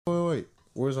Wait.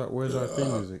 Where's our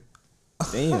theme music?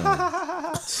 Damn.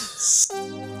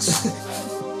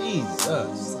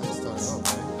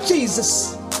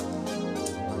 Jesus.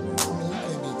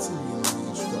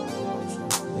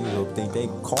 Niggas think they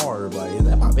car, like, is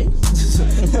that my baby?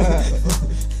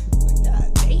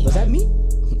 God damn. Was that me?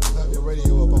 Have your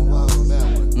radio up on loud on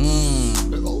that one.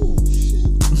 Oh shit.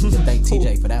 Thank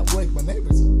TJ for that one. Wake my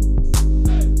neighbors up.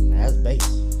 That's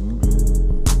bass.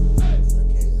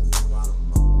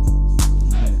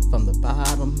 From the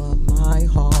bottom of my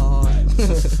heart.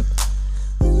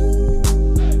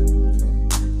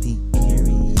 The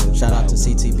area. Shout out to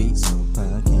CT Beats.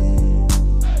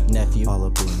 Nephew. All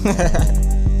up in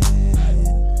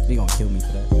You gonna kill me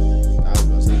for that. I was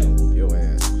about to say, you gonna whoop your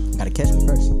ass. Gotta catch me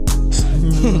first.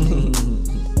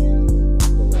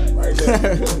 Right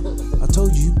there. I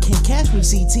told you can't catch me,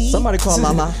 CT. Somebody call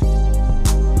Mama.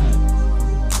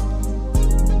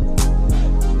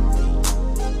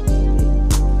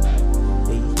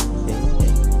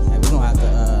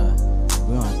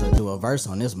 Verse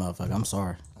on this motherfucker. I'm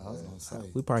sorry. I was gonna say.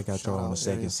 We probably got y'all on the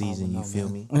second season. You feel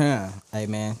me? Yeah. Hey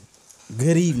man.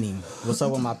 Good evening. What's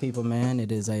up with my people, man?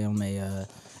 It is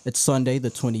it's Sunday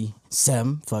the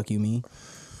 27th. Fuck you, me.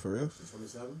 For real?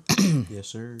 27? Yes,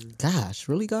 sir. Gosh,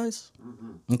 really, guys?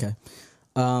 Mm-hmm. Okay.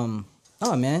 Oh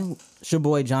man, it's your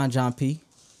boy John P.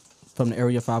 from the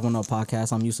Area 510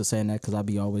 podcast. I'm used to saying that because I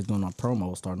be always doing my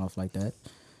promo starting off like that.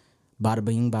 Bada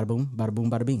bing, bada boom, bada boom,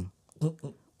 bada bing.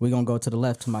 We're going to go to the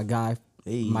left to my guy,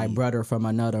 my brother from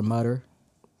another mother.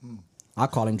 I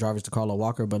call him Jarvis DeCarlo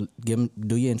Walker, but do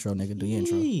your intro, nigga. Do your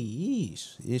intro.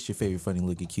 Yeesh. It's your favorite funny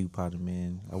looking cute Potter,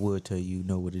 man. I would tell you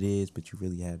know what it is, but you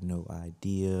really have no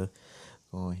idea.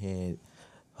 Go ahead.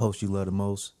 Host you love the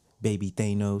most. Baby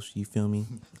Thanos, you feel me?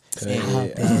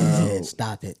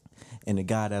 Stop it. And the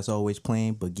guy that's always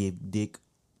playing but give dick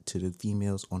to the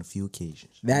females on a few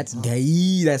occasions. That's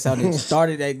gay. That's how they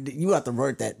started. You have to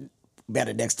work that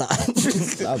better next time. I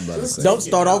was about to say. Don't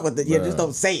start off with it. Yeah, just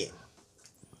don't say it.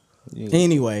 Yeah.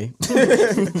 Anyway,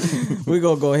 we're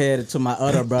going to go ahead to my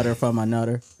other brother from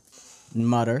another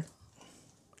mother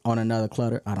on another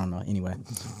clutter. I don't know. Anyway,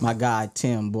 my guy,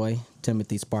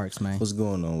 Timothy Sparks, man. What's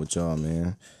going on with y'all,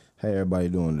 man? How everybody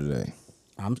doing today?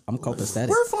 I'm copacetic.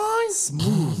 We're fine.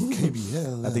 Smooth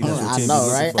KBL. I think that's what I Timmy know,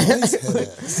 looking right? for.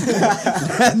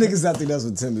 Niggas, I think that's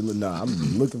what Timmy look. Nah,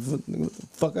 I'm looking for what the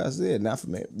fuck I said. Not for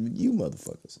me. You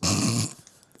motherfuckers.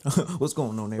 What's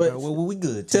going on there, bro? Well, we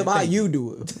good. Tim, how you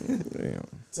do it? Damn.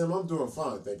 Tim, I'm doing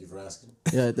fine. Thank you for asking.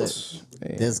 Yeah, this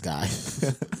guy.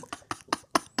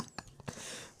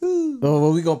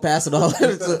 Well, we gonna pass it on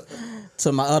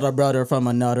to my other brother from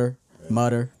another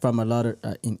mother from another.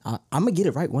 I'm gonna get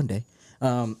it right one day.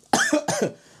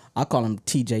 I call him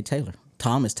T.J. Taylor,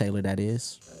 Thomas Taylor. That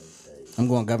is. I'm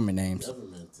going government names.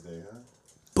 Government today, huh?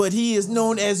 But he is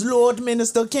known as Lord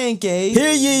Minister Kenke.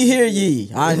 Hear ye, hear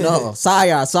ye. I know,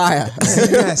 sire.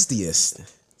 Nastiest.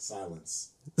 Silence.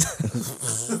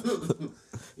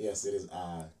 Yes, it is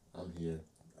I. I'm here.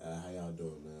 How y'all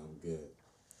doing, man? I'm good.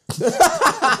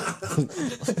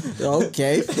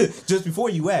 Okay, Just before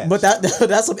you ask. but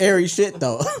that's some airy shit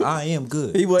though. I am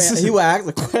good. He would ask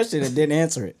a question and didn't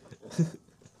answer it.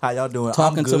 How y'all doing?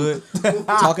 Talking I'm good.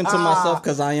 Talking to myself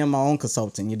because I am my own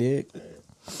consultant. You dig? Better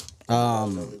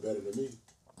than me.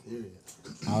 Period.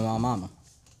 I'm my mama,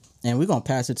 and we're gonna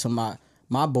pass it to my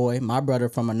boy, my brother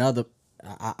from another.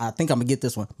 I think I'm gonna get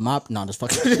this one. Just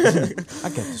fucking. I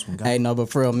got this one, guys. Hey, no, but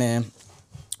for real, man,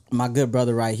 my good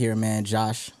brother right here, man,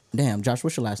 Josh. Damn, Josh,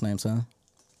 what's your last name, son?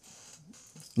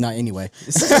 No, anyway.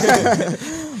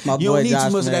 My You boy don't need Josh,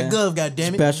 too much man, of that gov,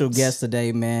 goddammit. special guest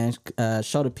today, man.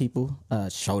 Show the people.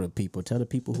 Tell the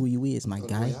people who you is, my The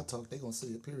guy. way I talk, they gonna see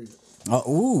it. Period. Oh,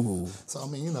 ooh. So I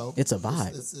mean, you know, It's a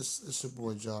vibe. It's your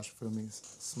boy Josh. Feel me?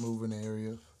 Smooth in the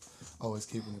area. Always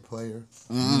keeping the player.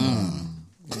 You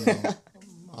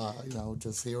know,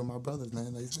 just here with my brothers,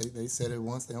 man. They said it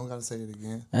once. They don't gotta say it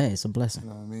again. Hey, it's a blessing. You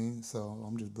know what I mean? So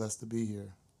I'm just blessed to be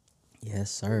here.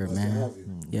 Yes, sir, Blessed to man. have you.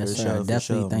 Yes, For sir. sure, for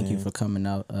Definitely sure, thank you man. for coming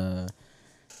out,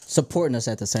 supporting us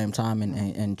at the same time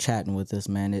and chatting with us,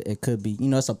 man. It could be,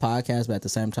 it's a podcast, but at the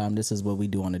same time, this is what we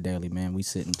do on the daily, man. We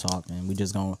sit and talk, and we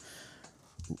just gonna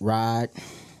ride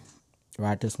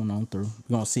this one on through.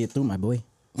 We're gonna see it through, my boy.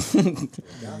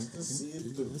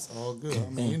 It's all good.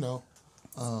 I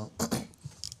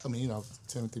mean,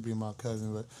 Timothy being my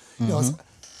cousin, but you know,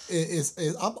 it's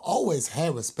I've always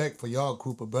had respect for y'all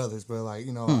group of brothers, but like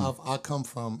I come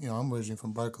from I'm originally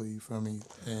from Berkeley, you feel me,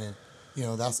 and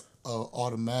that's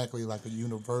automatically like a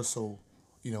universal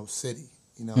city.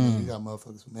 You know, what I mean, you got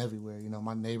motherfuckers from everywhere. You know,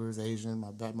 my neighbor's Asian.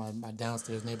 My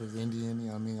downstairs neighbor's Indian. You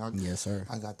know, what I mean, Yes, sir.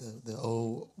 I got the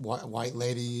old white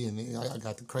lady, and I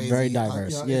got the crazy. Very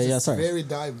diverse. You know, Yes, sir. Very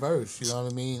diverse. You know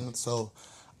what I mean? So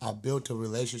I built a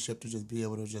relationship to just be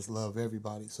able to just love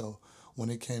everybody. So when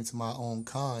it came to my own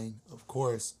kind, of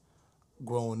course,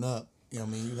 growing up, you know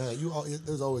what I mean,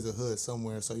 there's always a hood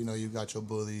somewhere. So, you know, you got your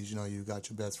bullies, you know, you got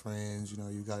your best friends, you know,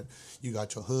 you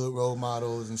got your hood role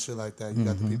models and shit like that. You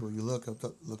got the people you look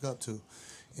up to.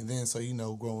 And then, so, you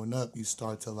know, growing up, you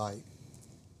start to like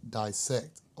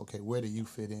dissect, okay, where do you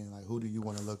fit in? Like, who do you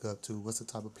want to look up to? What's the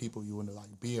type of people you want to like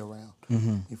be around?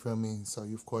 You feel me? So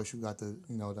of course you got the,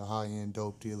 you know, the high end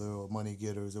dope dealer or money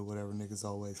getters or whatever niggas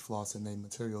always flossing their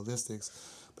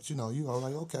materialistics. But you know, you are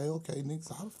like, okay,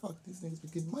 niggas, how the fuck these niggas be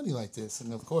getting money like this?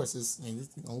 And of course it's niggas,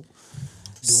 you know,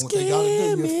 doing what they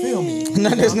gotta do. You feel me?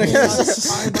 Not this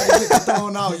nigga. I ain't about to get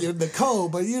thrown out the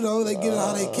code, but you know, they get it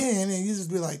how they can, and you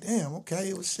just be like, damn,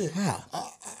 okay, well shit. How?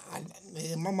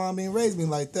 Man, my mom ain't raised me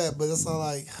like that, but it's all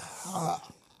like,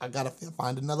 I gotta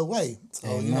find another way.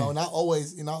 So you know, and I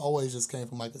always just came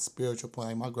from like a spiritual point.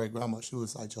 Like my great grandma, she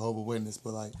was like Jehovah's Witness,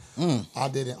 but like I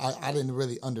didn't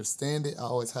really understand it. I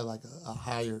always had like a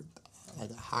higher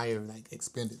like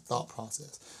expanded thought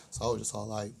process. So I was just all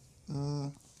like,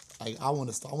 like I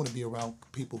want to be around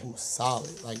people who's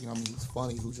solid, like, you know what I mean, who's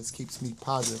funny, who just keeps me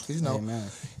positive. 'Cause, you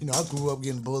know, I grew up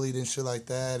getting bullied and shit like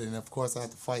that, and of course I had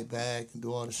to fight back and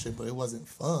do all the shit, but it wasn't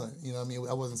fun. You know what I mean?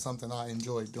 That wasn't something I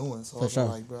enjoyed doing. So I was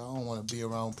like, bro, I don't want to be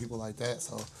around people like that.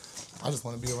 So I just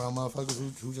want to be around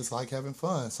motherfuckers who just like having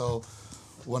fun. So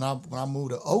when I moved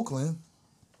to Oakland,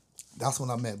 that's when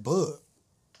I met Bud.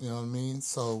 You know what I mean?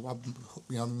 So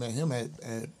I met him at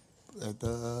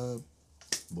the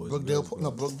Brookdale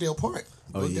Park.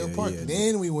 Brookdale Park. Yeah.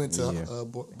 Then we went to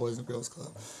Boys and Girls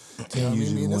Club. You know what I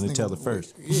Usually mean? want to tell it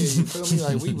first. Yeah, you feel me?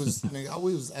 Like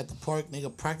we was at the park,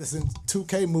 nigga, practicing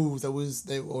 2K moves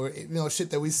shit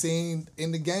that we seen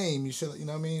in the game. You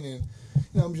know what I mean? And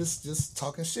you know, I'm just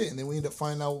talking shit, and then we ended up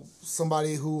finding out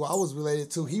somebody who I was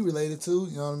related to. He related to,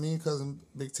 you know what I mean? Cousin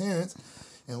Big Terrence,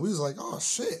 and we was like, oh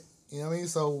shit. You know what I mean?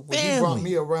 So when he brought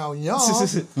me around y'all,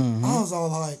 I was all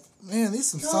like, man,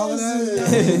 these some solid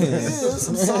ass,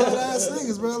 some solid ass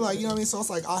niggas, bro. Like, you know what I mean? So it's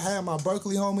like I had my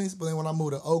Berkeley homies, but then when I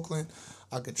moved to Oakland,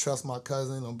 I could trust my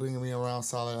cousin on bringing me around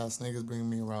solid ass niggas, bringing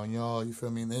me around y'all. You feel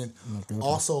me? And then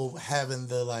also having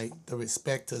the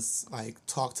respect to like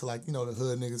talk to like, you know, the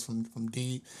hood niggas from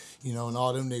D, you know, and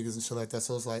all them niggas and shit like that.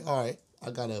 So it's like, all right, I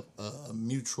got a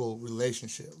mutual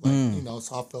relationship, like, you know.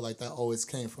 So I feel like that always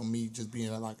came from me just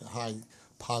being like a high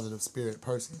positive spirit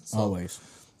person. So, Always.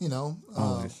 You know.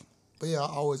 But yeah, I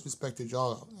always respected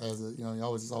y'all as a, you know,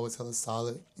 y'all was always hella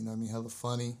solid, you know what I mean, hella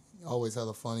funny, always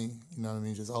hella funny, you know what I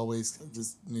mean, just always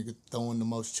nigga throwing the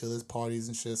most chillest parties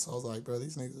and shit. So I was like, bro,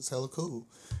 these niggas is hella cool.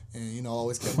 And, you know,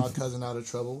 always kept my cousin out of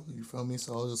trouble, you feel me?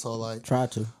 So I was just all like, Try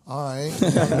to. all right,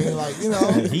 you know what I mean, like, you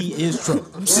know. He is trouble.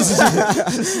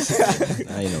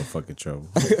 I ain't no fucking trouble.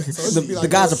 So it'd be like the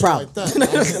guy's a problem.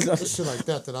 Shit like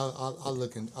that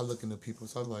I look into people.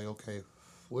 So I'm like, okay,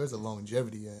 where's the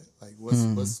longevity at? Like,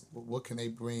 what can they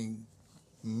bring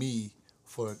me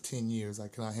for 10 years?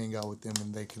 Like, can I hang out with them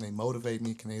and can they motivate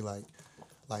me? Can they like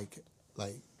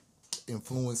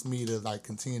influence me to like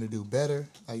continue to do better?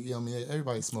 Like, you know what I mean?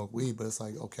 Everybody smoke weed, but it's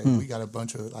like, okay, we got a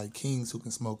bunch of like kings who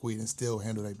can smoke weed and still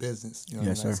handle their business. You know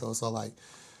what I mean? So like,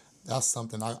 that's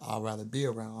something I'd rather be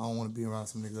around. I don't want to be around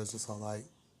some niggas that's just all like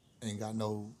ain't got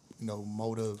no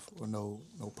motive or no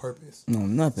purpose. No,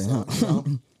 nothing, So, huh? you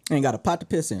know, Ain't got a pot to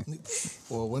piss in.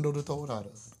 or a window to throw it out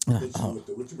of. What you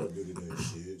about to do today?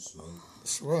 Shit, son.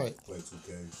 That's right. Play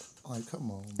 2K. Like,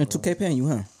 come on, And bro. 2K paying you,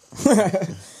 huh?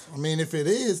 I mean, if it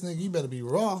is, nigga, you better be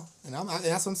raw. And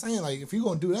that's what I'm saying. Like, if you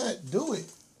gonna do that, do it.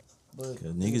 But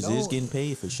Niggas is getting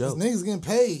paid for sure. Niggas getting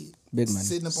paid. Big money.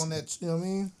 Sitting up on that, you know what I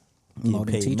mean? Getting More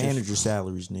than paid teachers. manager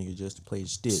salaries, nigga, just to play the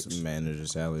sticks. Manager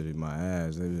salary, my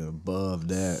ass. They was above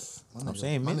that. I'm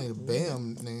saying, My man. nigga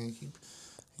Bam, nigga, he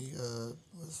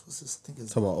what's his? I think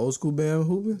it's Talk about old school band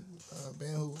hooping.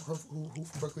 Bam who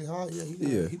from Berkeley High. Yeah, he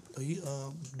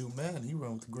do math. He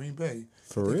run with the Green Bay.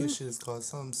 For I think real? His shit is called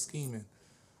something scheming.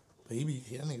 But that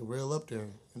nigga real up there.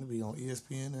 He be on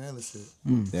ESPN and other shit.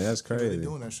 Yeah, that's He really crazy.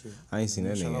 doing that shit. I ain't seen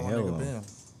that Shout nigga out in my hell nigga long. Bam.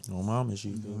 No mama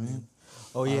shit, man.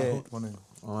 Oh I yeah. hooked my nigga.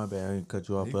 Oh my bad, I didn't cut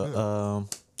you off. He But good.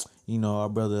 you know, our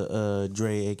brother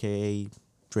Dre, aka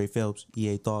Dre Phelps,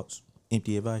 EA Thoughts,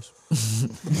 Empty Advice.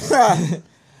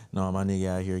 No, my nigga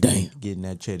out here getting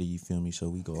that cheddar, you feel me? So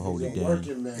we go hold it down.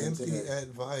 Working man Empty today.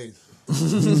 advice.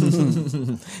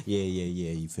 Yeah,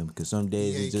 you feel me? Because some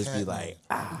days it EA just be cat like,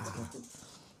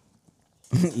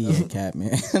 Yeah, cat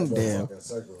man. Damn, Fucking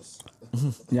circles.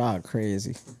 y'all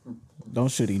crazy. Don't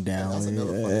shoot him down. That's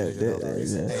another funny nigga,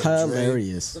 though. Hey,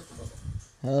 Hilarious.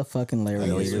 Hell fucking Yo,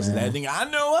 hilarious, listen, man. that nigga, I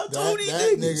know I told these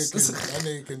That niggas.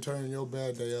 nigga can turn your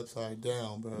bad day upside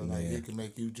down, bro. Like he can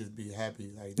make you just be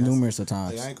happy. Like that's, Numerous of like,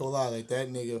 times. I ain't gonna lie, like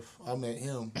that nigga. I met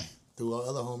him through our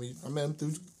other homie. I met him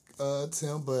through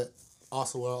Tim, but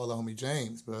also our other homie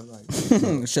James, bro. Like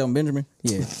Shelton Benjamin.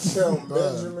 Yeah. Shelton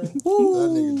Benjamin. that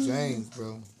nigga James,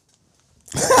 bro.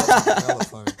 Hella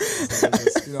funny. So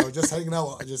just hanging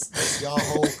out, just y'all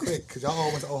whole clique, cause y'all all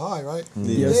went to Ohio, right?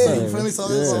 Yes, Yeah, sir. you feel me? So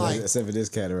it's like, Except for this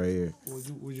cat right here.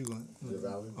 where you going?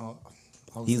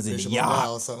 He's in the Bishop yacht.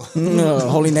 O'Dowd, so.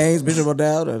 Holy names, Bishop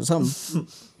O'Dowd or something.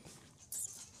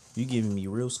 You giving me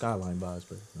real skyline vibes,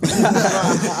 bro.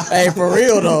 Hey, for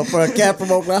real though, for a cat from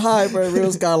Oakland High, bro,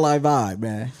 real skyline vibe,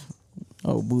 man.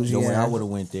 Oh, bougie. Don't worry, I ass. would have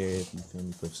went there if you feel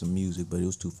me, for some music, but it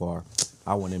was too far.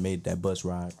 I wouldn't have made that bus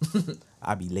ride.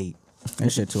 I'd be late.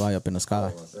 That shit too high up in the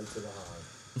sky. Straight to the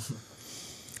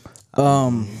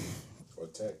high. Or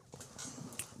tech.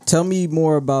 Tell me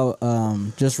more about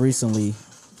just recently.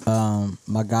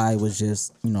 My guy was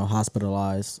just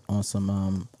hospitalized on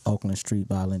some Oakland street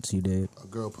violence you did. A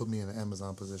girl put me in an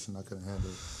Amazon position. I couldn't handle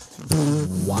it.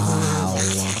 Wow.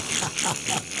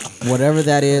 Whatever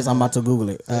that is, I'm about to Google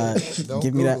it. Don't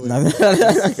Give me that. Google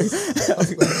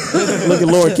Look at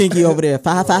Lord Kinky over there.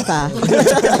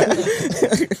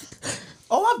 555.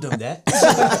 Oh, I've done that. I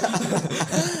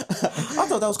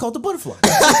thought that was called the butterfly.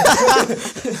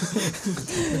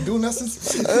 Been doing that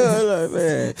since.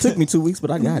 Man. Took me 2 weeks, but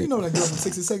I got You it. know that girl from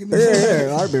 60 Seconds?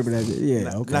 Yeah, I remember that.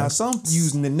 Yeah, okay. Now, some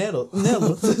using the nettle.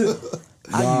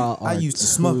 Y'all I are used the too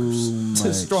smokers to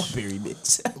much. strawberry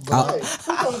mix. Hey, who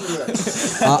told you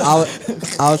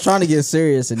that? I was trying to get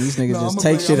serious, and these niggas just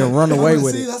take shit and run away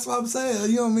with see, it. That's what I'm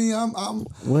saying. You know what I mean? I'm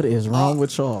What is wrong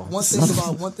with y'all?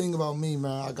 one thing about me,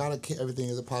 man. I gotta keep everything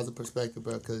as a positive perspective,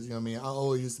 bro. Because you know what I mean. I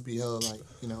always used to be hella like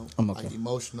I'm okay. like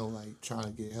emotional, like trying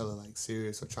to get hella like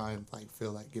serious or trying to like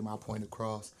feel like get my point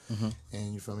across.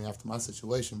 And you feel me? After my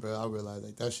situation, bro, I realized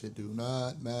like that shit do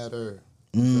not matter.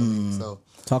 You feel me? So.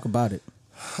 Talk about it.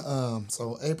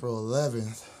 So April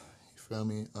 11th, you feel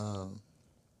me? I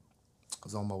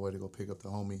was on my way to go pick up the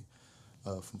homie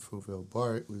from Fruitville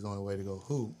Bart. We was on the way to go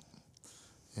hoop.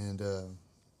 And,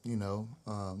 y'all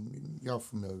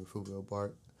familiar with Fruitville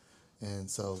Bart. And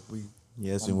so we...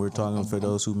 Yes, and we're talking for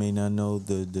those who may not know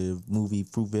the movie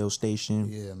Fruitvale Station.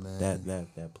 Yeah, man.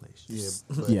 That place. Yeah,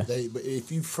 but, Yeah. But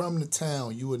if you from the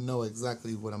town, you would know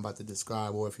exactly what I'm about to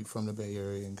describe. Or if you from the Bay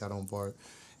Area and got on Bart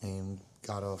and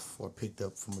got off or picked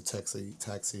up from a taxi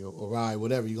or ride,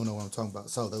 whatever, you're gonna know what I'm talking about.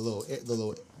 So the little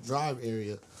drive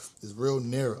area is real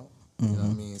narrow. You know what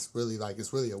I mean? It's really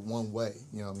a one way.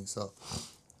 You know what I mean? So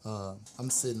I'm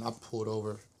sitting. I pulled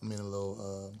over. I'm in a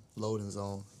little loading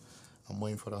zone. I'm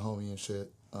waiting for the homie and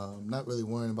shit. Not really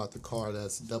worrying about the car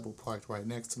that's double parked right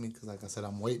next to me because, like I said,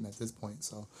 I'm waiting at this point.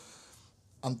 So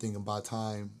I'm thinking by the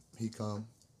time he come,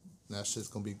 that shit's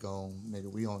gonna be gone.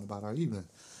 Nigga, we on about our evening.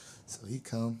 So he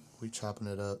come, we chopping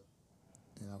it up,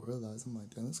 and I realized, I'm like,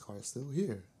 damn, this car is still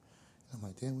here. And I'm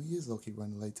like, damn, we is low-key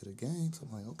running late to the game. So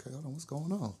I'm like, okay, hold on, what's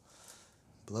going on?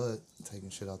 Blood taking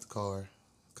shit out the car,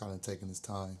 kind of taking his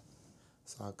time.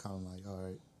 So I kind of like, all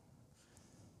right,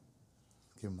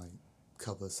 give him like a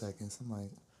couple of seconds. I'm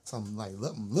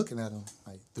looking at him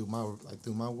through my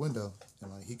window,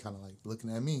 and like he kind of like looking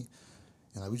at me,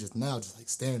 and like we just like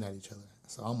staring at each other.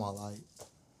 So I'm all like,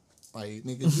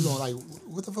 nigga, you gonna like,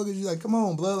 what the fuck is you like? Come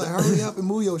on, blood, like hurry up and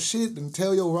move your shit and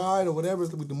tell your ride or whatever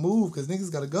with the move, cause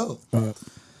niggas gotta go.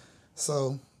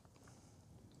 So,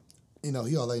 he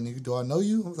all like, nigga, do I know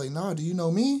you? I was like, nah, do you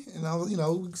know me? And I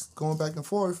was, going back and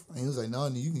forth, and he was like, nah,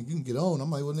 you can get on.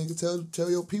 I'm like, well, nigga, tell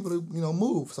your people to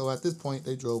move. So at this point,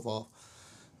 they drove off.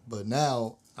 But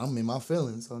now I'm in my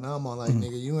feelings, so now I'm all like,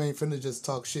 nigga, you ain't finna just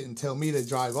talk shit and tell me to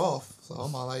drive off. So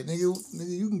I'm all like, nigga,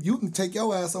 you can take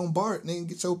your ass on Bart, nigga,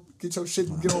 get your shit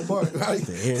and get on Bart, right?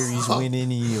 The Aries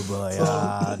winning in you, boy.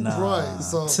 Nah. Right.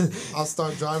 So I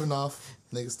start driving off.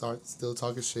 Niggas start still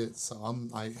talking shit. So I'm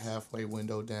like halfway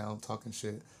window down talking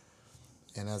shit.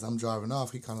 And as I'm driving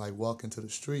off, he kind of like walk into the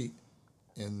street,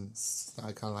 and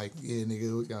I kind of like, yeah,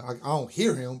 nigga, I don't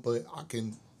hear him, but I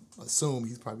can assume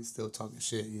he's probably still talking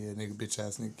shit. Yeah, nigga, bitch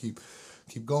ass nigga,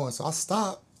 keep going. So I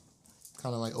stopped,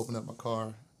 kind of like open up my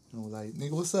car and was like,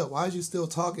 nigga, what's up? Why is you still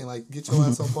talking? Like, get your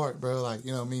ass on Bart, bro. Like,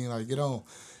 you know what I mean? Like, get on.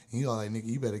 And he was like, nigga,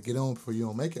 you better get on before you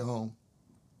don't make it home.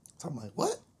 So I'm like,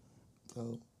 what?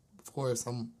 So of course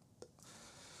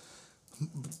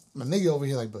my nigga over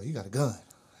here like, bro, you got a gun.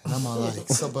 And I'm all like,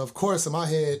 so but of course in my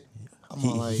head, I'm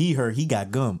all like, He heard he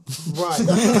got gum. right. In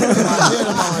my head,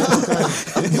 I'm all like,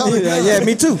 okay. Yeah,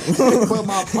 me too. But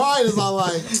my pride is all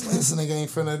like, this nigga ain't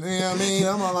finna, you know what I mean?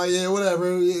 I'm all like, yeah,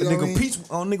 whatever. You know what I mean?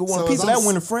 Nigga want So a piece as of I'm that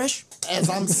winter fresh. As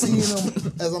I'm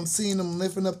seeing him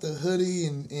lifting up the hoodie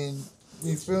and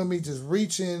you feel me, just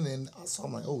reaching, and so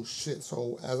I'm like, oh shit.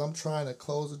 So as I'm trying to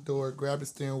close the door, grab the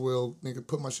steering wheel, nigga,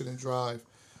 put my shit in drive,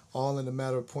 all in a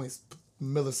matter of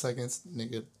milliseconds,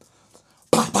 nigga.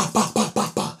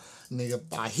 Nigga,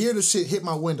 I hear the shit hit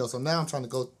my window, so now I'm trying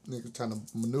to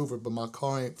maneuver, but my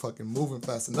car ain't fucking moving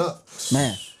fast enough.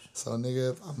 Man. So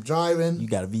nigga, I'm driving. You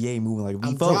got a VA moving like a V4.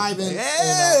 I'm driving,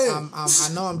 Yeah. and I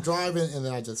know I'm driving, and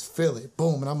then I just feel it,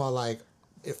 boom, and I'm all like,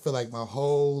 it feel like my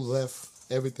whole left,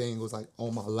 everything was like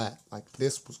on my lap, like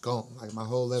this was gone, like my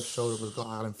whole left shoulder was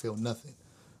gone. I didn't feel nothing,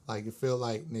 like it felt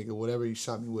like nigga, whatever he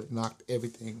shot me with knocked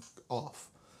everything off.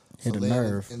 Hit a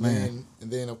nerve, man. And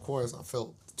then of course I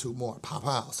felt two more pop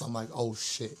out, so I'm like, oh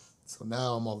shit. So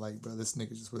now I'm all like, bro, this nigga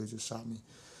just really just shot me.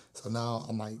 So now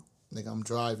I'm like, nigga, I'm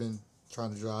driving.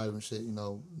 Trying to drive and shit, you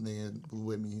know, nigga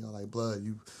with me, you know, like, blood,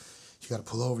 you gotta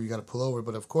pull over,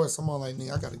 but of course, I'm all like,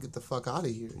 nigga, I gotta get the fuck out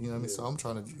of here, you know what I mean? So I'm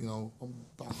trying to, you know, I'm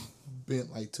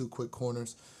bent like 2 quick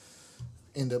corners,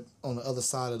 end up on the other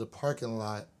side of the parking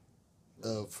lot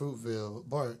of Fruitville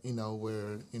Bar, you know,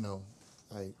 where, you know,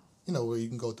 like, you know, where you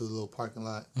can go through the little parking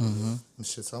lot and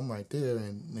shit. So I'm right there,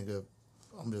 and nigga,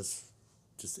 I'm just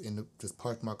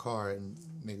parked my car, and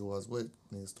nigga was with,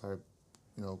 nigga started,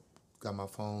 you know, got my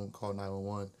phone, called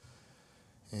 911,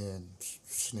 and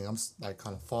nigga, I'm like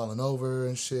kind of falling over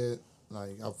and shit.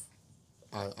 Like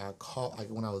I caught, like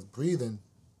when I was breathing,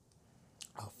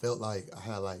 I felt like I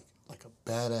had like a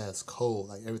badass cold.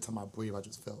 Like every time I breathe, I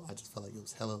just felt like it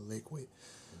was hella liquid.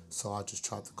 So I just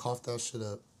tried to cough that shit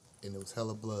up, and it was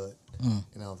hella blood. And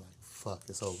I was like, fuck,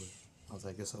 it's over. I was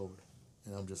like, it's over.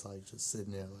 And I'm just like, just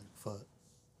sitting there like, fuck.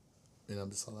 And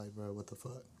I'm just like, bro, what the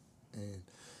fuck? And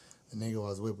the nigga I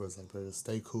was with was like, bro, just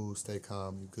stay cool, stay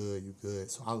calm, you good.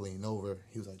 So I leaned over.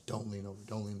 He was like, don't lean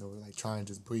over, like try and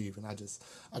just breathe. And I just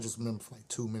remember for like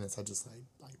 2 minutes, I just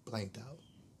like blanked out.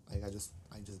 Like I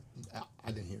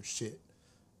didn't hear shit.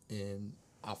 And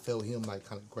I felt him like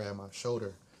kind of grab my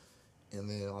shoulder. And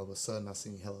then all of a sudden I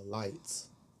seen hella lights.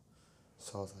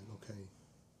 So I was like,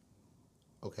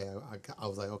 okay, I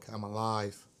was like, okay, I'm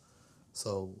alive.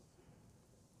 So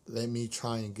let me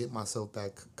try and get myself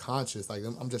back conscious. Like,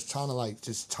 I'm just trying to,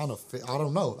 I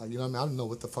don't know. Like, you know what I mean? I didn't know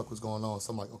what the fuck was going on.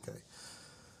 So I'm like, okay.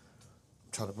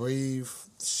 Try to breathe.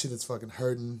 Shit is fucking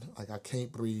hurting. Like, I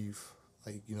can't breathe.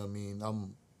 Like, you know what I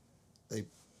mean? They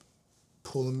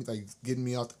pulling me, like, getting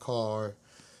me out the car,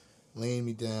 laying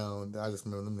me down. I just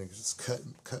remember them niggas just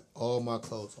cut all my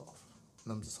clothes off.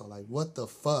 And I'm just all like, what the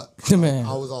fuck? Man.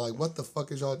 I was all like, what the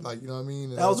fuck is y'all, like, you know what I mean?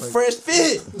 And That was a like, fresh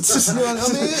fit. you know what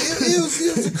I mean? It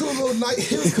was a cool little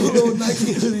Nike,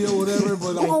 Nike hoodie or whatever,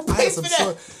 but like, I had some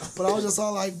short, but I was just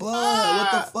all like, blood,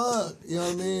 what the fuck? You know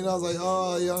what I mean? I was like,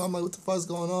 oh, yeah, I'm like, what the fuck's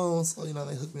going on? So, you know,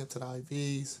 they hooked me up to the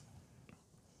IVs.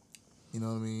 You know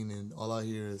what I mean? And all I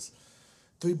hear is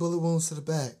 3 bullet wounds to the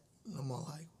back. And I'm all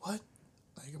like, what?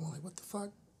 Like, I'm all like, what the fuck?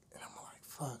 And I'm all like,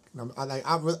 fuck. And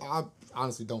I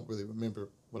honestly don't really remember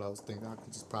what I was thinking. I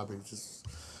could just probably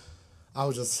I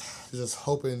was just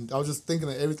hoping. I was just thinking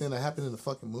of everything that happened in the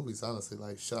fucking movies, honestly.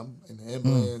 Like, shit, I'm in the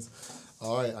ambulance.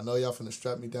 All right, I know y'all finna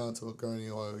strap me down to a gurney,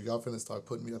 or y'all finna start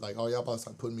putting me, like, oh, y'all about to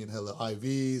start putting me in hella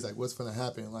IVs. Like, what's finna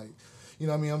happen? Like, you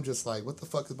know what I mean? I'm just like, what the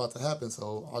fuck is about to happen?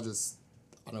 So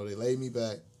I know they laid me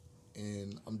back,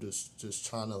 and I'm just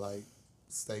trying to, like,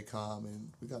 stay calm.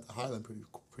 And we got to Highland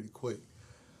pretty quick.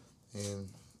 And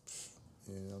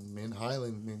I'm in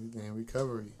Highland in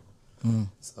recovery.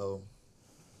 So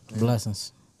yeah.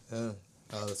 Blessings. Yeah.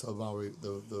 So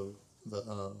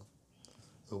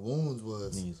the wounds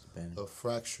was a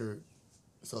fractured.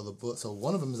 So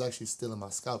one of them is actually still in my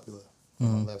scapula,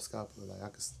 my left scapula. Like I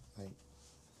could, like,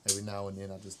 every now and then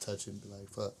I just touch it and be like,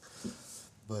 fuck.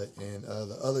 But and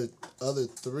the other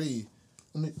 3,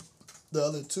 the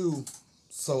other 2.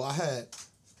 So I had,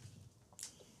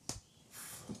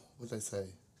 what they say,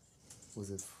 was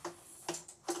it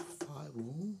 5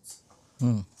 wounds?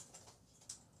 I'm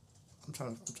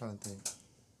trying to think,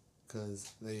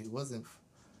 because they wasn't.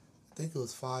 I think it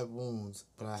was 5 wounds,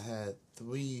 but I had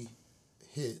 3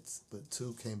 hits, but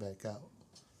 2 came back out.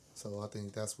 So I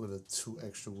think that's where the 2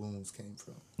 extra wounds came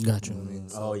from. Gotcha. You know what I mean?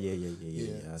 So, Oh yeah.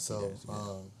 I see so,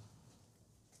 that.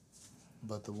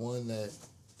 but the one that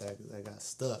got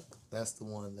stuck, that's the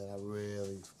one that I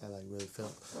really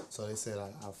felt. So they said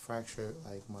I fractured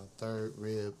like my 3rd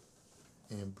rib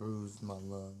and bruised my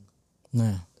lung.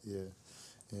 Yeah. Yeah.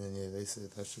 And yeah, they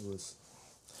said that shit was,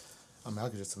 I mean, I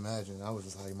could just imagine. I was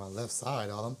just like, my left side,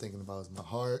 all I'm thinking about is my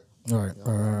heart. Right, You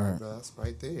know, I'm right. like, bro, that's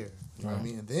right there. You know what I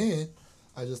mean? And then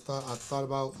I thought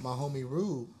about my homie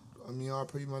Rube. I mean, my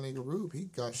nigga Rube, he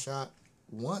got shot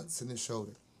once in his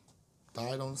shoulder.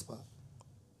 Died on the spot.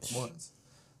 Once.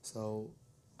 So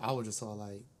I was just all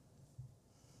like,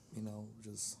 you know,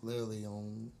 just literally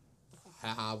on,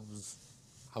 I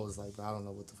was like, bro, I don't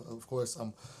know what the fuck. Of course,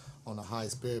 I'm on a high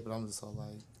spirit, but I'm just all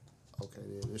like, okay,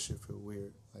 yeah, this shit feel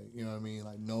weird. Like, you know what I mean?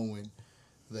 Like, knowing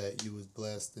that you was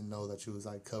blessed and know that you was,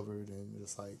 like, covered and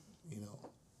just, like, you know,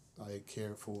 like,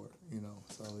 cared for, you know?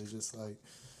 So it's just like,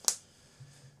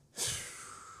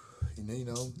 you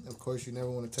know, of course, you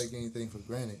never want to take anything for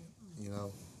granted, you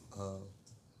know?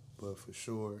 But for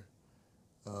sure,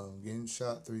 getting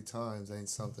shot 3 times ain't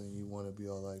something you want to be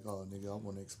all like, oh, nigga, I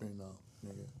want to experience now,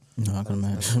 nigga. No, I can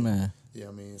imagine, man. Yeah,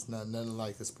 I mean, it's not nothing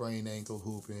like a sprained ankle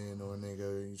hooping or,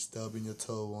 nigga, you stubbing your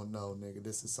toe on. No, nigga,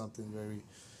 this is something very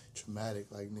traumatic.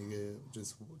 Like, nigga,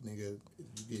 if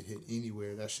you get hit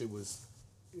anywhere, that shit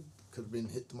could have been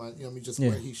hit to my, you know what I mean, just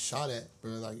where he shot at,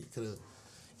 bro. Like, it could have,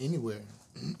 anywhere,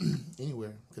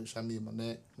 anywhere. Could have shot me in my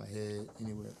neck, my head,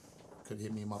 anywhere. Could have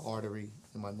hit me in my artery,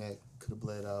 in my neck, could have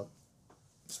bled out.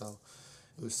 So,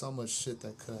 it was so much shit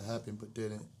that could have happened but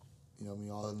didn't. You know what I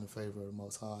mean? All in the favor of the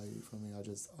Most High. You feel me?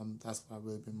 That's what I've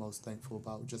really been most thankful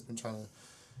about. Just been trying to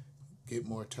get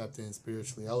more tapped in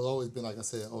spiritually. I was always been, like I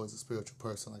said, always a spiritual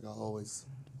person. Like I always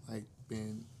like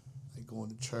been like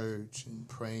going to church and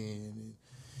praying and,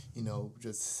 you know,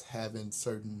 just having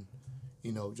certain,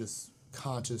 you know, just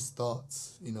conscious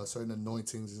thoughts, you know, certain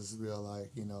anointings is real, like,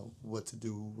 you know, what to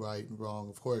do right and wrong.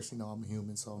 Of course, you know, I'm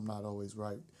human, so I'm not always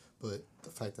right. But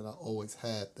the fact that I always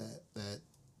had that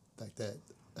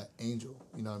angel,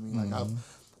 you know what I mean? Like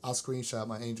I'll screenshot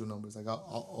my angel numbers. Like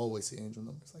I'll always see angel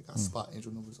numbers. Like I spot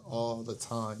angel numbers all the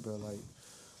time, bro. Like,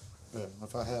 bro,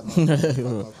 if I have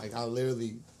like I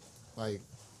literally like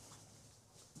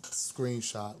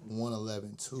screenshot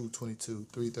 111, 222,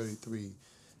 333,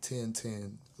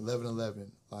 1010,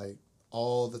 1111, like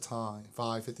all the time,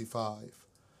 555,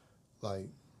 like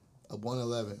a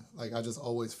 111. Like I just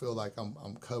always feel like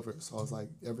I'm covered. So I was like,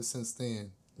 ever since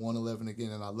then, 111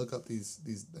 again, and I look up these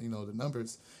you know the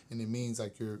numbers, and it means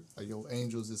like your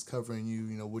angels is covering you.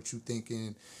 You know what you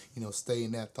thinking. You know, stay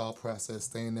in that thought process,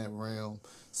 stay in that realm.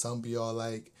 Some be all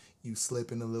like you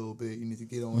slipping a little bit. You need to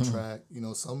get on track. You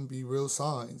know, some be real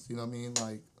signs. You know what I mean?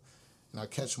 Like, and I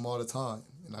catch them all the time,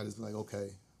 and I just be like,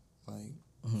 okay, like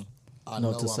I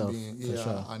know I'm being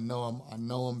sure. I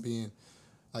know I'm being.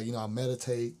 Like, you know, I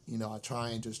meditate, you know, I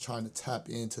trying to tap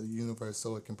into the universe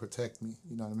so it can protect me,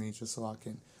 you know what I mean? Just so I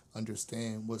can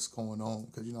understand what's going on.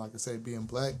 Because, you know, like I said, being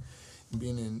black and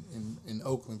being in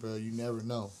Oakland, bro, you never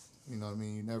know. You know what I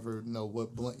mean? You never know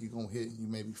what blunt you going to hit and you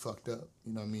may be fucked up.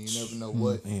 You know what I mean? You never know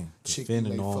what chick you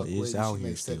may fuck with and she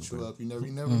may set you up. You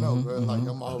never know, bro. Like,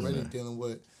 I'm already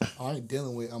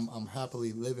I'm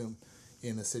happily living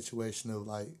in a situation of,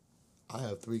 like, I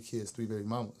have 3 kids, 3 baby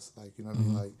mamas. Like, you know what I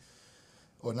mean? Like,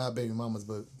 or not baby mamas,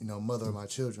 but, you know, mother of my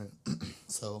children.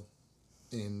 So,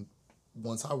 and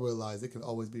once I realized it could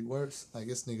always be worse, like,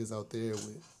 it's niggas out there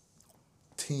with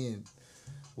 10,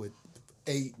 with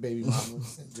 8 baby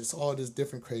mamas, and just all this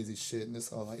different crazy shit, and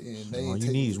it's all like, and they All ain't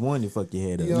you need is one to fuck your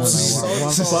head up. you know what I mean?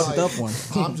 One fucked up one.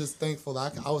 I'm just thankful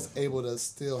that I was able to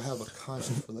still have a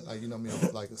conscious, like, you know what I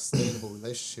mean, like a sustainable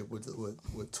relationship with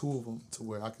 2 of them, to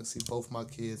where I can see both my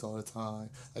kids all the time.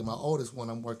 Like my oldest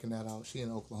one, I'm working that out. She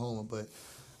in Oklahoma, but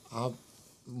I've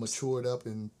matured up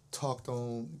and talked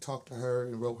to her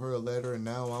and wrote her a letter, and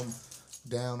now I'm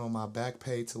down on my back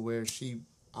pay to where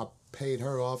I paid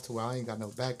her off to where I ain't got no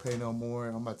back pay no more.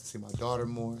 I'm about to see my daughter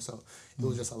more. So it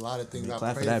was just a lot of things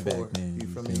I prayed for. You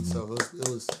feel me? So it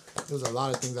was a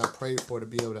lot of things I prayed for to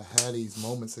be able to have these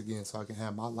moments again so I can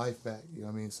have my life back. You know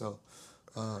what I mean? So,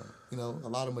 you know, a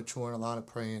lot of maturing, a lot of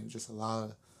praying, just a lot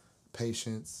of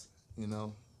patience, you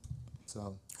know.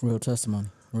 So Real testimony.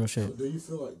 Real shit. So do you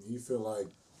feel like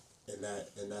in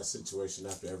that situation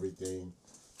after everything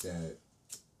that,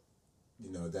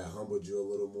 you know, that humbled you a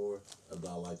little more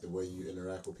about like the way you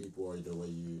interact with people or the way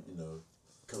you know,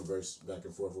 converse back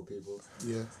and forth with people?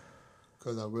 Yeah,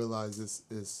 because I realize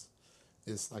it's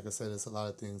like I said, it's a lot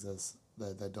of things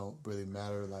that don't really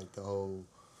matter, like the whole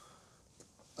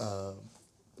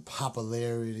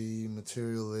popularity,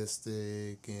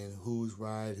 materialistic, and who's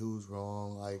right, who's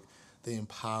wrong, like the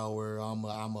empower, I'm a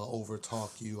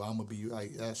overtalk you, I'm gonna be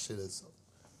like, that shit is,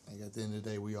 like, at the end of the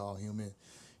day, we all human.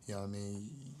 You know what I mean?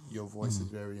 Your voice is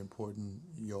very important.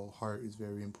 Your heart is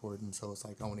very important. So it's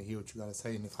like, I want to hear what you got to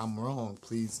say. And if I'm wrong,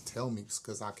 please tell me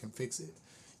because I can fix it.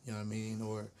 You know what I mean?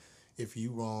 Or if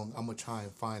you wrong, I'm gonna try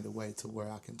and find a way to where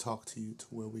I can talk to you to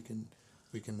where we can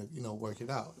work it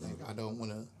out. Like I don't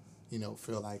want to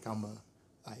feel like I'm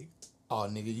like oh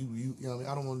nigga you know what I mean.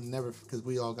 I don't want to never because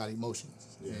we all got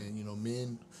emotions and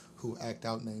men who act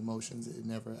out in their emotions it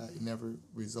never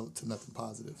result to nothing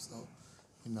positive. So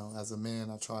as a man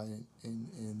I try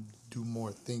and do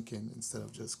more thinking instead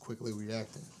of just quickly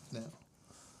reacting now.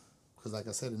 Because like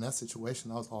I said, in that situation,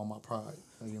 that was all my pride.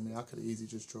 Like, I mean, I could have easily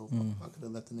just drove off. I could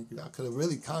have let the nigga. I could have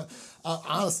really I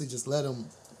honestly just let him.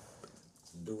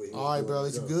 Do it. All right, bro,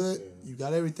 it's good. Yeah. You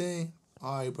got everything.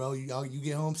 All right, bro, you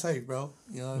get home safe, bro.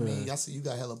 You know what I mean? I see you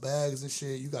got hella bags and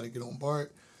shit. You got to get on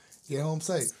BART. Get home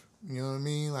safe. You know what I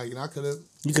mean? Like, and I could have.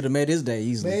 You could have made his day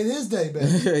easily. Made his day better.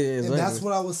 Exactly. And that's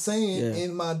what I was saying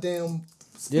in my damn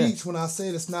speech when I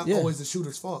said it's not always the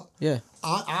shooter's fault. Yeah.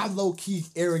 I low key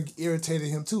irritated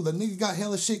him too. The nigga got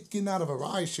hella shit getting out of a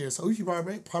ride share, so he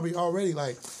probably already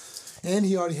like, and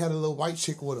he already had a little white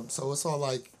chick with him, so it's all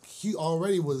like he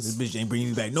already was. This bitch ain't bringing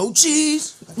me back no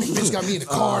cheese. This bitch got me in the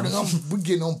car, and we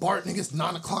getting on BART, nigga. It's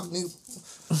 9 o'clock, nigga.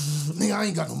 Nigga, I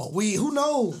ain't got no more weed. Who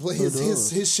knows what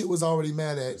his shit was already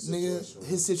mad at, nigga.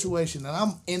 His situation, and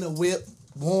I'm in a whip,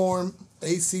 warm.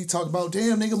 AC talk about,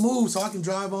 damn, nigga, move so I can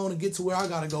drive on and get to where I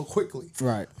gotta go quickly.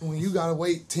 Right. When you gotta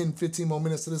wait 10, 15 more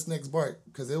minutes to this next BART,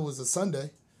 because it was a Sunday.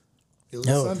 It was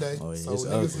a Sunday. Oh, yeah, so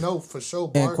niggas know for sure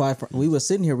BART. And we were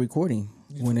sitting here recording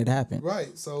when it happened.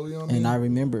 Right. So, you know what I mean? And I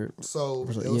remember. So,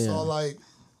 it was all like,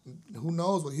 who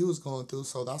knows what he was going through.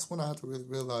 So, that's when I had to really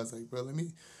realize, like, bro, let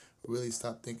me really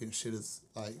stop thinking shit is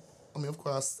like, I mean, of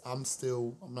course, I'm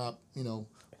not,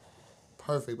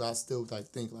 perfect, but I still like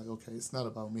think like, okay, it's not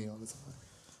about me all the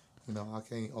time. I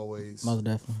can't always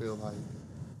feel like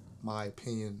my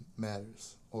opinion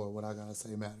matters or what I gotta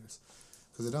say matters,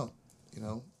 because it don't.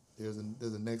 There's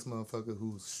a next motherfucker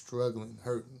who's struggling,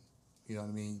 hurting. You know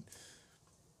what I mean?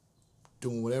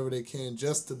 Doing whatever they can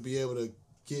just to be able to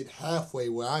get halfway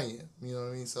where I am. You know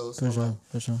what I mean? So it's for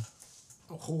sure.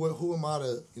 Who am I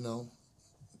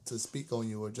to speak on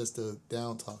you or just to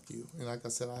down talk you? And like I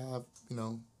said, I have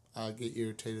I get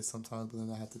irritated sometimes, but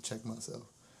then I have to check myself,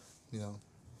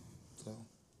 so.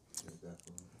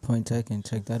 Point taken,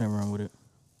 take that and run with it.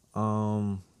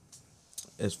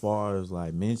 As far as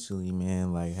like mentally,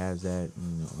 man, like has that,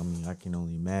 I mean, I can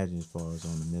only imagine as far as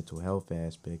on the mental health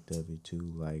aspect of it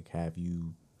too. Like, have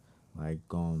you like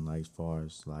gone like as far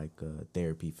as like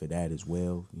therapy for that as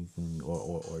well? You feel me?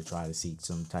 Or try to seek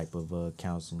some type of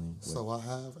counseling? So I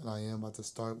have, and I am about to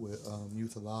start with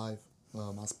Youth Alive.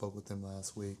 I spoke with them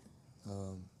last week. But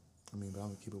I'm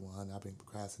gonna keep it 100. I've been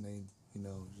procrastinating.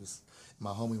 Just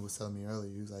my homie was telling me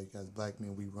earlier. He was like, as black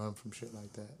men, we run from shit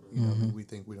like that. We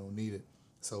think we don't need it,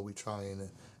 so we try and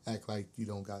act like you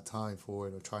don't got time for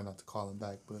it, or try not to call him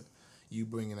back. But you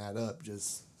bringing that up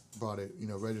just brought it,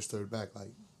 registered back.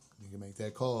 Like, you can make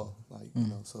that call, like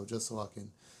so just so I can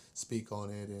speak on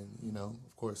it, and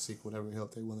of course, seek whatever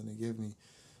help they're willing to give me,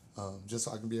 just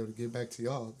so I can be able to give back to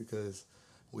y'all, because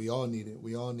we all need it.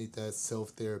 We all need that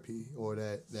self-therapy or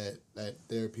that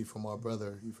therapy from our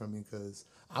brother, you feel me? Because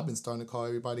I've been starting to call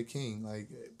everybody king. Like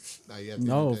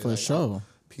no, for sure.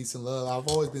 Peace and love.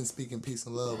 I've always been speaking peace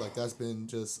and love. Like, that's been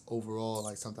just overall,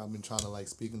 like, something I've been trying to, like,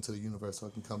 speak into the universe so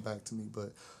it can come back to me.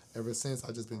 But ever since,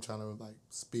 I've just been trying to, like,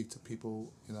 speak to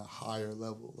people in a higher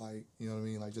level. Like, you know what I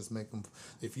mean? Like, just make them,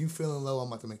 if you feeling low, I'm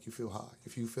about to make you feel high.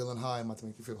 If you feeling high, I'm about to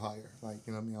make you feel higher. Like,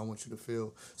 you know what I mean? I want you to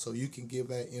feel, so you can give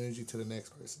that energy to the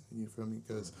next person. You feel me?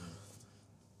 Because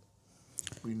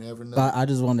we never know. I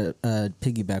just want to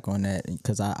piggyback on that,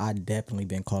 because I definitely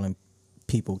been calling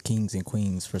people kings and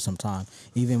queens for some time,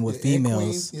 even with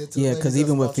females. Because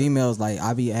even with females, like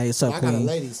I be, hey, what's up, queen? I got a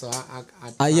lady, so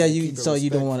I you, so you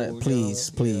don't want to, please,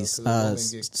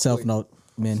 self note,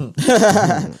 men.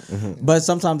 But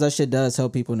sometimes that shit does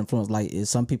help people and influence. Like, if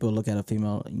some people look at a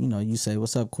female, you say,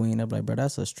 "What's up, queen?" They're like, "Bro,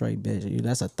 that's a straight bitch.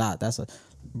 That's a thought. That's a."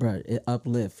 Bro, it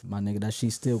uplift, my nigga. That she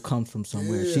still comes from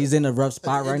somewhere. Yeah. She's in a rough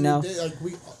spot right now.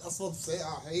 That's what I'm saying.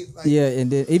 I hate. Like, yeah,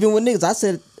 and then even with niggas, I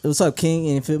said, "What's up, king?"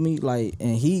 And you feel me, like,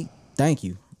 and he, thank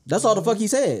you. That's all the fuck he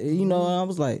said. And I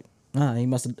was like, nah, he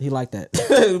liked that.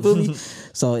 Feel me?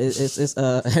 So it's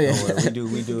Don't worry,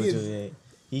 we do it too. Yeah.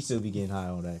 He still be getting high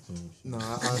on that. No,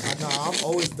 I've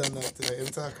always done that today.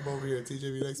 Every time I come over here, TJ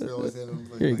be next to me, always had him.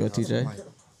 Like, here you go, TJ.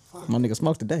 My nigga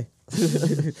smoked today.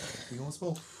 You gonna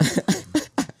smoke?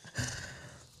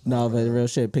 No, but real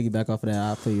shit, piggyback off of that,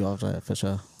 I'll put you off that for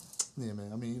sure. Yeah,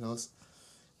 man. I mean,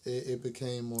 it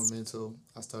became more mental.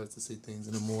 I started to see things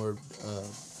in a more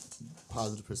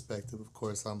positive perspective. Of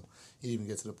course, it even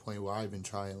get to the point where I even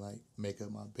try and like make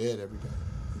up my bed every day.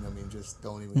 You know what I mean? Just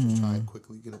don't even just try and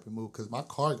quickly get up and move. Because my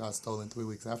car got stolen 3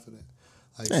 weeks after that.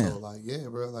 Like, Damn. so, like, yeah,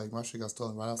 bro, like, my shit got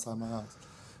stolen right outside my house.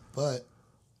 But,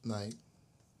 like,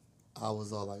 I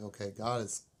was all like, okay, God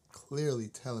is clearly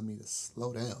telling me to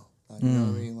slow down. Like, you know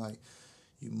what I mean? Like,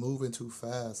 you moving too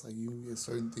fast. Like, you get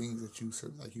certain things that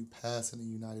you passing and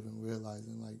you're not even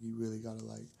realizing. Like, you really gotta,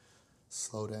 like,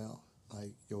 slow down.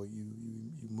 Like, yo, you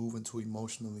moving too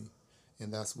emotionally.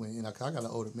 And that's when, and I got an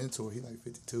older mentor, he like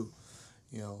 52,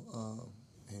 you know,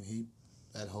 and he,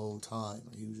 that whole time,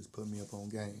 like, he was just putting me up on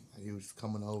game. Like, he was just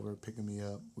coming over, picking me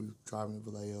up. We were driving to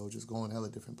Vallejo, just going hella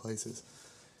different places.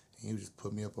 And he would just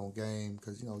put me up on game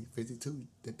because, you know, 52,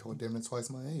 damn near twice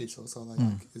my age. So it's all like,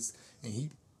 and he,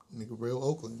 nigga, real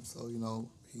Oakland. So, you know,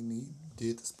 he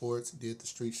did the sports, he did the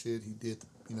street shit, he did,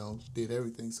 you know, did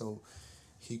everything. So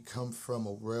he come from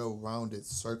a well-rounded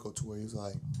circle to where he's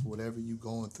like, whatever you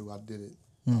going through, I did it.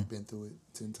 I've been through it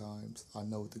 10 times. I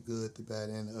know the good, the bad,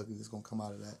 and the ugly that's going to come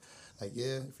out of that. Like,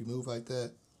 yeah, if you move like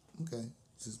that, okay,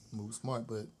 just move smart,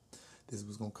 but this is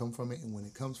what's going to come from it, and when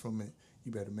it comes from it,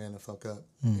 you better man the fuck up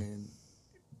and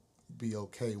be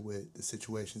okay with the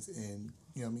situations and,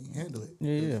 you know what I mean, handle it.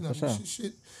 Yeah, You know for what I mean? sure.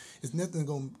 Shit, it's nothing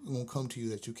gonna come to you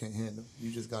that you can't handle.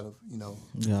 You just gotta, you know,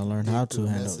 You gotta learn dig how through to the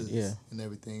handle it. messes Yeah, and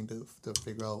everything to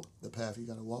figure out the path you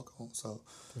gotta walk on. So,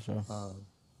 for sure.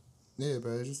 yeah,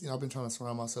 bro. It's just, you know, I've been trying to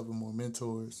surround myself with more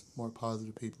mentors, more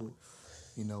positive people.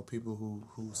 You know, people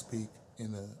who speak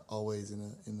always in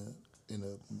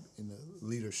a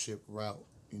leadership route.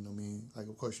 You know what I mean? Like,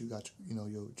 of course, you got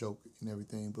your joke and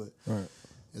everything, but Right.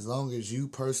 as long as you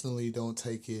personally don't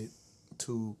take it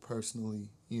too personally,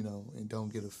 you know, and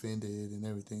don't get offended and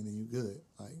everything, then you good.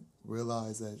 Like,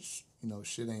 realize that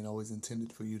shit ain't always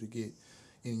intended for you to get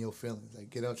in your feelings. Like,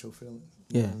 get out your feelings.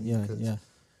 You know what I mean? 'Cause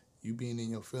you being in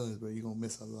your feelings, bro, you're gonna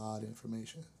miss a lot of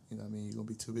information. You know what I mean? You're gonna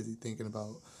be too busy thinking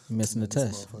about Missing the this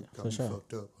test, motherfucker got for me sure.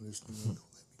 fucked up, or this nigga ain't gonna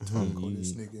let me talk, or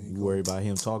this nigga ain't You gonna. worry about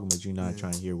him talking, but you're not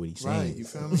trying to hear what he's saying. Right, you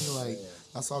feel me? Like,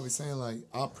 that's why I be saying, like,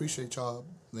 I appreciate y'all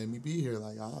letting me be here.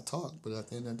 Like, I'll talk, but at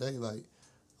the end of the day, like,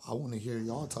 I want to hear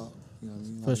y'all talk. You know what I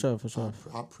mean? For Like, sure.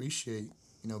 I appreciate,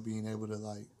 being able to,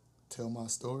 like, tell my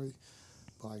story.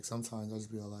 But, like, sometimes I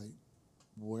just be like,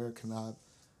 where can I,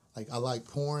 like, I like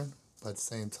porn, but at the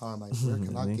same time, like, where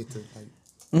can I get to, like,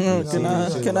 Can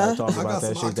I? Talk I about got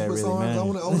that some shit that octopus really arms. I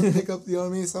matters. want to pick up. You know what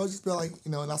I mean? So I just be like,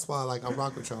 and that's why, like, I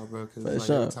rock with y'all, bro. Because like,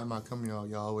 sure. every time I come here,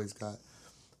 y'all always got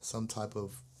some type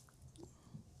of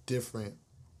different,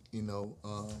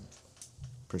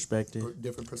 Perspective.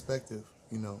 different perspective.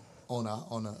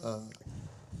 On a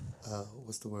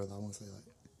what's the word I want to say,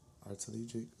 like,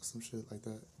 artillegic or some shit like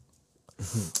that.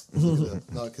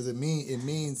 No, because it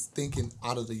means thinking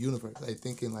out of the universe, like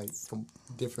thinking like from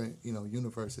different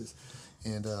universes,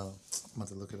 and I'm about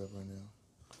to look it up right now.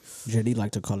 JD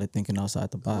like to call it thinking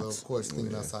outside the box. Well, of course,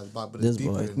 thinking outside the box, but This it's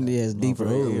deeper boy, than that. yeah, it's deeper.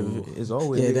 It's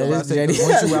always Yeah, that I is say, 'cause JD.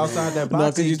 once you outside that No,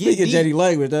 box, because you it get speaking deep. JD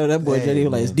language. That boy Hey, JD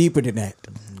like, it's man. deeper than that.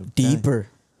 Deeper.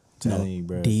 Telling you,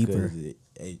 bro. Deeper.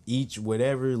 'Cause each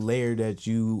whatever layer that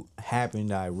you happen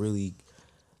to really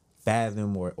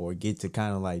fathom or get to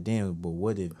kind of like, damn, but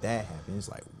what if that happened? It's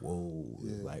like, whoa,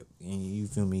 like, and you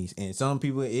feel me? And some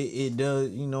people, it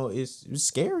does, it's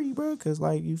scary, bro, because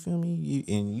like, you feel me?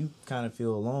 You kind of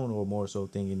feel alone, or more so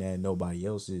thinking that nobody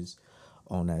else is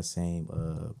on that same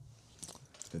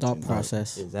Thought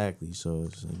process. Exactly. So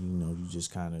it's, you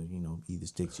just kind of, either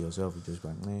stick to yourself or just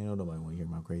like, man, nobody want to hear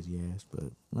my crazy ass. But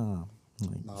no,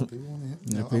 like, No, people want to hear.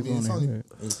 Yeah, people it's wanna only hear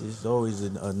it. it's always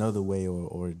another way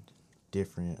or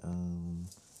different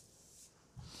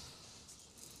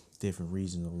different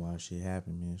reasons of why shit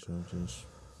happened, man. So just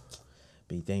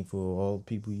be thankful for all the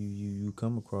people you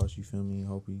come across. You feel me?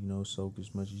 Hope you soak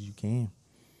as much as you can.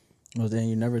 Well, then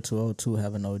you're never too old to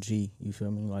have an OG. You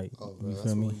feel me? Like, Oh, bro, you that's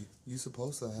feel me? what you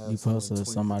supposed to have. You someone supposed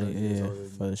to 20, somebody, 30 years yeah, older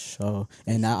than you. for sure.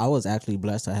 And I was actually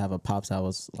blessed to have a pops that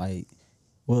was like,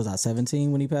 what was I,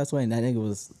 17 when he passed away? And that nigga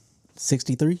was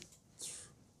 63.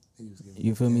 He was giving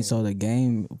You feel me? game. So the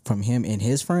game from him and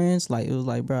his friends, like, it was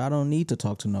like, bro, I don't need to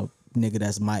talk to no nigga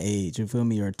that's my age. You feel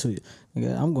me? Or two.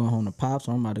 Nigga, I'm going home to pops,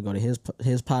 or I'm about to go to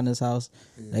his partner's house.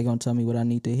 Yeah. They gonna tell me what I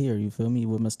need to hear. You feel me?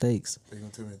 With mistakes, They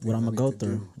gonna tell me the what I'm things gonna I go need to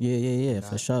through. do, Yeah, and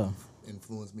for not sure.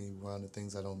 Influence me around the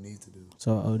things I don't need to do.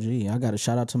 So OG, I got a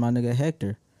shout out to my nigga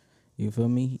Hector. You feel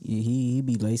me? He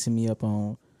be lacing me up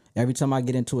on every time I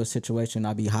get into a situation.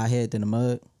 I be hot head in the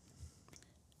mud.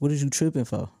 What is you tripping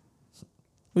for?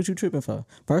 What you tripping for?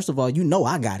 First of all,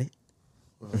 I got it.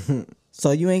 Right.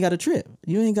 So you ain't got to trip.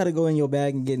 You ain't got to go in your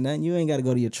bag and get nothing. You ain't got to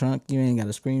go to your trunk. You ain't got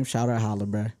to scream, shout, or holler,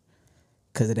 bruh.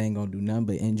 Cause it ain't gonna do nothing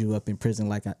but end you up in prison.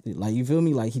 Like you feel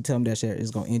me? Like he tell me that shit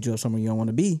is gonna end you up somewhere you don't want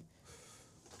to be.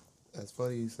 That's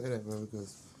funny you say that, bro,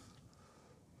 because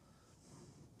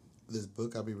this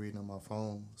book I be reading on my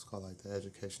phone. It's called like The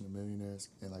Education of Millionaires,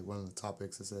 and like one of the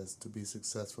topics it says to be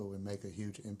successful and make a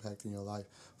huge impact in your life,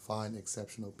 find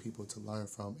exceptional people to learn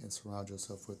from and surround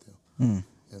yourself with them.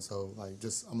 And so like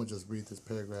I'm gonna just read this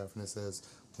paragraph, and it says,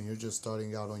 when you're just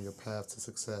starting out on your path to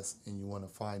success and you want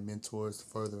to find mentors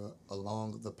further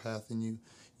along the path in you,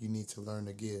 you need to learn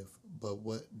to give. But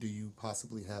what do you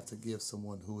possibly have to give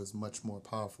someone who is much more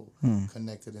powerful,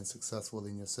 connected, and successful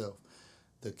than yourself?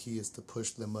 The key is to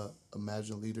push them up.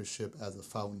 Imagine leadership as a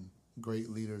fountain. Great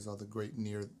leaders are the great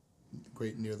near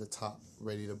the top,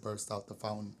 ready to burst out the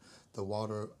fountain. The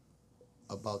water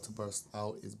about to burst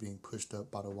out is being pushed up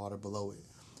by the water below it.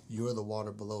 You're the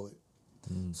water below it.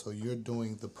 So you're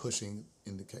doing the pushing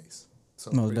in the case.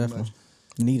 So No, pretty definitely. much,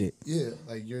 Needed. yeah,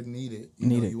 like you're needed.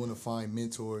 You want to find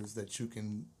mentors that you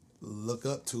can look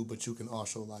up to, but you can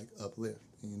also like uplift.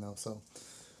 So.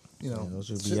 Those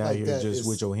should shit be out like here that just is-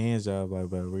 with your hands out, like,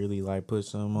 but really like put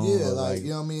something on. Yeah, or, like, you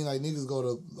know what I mean? Like, niggas go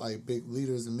to, like, big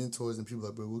leaders and mentors and people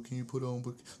like, bro, what can you put on?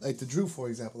 Like, the Drew, for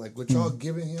example, like, what y'all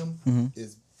giving him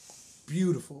is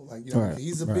beautiful. Like, you know, Right,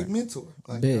 he's a right. big mentor.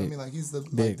 Like, Big. you know what I mean? Like, he's the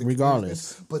Big, the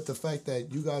regardless. community. But the fact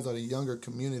that you guys are the younger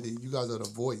community, you guys are the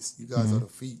voice, you guys are the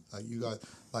feet. Like, you guys,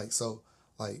 like, so,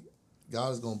 like,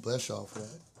 God is going to bless y'all for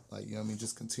that. Like, you know what I mean?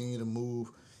 Just continue to move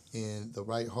in the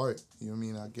right heart. You know what I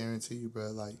mean? I guarantee you,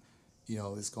 bro, like,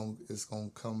 it's gonna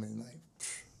come in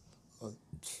like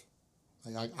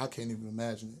I can't even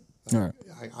imagine it. Like,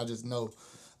 Right. I just know,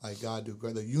 like, God do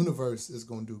great. The universe is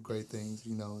gonna do great things.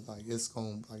 Like, it's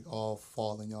gonna like all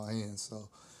fall in your hands. So,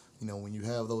 when you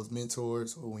have those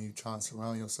mentors, or when you try and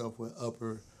surround yourself with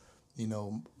upper,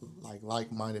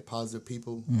 like-minded, positive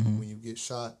people, when you get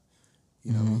shot,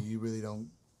 you really don't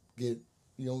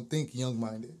think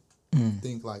young-minded. You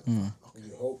think like, okay.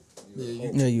 You hope.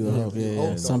 You would hope.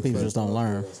 Yeah. Some people just don't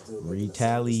learn.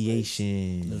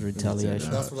 Retaliation. There's retaliation.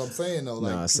 That's what I'm saying though.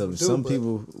 Like, some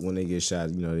people when they get shot,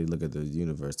 they look at the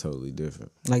universe totally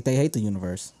different. Like they hate the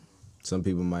universe. Some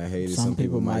people might hate it. Some Some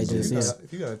people might just.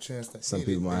 if you got a chance to Some hate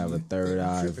people might have a third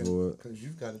eye for it. because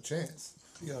you've got a chance.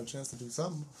 You got a chance to do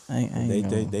something.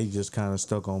 They just kind of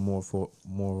stuck on more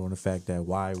on the fact that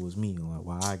why it was me, like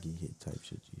why I get hit type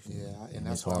shit. You feel me? And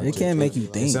it's that's hard. It can't make you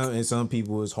think. And some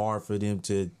people, it's hard for them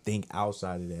to think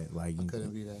outside of that. Like, I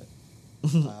couldn't be that.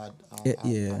 I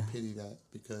pity that,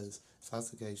 because if that's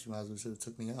the case, you might as well should have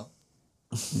took me out.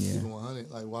 Yeah. Even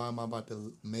 100. Like, why am I about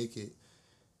to make it?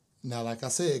 Now, like I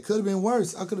said, it could have been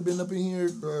worse. I could have been up in here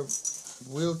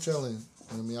wheelchairing.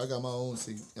 I mean, I got my own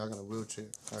seat. I got a wheelchair.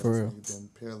 For real. Been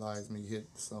paralyzed me, hit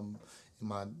some in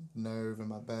my nerve in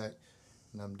my back,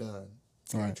 and I'm done.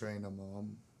 Can't Right. train no more.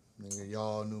 Nigga,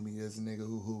 y'all knew me as a nigga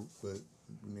who hoop, but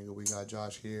nigga, we got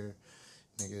Josh here.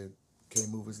 Nigga can't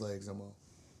move his legs no more.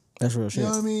 That's real shit. You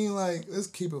know what I mean? Like, let's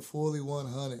keep it fully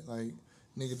 100. Like,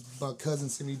 nigga, my cousin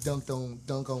see me dunk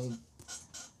on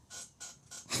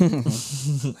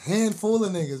handful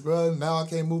of niggas, bro. Now I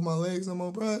can't move my legs no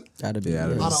more, bro. That'd be Yeah,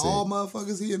 yeah. Out of all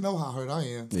motherfuckers here, know how hurt I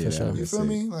am. Yeah, sure. You feel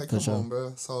me? Like, come sure. on,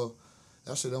 bro. So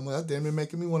that shit, that damn near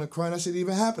making me want to cry. That shit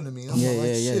even happened to me. I'm Yeah, like,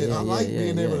 yeah, shit. yeah, I like yeah,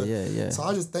 being yeah, able to. yeah. So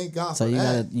I just thank God So for you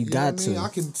that. gotta- you know got what I mean? to. I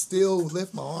can still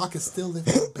lift my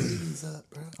babies up,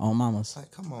 bro. On mamas.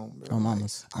 Like, come on, bro. On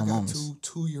mamas. Like, On I got mamas.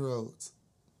 2-year-olds.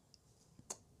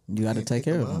 You got to Can't take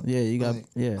pick care them of up. them. Yeah, you got. Like,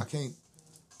 Yeah. I can't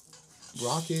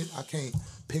rock it. I can't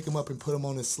pick them up and put them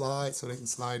on the slide so they can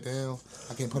slide down.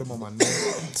 I can't put them on my neck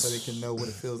so they can know what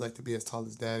it feels like to be as tall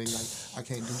as daddy. Like, I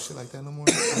can't do shit like that no more.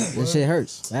 That shit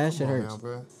hurts. That shit Come on hurts. now,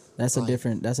 bro. That's a Like,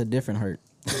 different. That's a different hurt.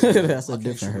 That's I a can't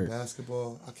different shoot hurt.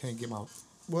 basketball. I can't get my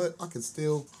I can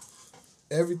still.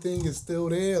 Everything is still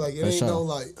there. Like, it For ain't sure. no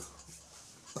like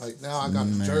now I got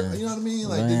a jerk. You know what I mean?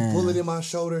 Like, Man. this bullet in my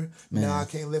shoulder. Man. Now I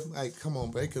can't lift. Like, come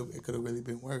on, bro. It could have really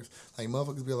been worse. Like,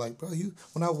 motherfuckers be like, bro,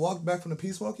 when I walked back from the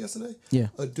Peace Walk yesterday, Yeah.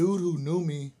 a dude who knew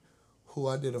me, who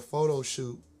I did a photo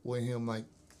shoot with him like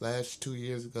last 2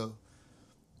 years ago,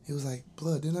 he was like,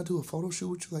 Blood, didn't I do a photo shoot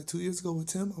with you like 2 years ago with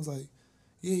Tim? I was like,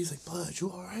 yeah. He's like, Blood, you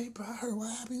all right, bro? I heard what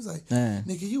happened. He's like, Man.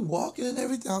 nigga, you walking and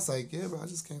everything. I was like, yeah, bro. I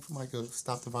just came from like a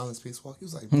Stop the Violence Peace Walk. He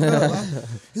was like,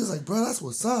 bro, that's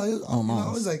what's up. He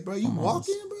was like, bro, you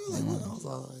walking, bro? Like, what? I was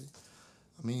like,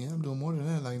 I mean, I'm doing more than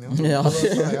that. Like, I'm Yeah. I'm,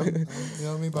 you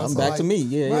know what I mean? But I'm so, back like, to me.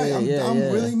 Yeah, right, yeah, I'm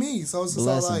yeah. really me. So it's just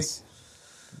all like,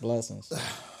 Blessings.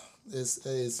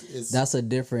 it's That's a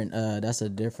different. That's a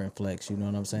different flex. You know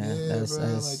what I'm saying? yeah, That's, bro.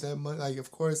 that's, Like that money. Like,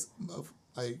 of course,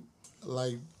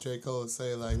 like J. Cole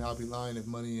say, like, I'll be lying if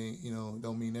money ain't,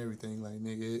 don't mean everything. Like,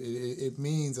 nigga, it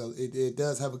means, it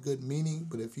does have a good meaning,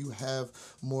 but if you have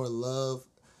more love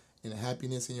and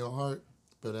happiness in your heart,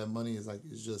 but that money is like,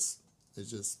 it's just is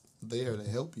just there to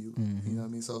help you. You know what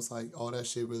I mean? So it's like all that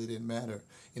shit really didn't matter,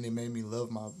 and it made me love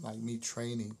me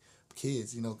training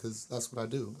kids. You know, because that's what I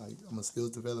do. Like I'm a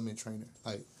skills development trainer.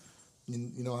 Like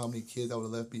you know how many kids I would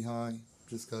have left behind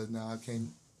just because now I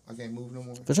can't move no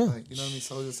more. For sure. Like, you know what I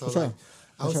mean? So sure. like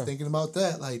I was thinking about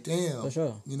that. Like damn. For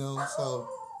sure. You know so.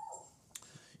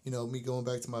 You know, me going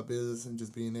back to my business and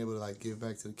just being able to like give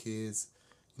back to the kids,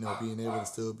 you know, being able to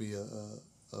still be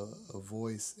a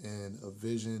voice and a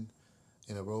vision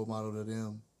and a role model to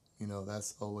them, you know,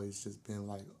 that's always just been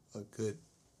like a good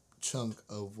chunk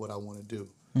of what I want to do,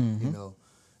 you know,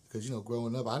 because, you know,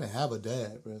 growing up, I didn't have a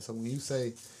dad, bro. So when you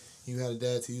say you had a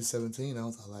dad till you 17, I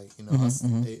was like, you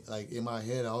know, like in my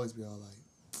head, I always be all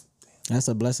like, That's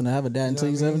a blessing to have a dad until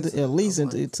you're 17, at least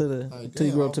until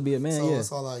you grow up to be a man. So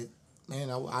it's all like, man,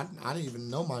 I didn't even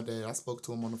know my dad. I spoke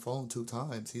to him on the phone 2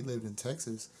 times. He lived in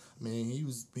Texas. I mean, he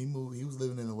was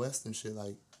living in the West and shit.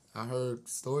 Like I heard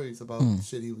stories about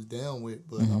shit he was down with,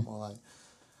 but I'm all like,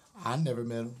 I never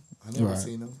met him. I never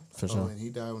seen him. For sure. And he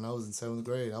died when I was in 7th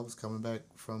grade. I was coming back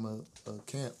from a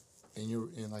camp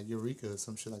in like Eureka or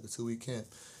some shit, like a 2-week camp,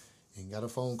 and got a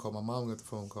phone call. My mom got the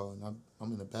phone call, and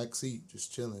I'm in the back seat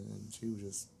just chilling, and she was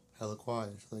just hella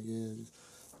quiet. She's like, yeah,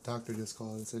 doctor just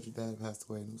called and said your dad passed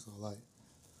away, and it was all like,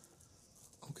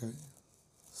 okay,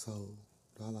 so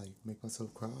do I like make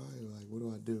myself cry or like what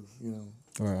do I do? You know,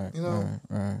 Right. You know,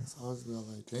 Right. so I was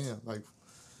like, damn, like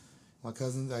my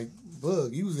cousin, like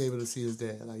Bug, he was able to see his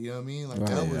dad, like you know what I mean, like that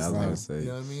was I was like, about to say. you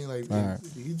know what I mean, like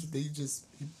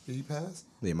did he pass?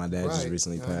 Yeah, my dad just Right,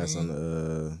 recently you know what I passed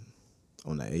mean?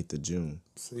 on the 8th of June.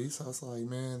 See, so I was like,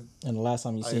 man, And the last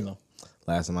time you seen him,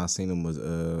 Last time I seen him was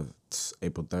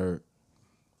April 3rd.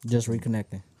 just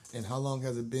reconnecting. and how long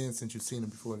has it been since you've seen him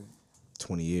before then?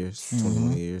 20 years,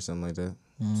 21 years, something like that.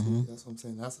 See, that's what I'm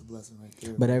saying. That's a blessing right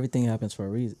there. But everything happens for a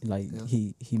reason. Like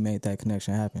he made that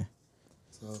connection happen.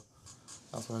 So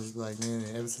that's why I was like, man,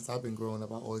 and ever since I've been growing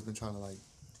up, I've always been trying to like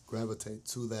gravitate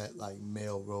to that like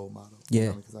male role model.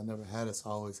 Yeah. Because I never had it,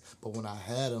 so I always. But when I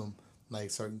had them,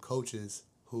 like certain coaches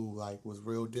who like was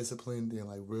real disciplined and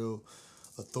like real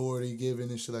authority giving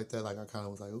and shit like that, like I kind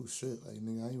of was like, oh shit, like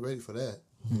nigga, I ain't ready for that.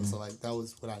 So like that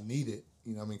was what I needed.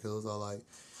 You know what I mean? Because it was all like.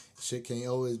 Shit can't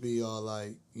always be all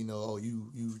like, you know, oh, you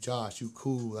Josh, you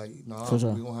cool. Like, no, For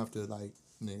sure. we gonna have to, like,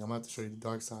 nigga, I'm gonna have to show you the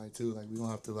dark side, too. Like, we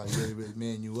gonna have to, like, really, really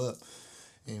man you up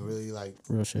and really, like,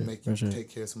 Real shit, make you real shit. take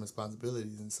care of some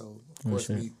responsibilities. And so, of Real course,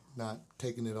 shit. me not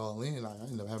taking it all in, like, I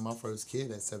ended up having my first kid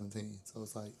at 17. So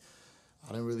it's like,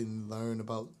 I didn't really learn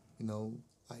about, you know,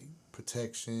 like,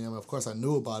 protection. I mean, of course, I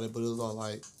knew about it, but it was all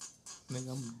like,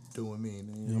 nigga, I'm doing me.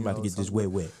 Nigga, I'm about to get this wet.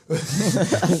 wet. You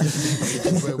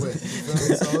feel me?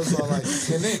 So it's all like,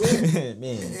 and then,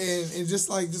 Man. and just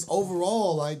like, just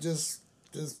overall, like, just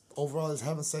overall, just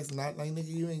having sex, not like, nigga,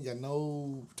 you ain't got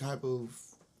no type of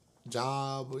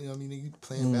job, you know what I mean? Nigga, you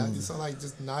playing back. So, like,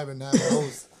 just not even having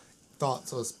those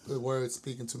thoughts or words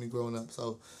speaking to me growing up.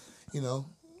 So, you know,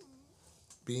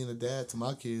 being a dad to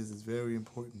my kids is very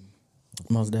important.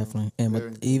 Most definitely. And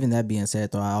with even that being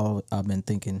said, though, I've been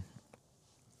thinking,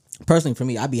 personally for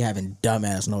me, I be having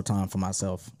dumbass no time for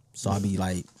myself. So I be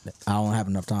like, I don't have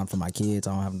enough time for my kids.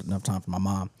 I don't have enough time for my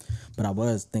mom. But I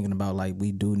was thinking about, like,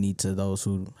 we do need to those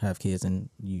who have kids, and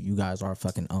you guys are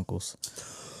fucking uncles.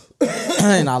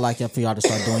 And I like for y'all to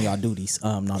start doing y'all duties. No,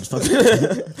 I'm just fucking.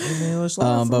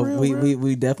 But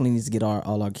we definitely need to get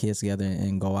all our kids together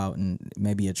and go out and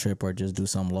maybe a trip or just do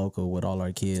something local with all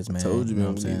our kids, man. Told you,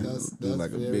 know man, what I'm we saying? need to do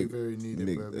like a very, big, very needed,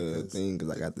 big bro, because- thing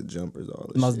because I got the jumpers,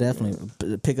 all this Most shit, definitely.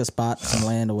 man. Pick a spot, some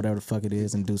land or whatever the fuck it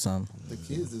is, and do something. The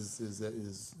kids is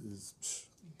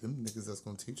them niggas that's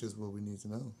gonna teach us what we need to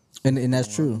know. And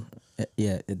that's true.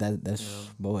 Yeah, that's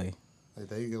boy. Like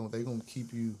they gonna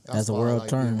keep you. As the why world I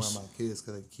like being turns. around my kids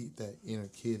because they keep that inner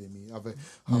kid in me.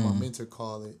 How my mentor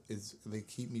call it is they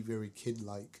keep me very kid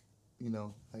like. You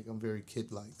know, like I'm very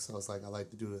kid like. So it's like I like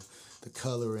to do the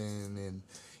coloring and.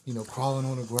 You know, crawling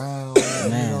on the ground,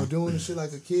 and, you know, doing the shit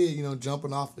like a kid, you know,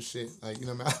 jumping off of shit. Like, you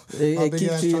know, my It big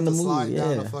keeps ass you tried in the to mood, slide down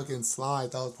yeah. the fucking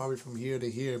slide. That was probably from here to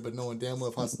here, but knowing damn well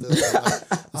if I stood there, like,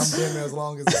 I'm damn near as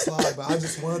long as the slide. But I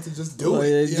just wanted to just do Well, it.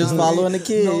 yeah, You just know what I mean? following the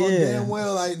kid, Knowing yeah. damn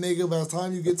well, like, nigga, by the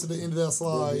time you get to the end of that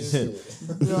slide,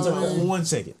 you know what I mean? 1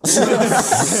 second.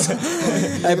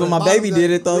 Hey, but my baby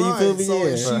did it though. You feel me? So Yeah.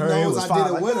 and she For her, it knows was I fine.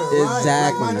 did it with her.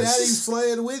 Exactly. Right? Like my daddy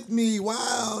slid with me.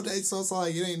 Wow. So it's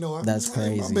like it ain't no. That's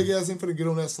crazy. My big ass ain't finna get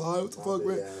on that slide. What the fuck, Yeah,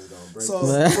 man? it's gonna break So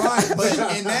this. right,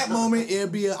 but in that moment,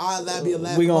 that'd be a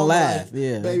laugh. We gonna moment, laugh, like,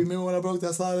 yeah. Baby, remember when I broke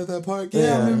that slide at that park?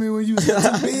 Yeah, remember when you was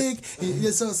too big?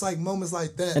 And so it's like moments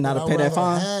like that. And now that to I'd pay that rather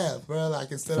fine? have, bro.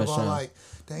 Like instead For of all sure. like,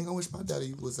 dang, I wish my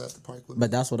daddy was at the park with me.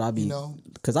 But that's what I be,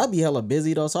 cause I be hella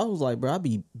busy though. So I was like, bro, I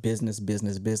be business,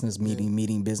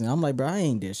 meeting, business. I'm like, bro, I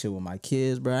ain't did shit with my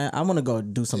kids, bro. I want to go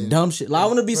do some dumb shit. Like I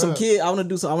want to be some kid. I want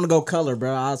to go color,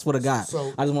 bro. I swear to God.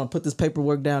 So, I just want to put this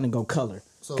paperwork down and go color.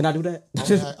 So, can I do that?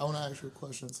 I want to ask you a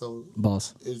question. So,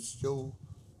 boss, is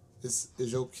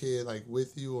your kid like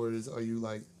with you, or is it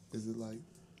like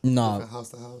no house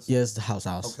to house? Yeah, it's the house.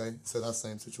 Okay, so that's the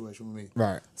same situation with me.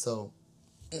 Right. So,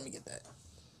 let me get that.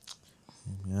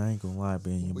 I ain't gonna lie,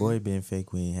 man. Your boy been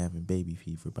fake when having baby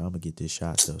fever, but I'm gonna get this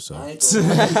shot though. So I ain't gonna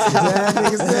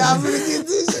lie. I'm gonna get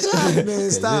this shot, man.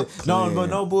 Stop. No,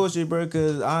 but no bullshit, bro.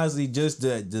 Cause honestly, just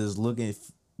looking at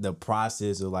the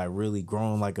process of like really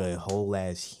growing like a whole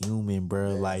ass human,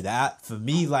 bro. Like that for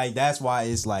me, like that's why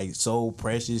it's like so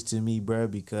precious to me, bro.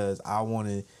 Because I want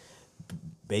to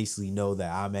basically know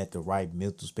that I'm at the right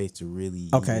mental space to really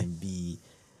even be.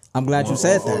 I'm glad you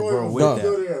said that. Before you go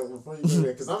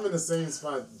there, because I'm in the same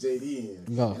spot JD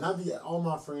in. Go. And all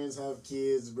my friends have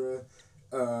kids, bro.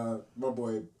 My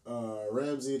boy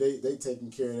Ramsey, they taking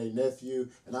care of their nephew,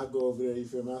 and I go over there. You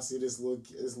feel me? I see this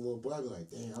little boy. I be like,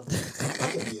 damn, I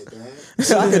could be a dad.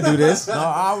 I could do this. No,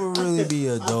 I would really be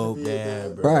a dope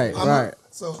dad, bro. Right.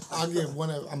 So I give one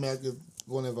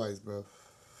advice, bro.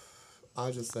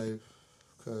 I just say,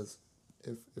 because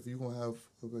if you gonna have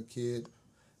a kid,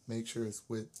 make sure it's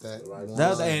with that. Right. That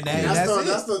was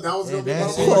gonna be my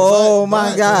point. Oh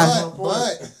my God.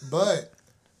 But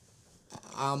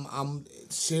I'm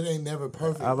shit ain't never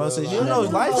perfect. I was about to say,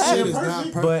 like, life shit is happens. not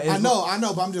perfect. But I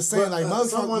know, but I'm just saying, like,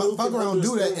 motherfuckers don't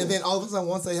do that, understand. and then all of a sudden,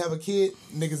 once they have a kid,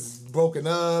 niggas broken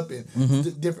up and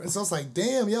different. So it's like,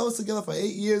 damn, y'all was together for 8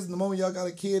 years, and the moment y'all got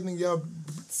a kid and y'all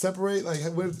separate, like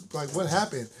what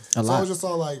happened? So I was just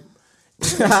all like,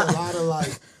 it's a lot of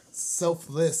like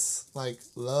selfless like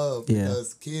love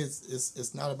because kids,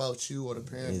 it's not about you or the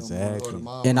parent or the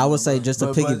mom. And I would say just to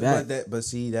piggyback. But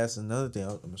see, that's another thing.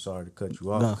 I'm sorry to cut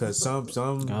you off because some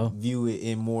view it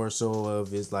in more so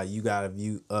of it's like you gotta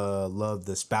love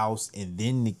the spouse and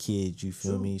then the kids. You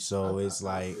feel me? So it's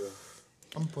like.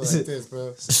 I'm gonna put it like this,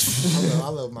 bro. I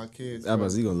love my kids. I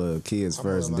was you gonna love kids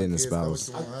first and then the spouse.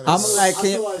 I'm like,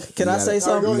 can I say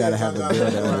something? You gotta have a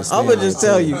good I'm gonna just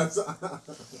tell you.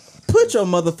 Put your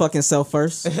motherfucking self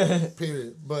first.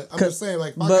 Period. But I'm just saying,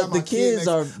 like, but the kids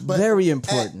are very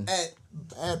important.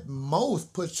 At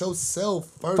most, put yourself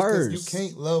first. Because you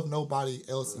can't love nobody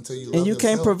else until you love and you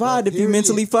yourself. can't provide if you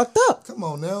mentally fucked up. Come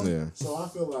on now. Yeah. So I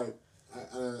feel like,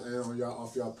 and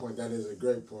off y'all point, that is a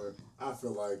great point. I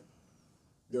feel like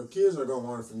your kids are gonna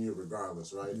learn from you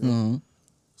regardless, right? Mm-hmm.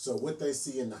 So what they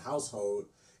see in the household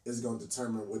is gonna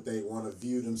determine what they want to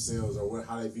view themselves or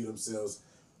how they view themselves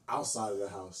outside of the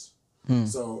house.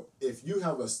 So if you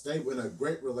have a stable and a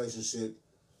great relationship,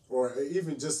 or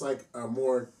even just like a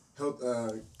more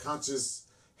conscious,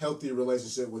 healthy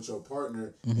relationship with your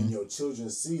partner, and your children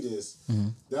see this,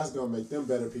 that's gonna make them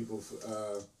better people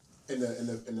in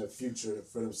the future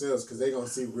for themselves because they're gonna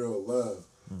see real love.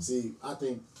 See, I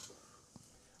think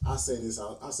I say this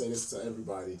to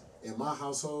everybody. In my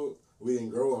household, we didn't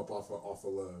grow up off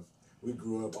of love. We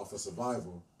grew up off of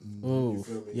survival. You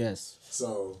feel me? Yes.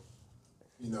 So,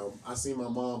 I seen my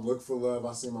mom look for love.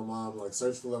 I seen my mom like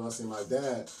search for love. I seen my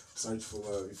dad search for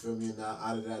love. You feel me? And now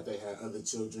out of that, they had other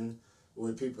children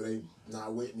with people they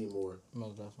not with anymore.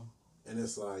 Most definitely. And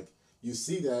it's like you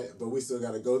see that, but we still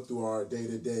got to go through our day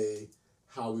to day.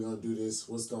 How we gonna do this?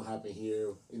 What's gonna happen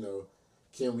here?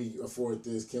 Can we afford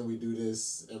this? Can we do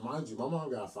this? And mind you, my mom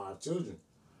got 5 children.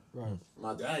 Right.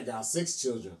 My dad got 6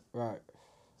 children. Right.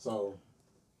 So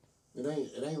it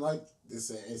ain't like this.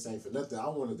 It ain't for nothing.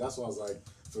 That's why I was like,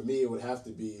 for me, it would have to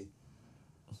be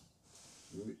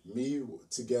me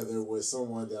together with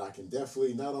someone that I can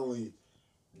definitely not only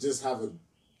just have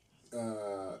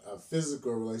a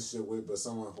physical relationship with, but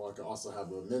someone who I can also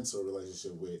have a mental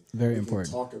relationship with. Very we important.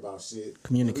 Can talk about shit.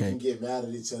 Communicate. We can get mad at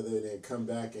each other and then come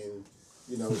back and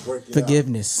work it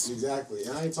Forgiveness. out. Exactly.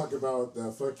 And I ain't talking about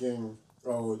the fucking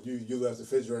you left the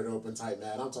refrigerator open type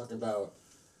mad. I'm talking about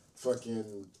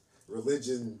fucking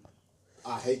religion.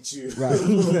 I hate you. Right.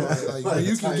 like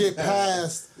you can get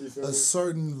past a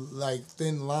certain like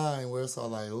thin line where it's all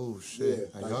like, oh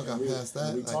shit, y'all got past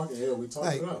that. We talking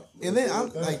it up. And then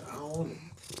I'm like, I don't want it.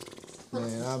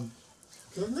 Man,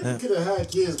 Cause nigga could have had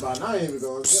kids by now. I ain't even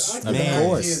going. I could have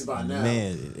Man, had kids by now.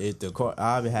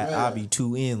 Man, I'll be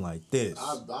too in like this.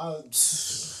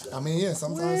 I mean, yeah.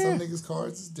 Sometimes some niggas'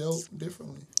 cards is dealt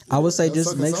differently. I would say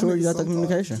just make sure you got the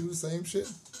communication. Do the same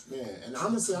shit. Man, and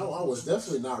honestly, I was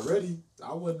definitely not ready.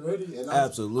 I wasn't ready, and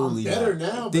Absolutely I'm better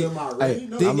not. now. But am I ready?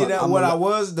 No, Thinking that what I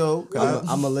was though. I'm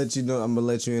gonna let you know. I'm gonna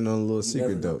let you in on a little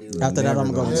secret never though. gonna be You're After that, never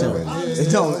I'm gonna be go ready. too.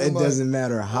 It don't. Yeah, It doesn't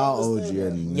matter how old you're.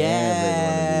 understand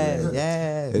Never gonna be ready.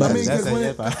 Yeah. But I mean, That's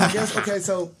because a- I guess okay,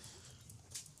 so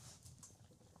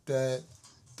dad,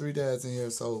 3 dads in here,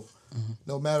 so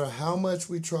no matter how much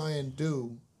we try and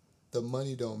do, the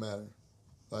money don't matter.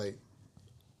 Like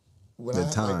when The I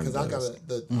time because I got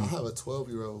does. I have a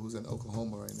 12-year-old who's in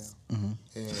Oklahoma right now,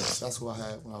 and that's who I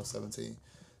had when I was 17.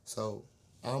 So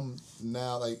I'm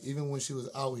now like even when she was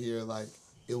out here, like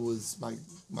it was like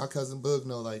my cousin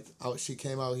Boog, she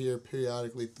came out here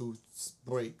periodically through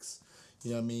breaks.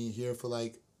 You know what I mean? Here for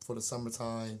the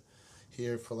summertime,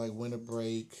 here for like winter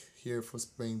break, here for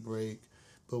spring break.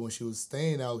 But when she was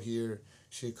staying out here,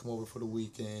 she'd come over for the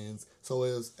weekends. So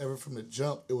it was ever from the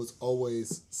jump, it was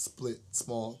always split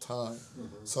small time.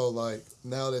 So like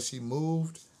now that she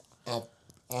moved, I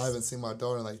haven't seen my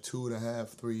daughter in like 2.5,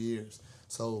 3 years.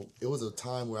 So it was a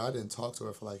time where I didn't talk to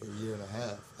her for like a year and a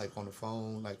half, like on the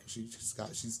phone. Like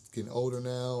she's getting older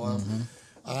now.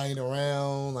 I ain't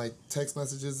around. Like text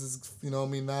messages is, you know what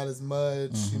I mean, not as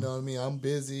much. You know what I mean. I'm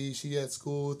busy. She at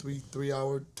school, 3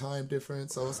 hour time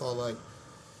difference. So it's all like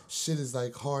shit is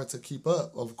like hard to keep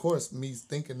up. Of course, me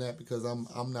thinking that because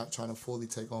I'm not trying to fully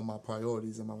take on my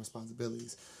priorities and my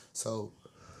responsibilities. So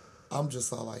I'm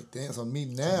just all like, damn. So me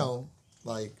now,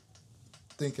 like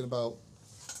thinking about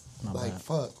like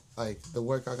fuck, like the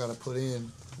work I gotta put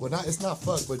in. Well, it's not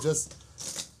fuck, but just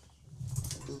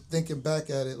thinking back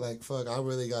at it, like fuck, I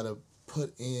really gotta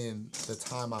put in the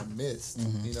time I missed.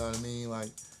 You know what I mean? Like,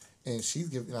 and she's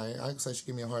giving, like, I say she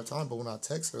give me a hard time, but when I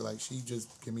text her, like, she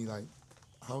just give me like,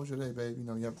 "How was your day, babe? You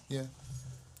know, yeah, It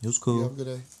was you cool. have a good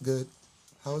day, good.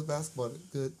 How was basketball?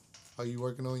 Good. Are you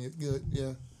working on it? Good,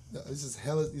 yeah. It's just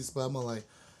hella. But I'm like,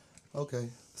 okay,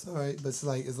 it's all right. But it's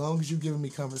like as long as you giving me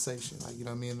conversation, like you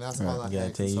know what I mean. That's all I You gotta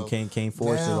ask. tell you So can't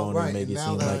force it now, on her right, and make and it now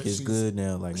seem that like it's she's- good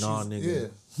now. Like, nah,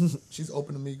 nigga. Yeah, she's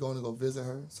open to me going to go visit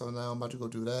her. So now I'm about to go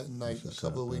do that in like a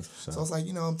couple of weeks. So it's like,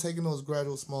 you know, I'm taking those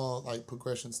gradual, small, like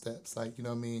progression steps. Like, you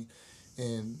know what I mean?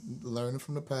 And learning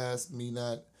from the past, me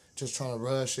not just trying to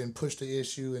rush and push the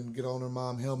issue and get on her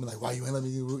mom helmet. Like, why you ain't let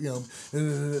me do, you know?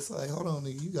 It's like, hold on,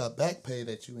 nigga, you got back pay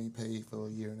that you ain't paid for a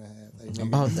year and a half. Like, nigga,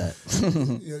 About that.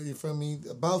 you feel me?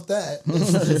 About that.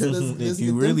 Let's If you get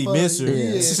them really funds. miss her.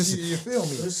 Yeah, you feel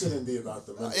me? It shouldn't be about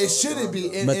the money. It shouldn't be.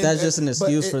 But that's just an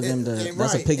excuse for them to-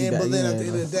 that's a piggyback, But then yeah, at the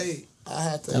end like- of the day, I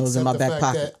have to That was in accept my the back fact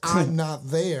pocket. that I'm not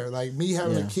there. Like me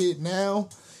having Yeah. a kid now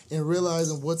and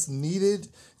realizing what's needed,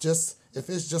 just if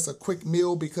it's just a quick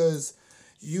meal because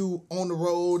you on the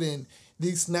road and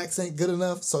these snacks ain't good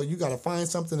enough, so you gotta find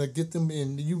something to get them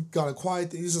and you gotta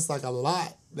quiet. It's just like a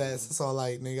lot. That's all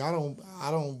like, nigga. I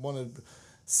don't want to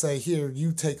say here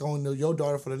you take on your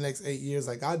daughter for the next 8 years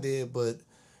like I did, but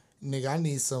nigga, I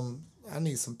need some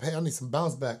pay. I need some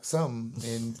bounce back, something.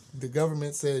 And the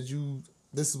government said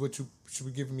this is what you should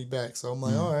be giving me back. So I'm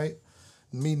like, all right.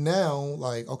 Me now,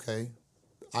 like, okay,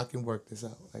 I can work this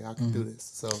out. Like I can do this.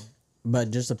 So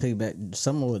But just to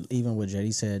piggyback, even what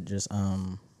JD said, just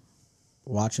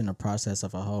watching the process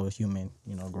of a whole human,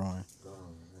 you know, growing.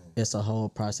 It's a whole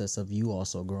process of you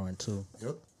also growing too.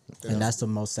 yep. And that's the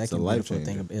most second life beautiful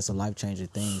thing. changer. It's a life changing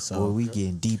thing. So Boy, we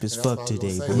getting deep as And that's fuck what I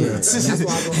was today, gonna boy. say. Yeah. That's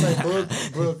why I was gonna say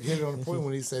Brooke hit it on the point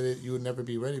when he said that you would never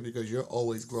be ready because you're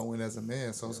always growing as a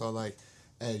man. So it's all like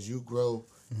as you grow,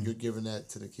 you're giving that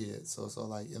to the kids. So it's all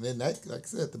like, and then that, like I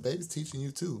said, the baby's teaching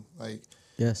you too. Like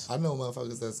yes, I know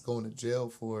motherfuckers that's going to jail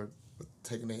for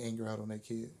taking their anger out on their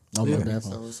kid. Oh, most So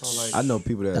definitely. it's all like I know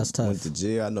people that That's tough. went to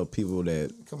jail. I know people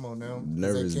that come on now,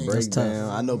 nervous Is that king? That's tough. breakdown.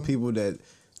 I know people that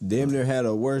damn near had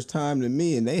a worse time than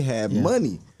me, and they had Yeah.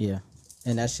 money. yeah,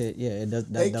 and that shit, yeah, it does.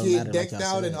 That They don't kid matter. decked like y'all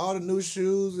out said. in all the new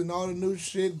shoes and all the new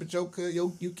shit, but you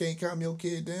can't calm your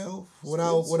kid down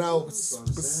without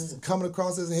coming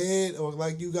across his head or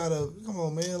like you gotta come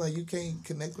on man, like you can't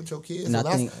connect with your kids. And So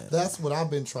I think- that's what I've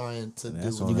been trying to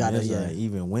That's do. on You gotta- that's yeah. like,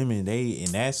 even women, and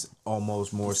that's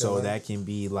almost more so like- that can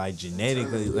be like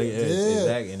genetically, like, Yeah,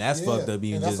 exactly, and that's fucked up.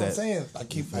 Even and that's just what I'm that, saying. I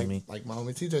keep feel me? like my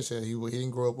homie TJ said, he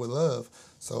didn't grow up with love,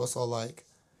 so it's all like.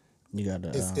 You gotta.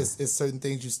 It's certain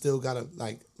things you still gotta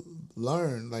like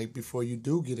learn like before you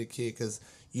do get a kid because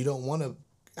you don't want to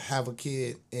have a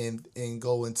kid and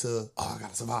go into I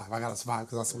gotta survive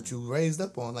because that's what you raised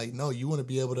up on. Like no, you want to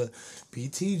be able to be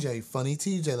TJ, funny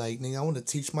TJ. Like nigga, I want to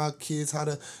teach my kids how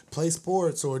to play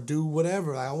sports or do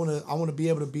whatever. Like, I want to be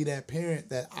able to be that parent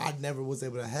that I never was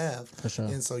able to have. For sure.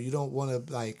 And so you don't want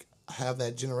to like have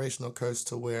that generational curse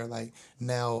to where like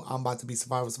now I'm about to be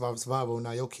survival.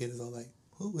 Now your kid is all like.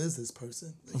 who is this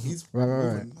person? Like, he's Right.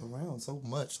 moving around so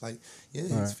much. Like, yeah,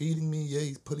 he's feeding me. Yeah,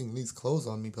 he's putting these clothes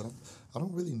on me, but I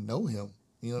don't really know him.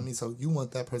 You know what I mean? So you want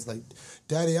that person like,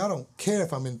 Daddy, I don't care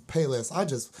if I'm in Payless.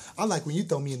 I like when you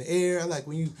throw me in the air. I like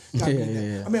when you got me in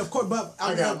there. I mean, of course, but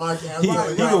I got my He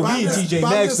gonna be DJ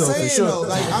Maxx though, for sure. though,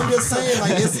 like, I'm just saying,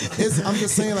 like, I'm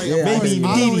just saying, like, Yeah, of course, maybe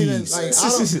I don't even,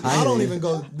 DDs. like, I don't hear even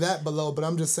go that below, but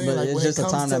I'm just saying, But like, it's when just it the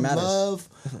time comes to that matters. love,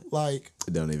 like,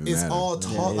 It don't even it's matter. all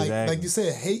taught, exactly. like you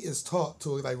said, hate is taught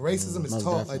to it. Like, racism is most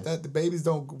taught definitely. like that. The babies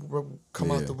don't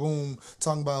come out the womb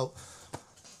talking about,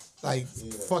 like,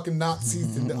 fucking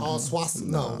Nazis and all swastika.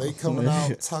 No, they coming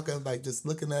out talking, like, just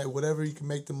looking at whatever you can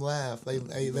make them laugh.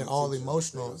 They're all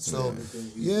emotional. So,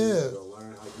 yeah. They're gonna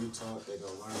learn how you talk. They're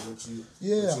gonna learn what you.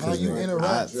 Yeah, what how you like.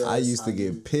 interact. I used to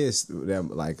get pissed that,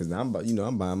 like, cause I'm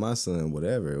buying my son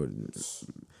whatever,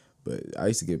 but I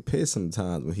used to get pissed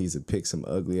sometimes when he used to pick some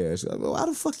ugly ass. Like, well, why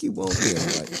the fuck you want them?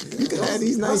 Like, you could have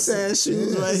these nice ass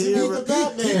shoes right You here. need the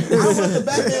Batman. I want the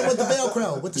Batman with the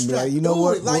Velcro, with the strap. Like, you know Ooh,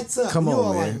 what? it lights up. Come You on,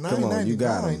 all man. like Come on, you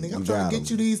got 'em. $9.99, nigga. I'm You trying got to 'em. get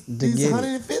you these get it.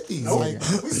 150s.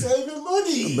 Like, We saving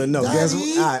money. But no, guess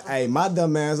Daddy. what? Hey, my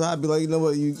dumb ass, I'd be like, you know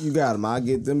what? You got him. I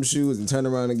get them shoes and turn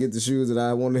around and get the shoes that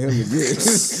I wanted him to get.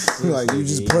 Like, you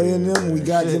just playing them. We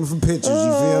got them for pictures. You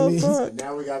feel me? And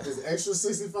now we got this extra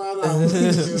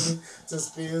 $65 to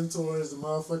spend towards the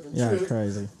motherfucking Yeah, trip. it's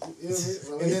crazy. You know what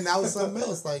I mean? and then that was something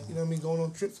else. Like, you know what I mean? Going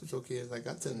on trips with your kids. Like,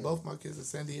 I took both my kids to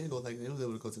San Diego. Like, they was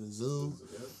able to go to the zoo.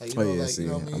 Like, you Oh, know, yeah, like, see, you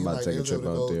know what I I'm mean? about to Like, take they a was trip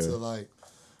able to out go there. to, like,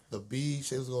 the beach.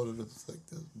 They was going to the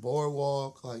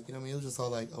boardwalk. Like, you know what I mean? It was just all,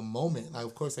 like, a moment. Like,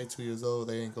 of course, they 2 years old.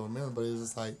 They ain't going to remember. But it was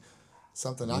just, like,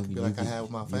 something I could be like I had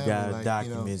with my family. gotta Like,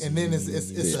 document and then it's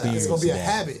going to be a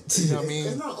habit. You know what I mean?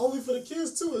 It's not only for the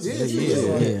kids too. It's Yeah, for you.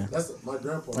 yeah, Like, yeah. That's my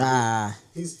grandpa. Ah,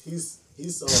 He's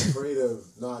so afraid of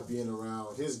not being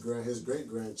around his great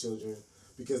grandchildren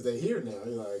because they here now.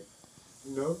 He like,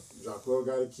 you know, Jaco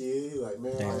got a kid. He like,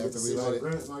 man, I get to see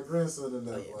my grandson and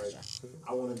that. Like,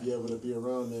 I want to be able to be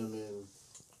around them and,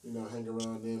 you know, hang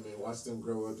around them and watch them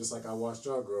grow up just like I watched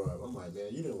y'all grow up. I'm like, man,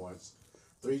 you didn't watch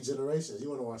 3 generations. You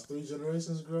want to watch 3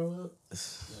 generations grow up?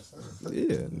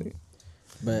 Yeah. Nigga.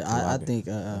 but I think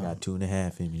I got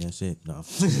 2.5 in me. That's it. No.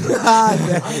 I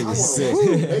want to watch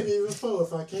 2, maybe even 4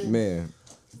 if I can. Man.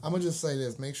 I'm going to just say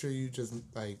this. Make sure you just,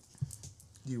 like,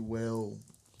 you well,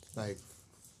 like,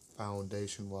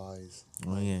 foundation-wise.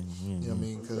 Oh, yeah. You know what I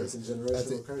mean? Because Breaking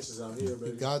generational curses out here, you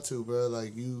baby. got to, bro.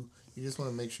 Like, you just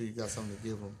want to make sure you got something to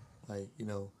give them. Like, you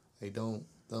know, like, don't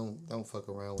fuck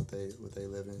around with they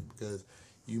living, because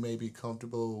you may be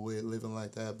comfortable with living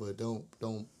like that, but don't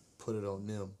put it on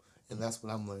them. And that's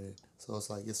what I'm learning. So it's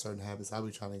like, it's certain habits I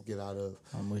be trying to get out of.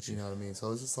 I'm with you. You know what I mean?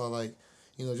 So it's just all like,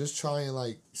 you know, just try and,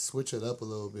 like, switch it up a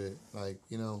little bit. Like,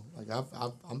 you know, like,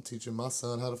 I'm teaching my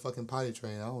son how to fucking potty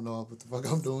train. I don't know what the fuck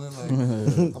I'm doing. Like,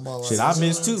 I'm all like, Shit, I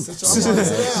missed too. sit down.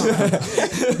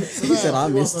 he said I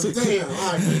missed too. Damn,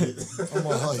 I get it. I'm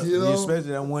all like, you know?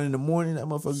 Especially at 1 a.m, that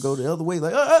motherfucker go the other way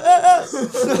like,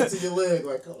 To your leg,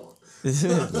 like, come on.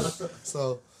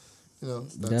 So, you know,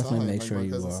 it's that Definitely time. make Like sure my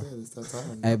you cousin are. said, it's that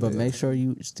time. Hey, but make sure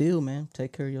you still, man,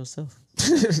 take care of yourself.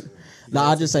 No,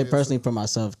 I'll just say personally for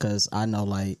myself, because I know,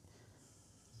 like,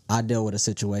 I dealt with a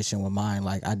situation with mine.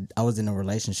 Like, I was in a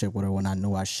relationship with her when I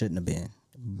knew I shouldn't have been.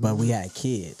 But we had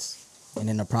kids. And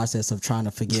in the process of trying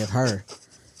to forgive her,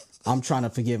 I'm trying to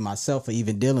forgive myself for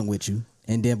even dealing with you.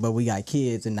 And then, but we got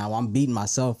kids, and now I'm beating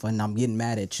myself, and I'm getting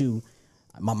mad at you.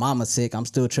 My mama's sick. I'm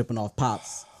still tripping off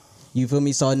Pops. You feel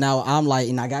me? So now I'm like,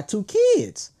 and I got 2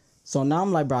 kids. So now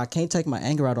I'm like, bro, I can't take my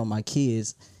anger out on my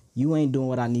kids. You ain't doing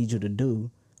what I need you to do.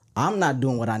 I'm not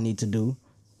doing what I need to do.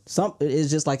 It's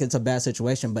just like it's a bad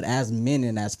situation. But as men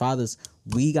and as fathers,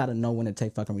 we got to know when to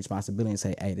take fucking responsibility and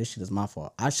say, hey, this shit is my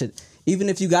fault. Even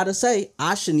if you got to say,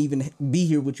 I shouldn't even be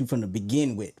here with you from the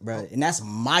begin with, bro. And that's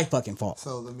my fucking fault.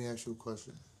 So let me ask you a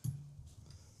question.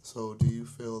 So do you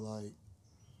feel like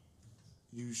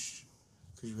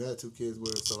because you had 2 kids with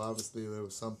her, so obviously there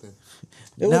was something.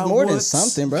 It was Now more than what?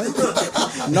 something, bro.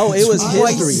 No, it was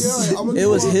history. It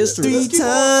was history. 3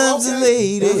 times a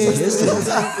lady. It was history. That's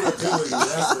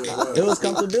what it was. It was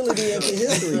comfortability and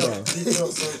history, bro.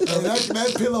 And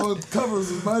that pillow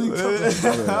covers is mighty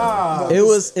comfortable.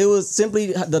 It was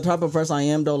simply the type of person I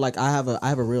am, though. Like, I have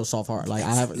a real soft heart. Like,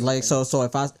 I have, like, so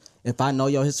if I know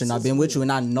your history and I've been with you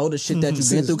and I know the shit that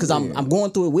you've been through, because I'm going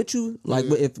through it with you, like,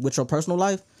 with your personal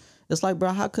life, it's like, bro,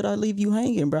 how could I leave you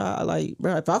hanging, bro? Like,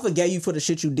 bro, if I forgave you for the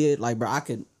shit you did, like, bro, I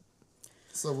could,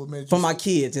 So what made you for my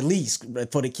kids, at least,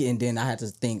 for the kid, and then I had to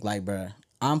think, like, bro,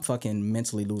 I'm fucking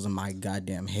mentally losing my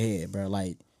goddamn head, bro.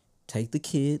 Like, take the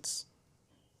kids,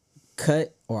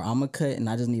 cut, or I'm going to cut, and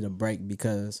I just need a break,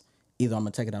 because either I'm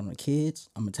gonna take it out on the kids,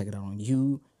 I'm gonna take it out on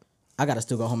you. I gotta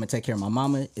still go home and take care of my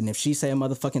mama, and if she say a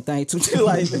motherfucking thing too,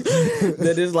 like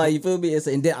that is like, you feel me?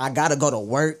 And then I gotta go to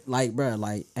work, like, bro,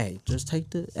 like, hey, just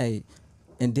take and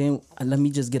then let me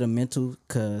just get a mental,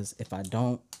 cause if I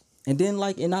don't, and then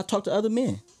like, and I talk to other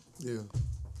men. Yeah.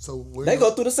 So They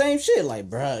go through the same shit, like,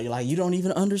 bro, like, you don't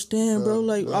even understand, bro.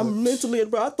 Like, I'm mentally,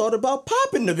 bro. I thought about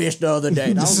popping the bitch the other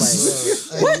day. And I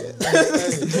was like, what?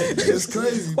 It's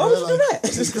crazy, bro. Why would you do that?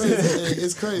 It's crazy. Hey,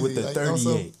 it's crazy. With the Like, 38.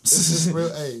 Also, it's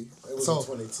real. Hey, It was so a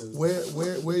 22.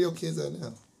 where your kids at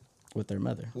now? With their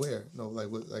mother. Where? No, like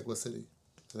what city?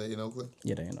 Are they in Oakland?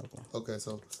 Yeah, they in Oakland. Okay,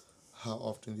 so how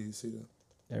often do you see them?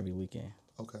 Every weekend.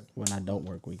 Okay. When I don't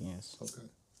work weekends. Okay.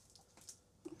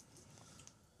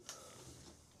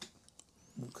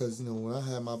 Because when I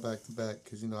had my back to back,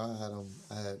 because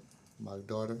I had my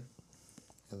daughter,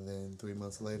 and then 3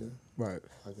 months later, Right.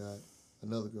 I got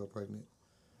another girl pregnant.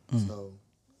 So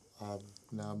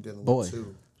now I'm dealing Boy. with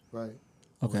two, right?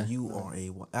 Okay. You are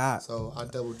a So I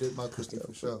double dipped my cookie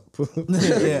for sure.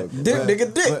 yeah. Dick.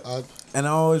 And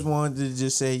I always wanted to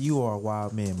just say you are a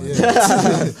wild man, man.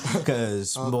 Yeah.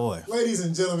 Because boy, Ladies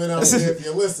and gentlemen out there, if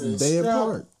you're listening, They strap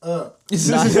apart. up.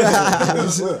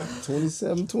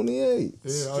 27, 28.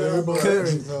 Yeah,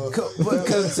 everybody.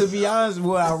 because to be honest,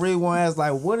 what I really want to ask,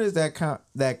 like, what is that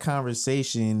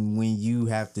conversation when you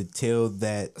have to tell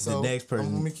that the next Let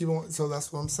person, me keep on. So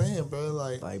that's what I'm saying, bro.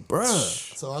 Like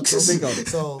bruh, so I told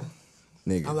so.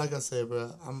 Nigga. Like I said,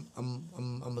 bro, I'm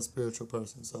a spiritual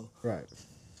person, so Right.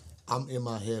 I'm in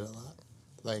my head a lot.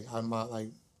 Like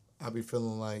I be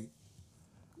feeling like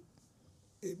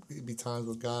it be times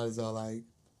where God is all like,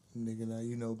 nigga, now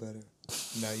you know better.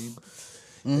 Now you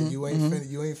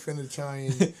ain't finna try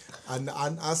and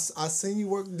I seen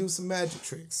you do some magic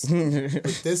tricks,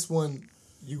 but this one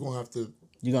you gonna have to.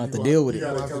 You're going to have to deal with it. You're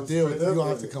gonna have to deal with it. You're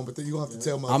gonna have to come with it. You're gonna have to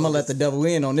tell my. I'm going to let the devil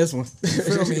in on this one. You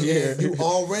feel me? Yeah. You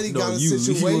already got a you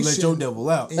situation. gonna let your devil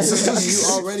out. And you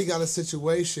already got a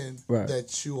situation Right.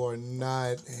 that you are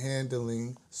not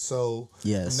handling. So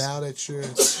Yes. now that you're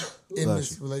in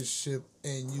this relationship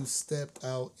and you stepped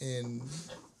out and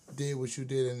did what you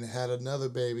did and had another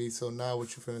baby, so now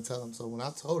what you finna tell him? So when I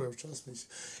told her, trust me,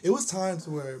 it was times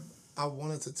where I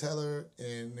wanted to tell her,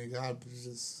 and nigga, I was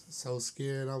just so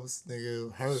scared. I was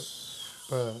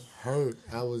hurt.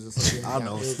 I was just like, I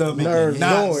know, it- stomach nerves and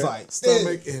knots, going. like,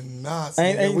 stomach and knots.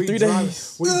 Ain't nigga. We 3 driving,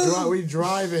 days. we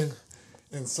driving,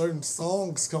 and certain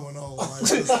songs coming on. Like,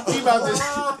 he about to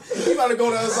go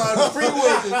to the other side of the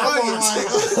freeway.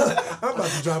 I'm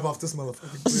about to drive off this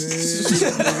motherfucking bridge.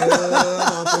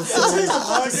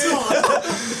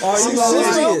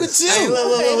 Hey,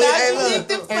 look.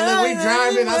 And then we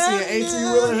driving. I see an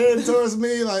 18-wheeler heading towards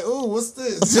me. Like, ooh, what's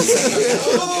this?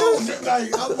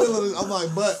 Like, I'm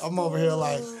like, but I'm over here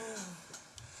like,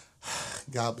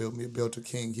 God built a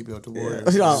king. He built a warrior.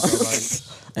 Yeah. So like,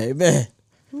 Amen.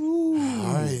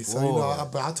 all right. So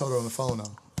I told her on the phone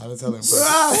though. I didn't tell her in person.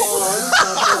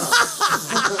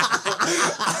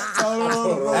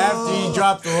 After he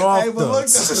dropped her off, Hey, but look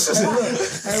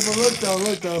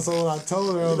though. So when I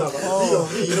told her on the phone,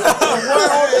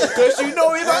 because you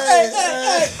know he like,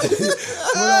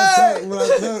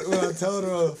 when I told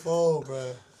her on the phone,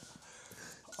 bro,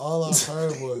 all I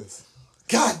heard was,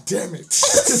 "God damn it!"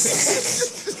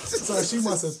 So she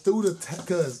must have threw the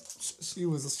because she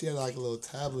had like a little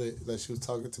tablet that she was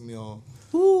talking to me on,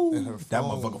 and her phone. that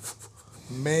motherfucker.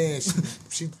 Man,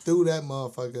 she threw that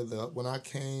motherfucker. When I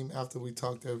came after we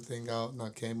talked everything out, and I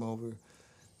came over,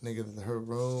 nigga, to her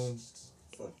room.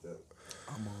 Fuck that.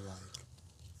 I'm all like,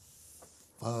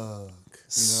 fuck.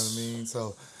 You know what I mean?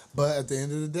 So, but at the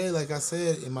end of the day, like I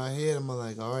said, in my head, I'm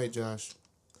like, all right, Josh.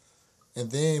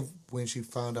 And then when she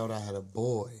found out I had a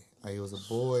boy, like it was a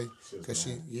boy, cause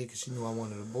she knew I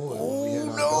wanted a boy when we had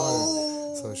our daughter.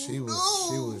 So she was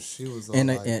all And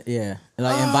like, yeah,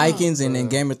 like in Vikings and in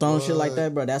Game of Thrones shit like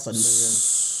that, bro. That's a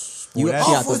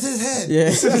off with his head. Yeah.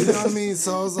 You know what I mean?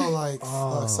 So I was all like,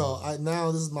 fuck. So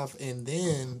now this is and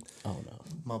then Oh no.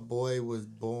 my boy was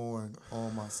born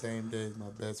on my same day as my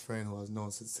best friend who I was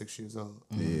known since 6 years old.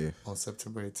 Yeah. On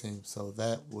September 18th. So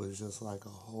that was just like a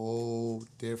whole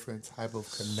different type of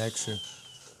connection.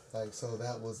 Like, so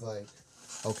that was like,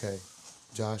 okay,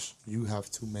 Josh, you have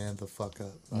to man the fuck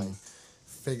up. Like,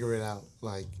 figure it out.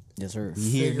 Like, Yes, sir.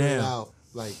 Here figure it now. out.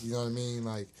 Like, you know what I mean?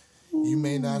 Like, you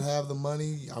may not have the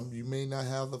money, you may not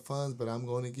have the funds, but I'm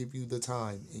going to give you the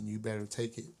time, and you better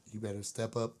take it. You better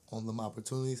step up on them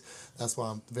opportunities. That's why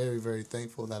I'm very, very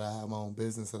thankful that I have my own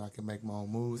business and I can make my own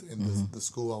moves. And the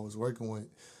school I was working with,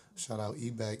 shout out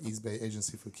EBAC, East Bay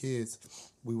Agency for Kids,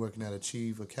 we working at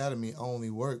Achieve Academy. I only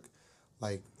work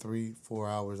like 3-4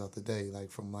 hours out the day,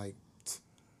 like from like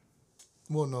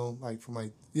well, no, like from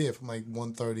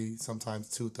 1:30, sometimes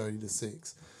 2:30 to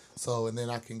 6. So, and then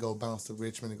I can go bounce to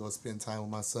Richmond and go spend time with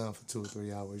my son for 2 or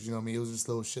 3 hours. You know what I mean? It was just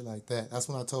little shit like that. That's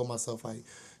when I told myself, like,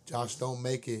 Josh, don't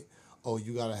make it, oh,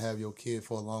 you got to have your kid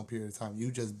for a long period of time. You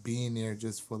just being there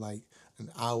just for like an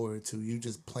hour or two. You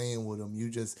just playing with them. You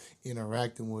just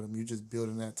interacting with them. You just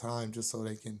building that time just so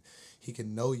he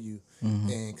can know you.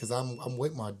 And because I'm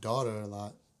with my daughter a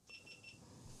lot.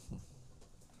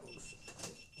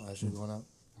 Oh, she going out?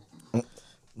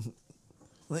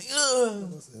 Like,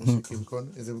 She keep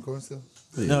recording? Is it recording still?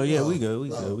 no, yeah, we good. We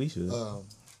good. We should.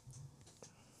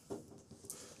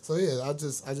 So yeah, I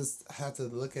just had to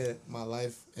look at my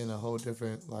life in a whole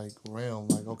different like realm.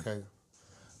 Like, okay,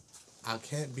 I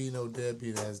can't be no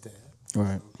deadbeat as dad.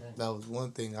 Right. That was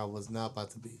one thing I was not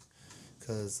about to be,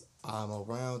 because I'm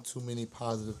around too many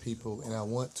positive people and I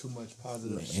want too much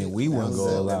positive shit. And we wouldn't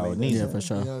go allow neither. Yeah, for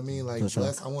sure. You know what I mean? Like, For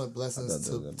sure. I want blessings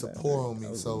to pour on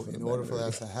me. So in order for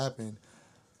that to happen,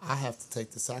 I have to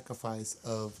take the sacrifice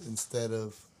of, instead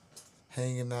of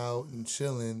hanging out and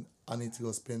chilling, I need to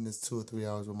go spend this 2 or 3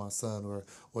 hours with my son,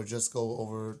 or just go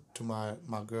over to my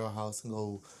girl house and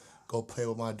go play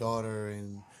with my daughter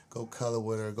and go color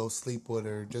with her, go sleep with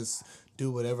her, just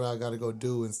do whatever I gotta go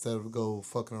do instead of go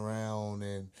fucking around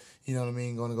and, you know what I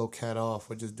mean, gonna go cat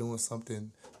off or just doing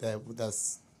something that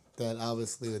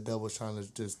obviously the devil's trying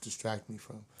to just distract me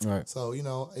from. Right. So, you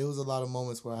know, it was a lot of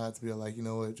moments where I had to be like, you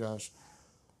know what, Josh,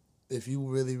 if you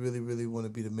really, really, really want to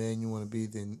be the man you want to be,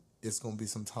 then it's going to be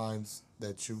some times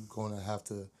that you're going to have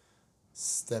to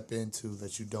step into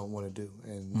that you don't want to do.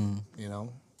 And, you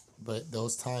know, but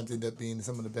those times end up being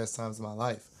some of the best times of my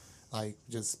life. Like,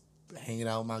 just hanging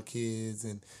out with my kids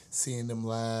and seeing them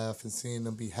laugh and seeing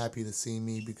them be happy to see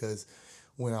me, because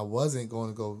when I wasn't going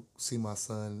to go see my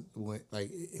son,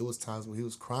 it was times when he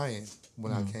was crying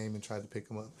when I came and tried to pick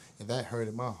him up, and that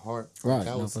hurted my heart. Right,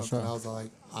 That was for something sure. I was like,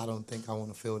 I don't think I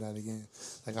want to feel that again.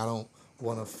 Like, I don't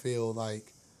want to feel like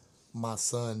my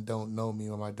son don't know me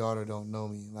or my daughter don't know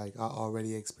me. Like, I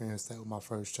already experienced that with my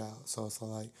first child. So it's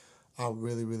like, I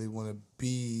really, really want to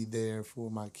be there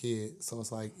for my kid. So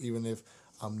it's like, even if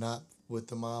I'm not with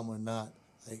the mom or not,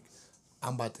 like,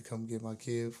 I'm about to come get my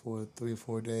kid for 3 or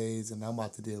 4 days and I'm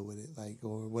about to deal with it, like,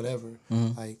 or whatever.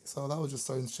 Like, so that was just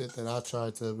certain shit that I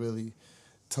tried to really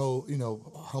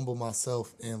humble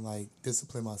myself and, like,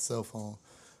 discipline myself on,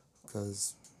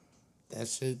 because that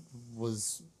shit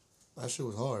was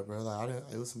hard, bro. Like,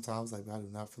 it was sometimes like I do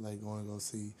not feel like going to go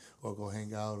see or go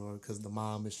hang out, or because the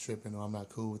mom is tripping or I'm not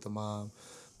cool with the mom.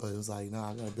 But it was like, nah,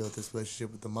 I gotta build this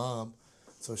relationship with the mom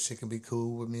so she can be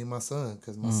cool with me and my son,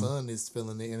 because my son is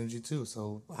feeling the energy too.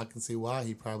 So I can see why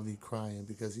he probably crying,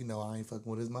 because I ain't fucking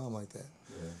with his mom like that.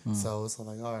 Yeah. So it's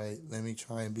like, all right, let me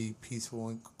try and be peaceful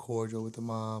and cordial with the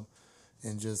mom,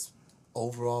 and just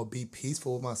overall be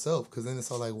peaceful with myself. Because then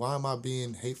it's all like, why am I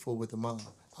being hateful with the mom?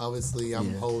 Obviously,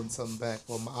 I'm holding something back,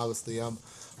 or obviously I'm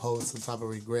holding some type of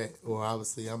regret, or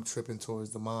obviously I'm tripping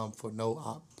towards the mom for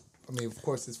I mean, of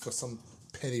course, it's for some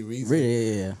petty reason.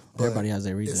 Yeah. Everybody has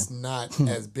their reason. It's not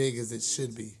as big as it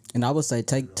should be. And I would say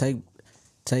take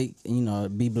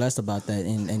be blessed about that,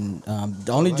 and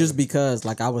only just because,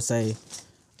 like, I would say,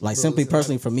 like, simply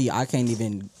personally for me, I can't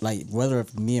even, like, whether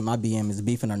if me and my BM is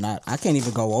beefing or not, I can't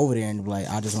even go over there and be like,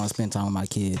 I just want to spend time with my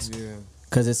kids. Yeah.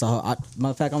 Because it's matter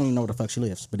of fact, I don't even know where the fuck she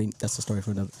lives, but that's the story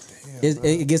for another.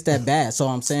 It gets that bad. So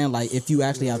I'm saying, like, if you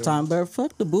actually have time, bro,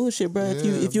 fuck the bullshit, bro.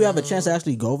 If you have a chance to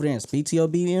actually go over there and speak to your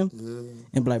BM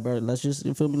and be like, bro, let's just,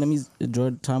 you feel me, let me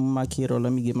enjoy the time with my kid, or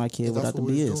let me get my kid without the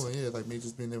BS. Doing, yeah, like me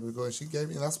just being able to go. And she gave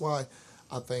me, and that's why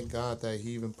I thank God that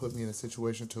he even put me in a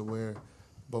situation to where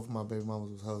both of my baby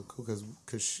mamas was hella cool, because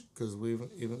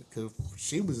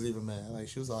she was even mad. Like,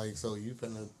 she was like, so you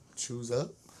finna choose up?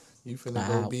 You finna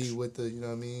go be with the, you know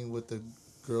what I mean, with the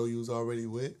girl you was already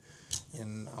with?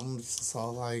 And I'm just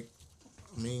all like,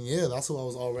 I mean, yeah, that's who I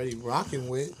was already rocking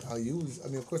with.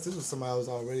 Of course, this was somebody I was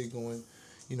already going,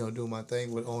 doing my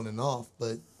thing with on and off.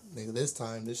 But nigga, this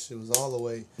time, this shit was all the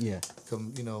way. Yeah. So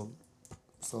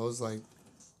it was like.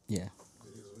 Yeah.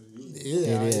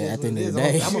 Yeah, at the end of the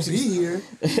day. I'm gonna be here,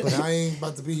 but I ain't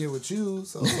about to be here with you.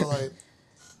 So it's like.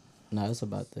 No, it's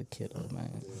about the kiddo,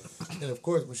 man. And of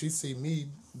course, when she see me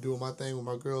doing my thing with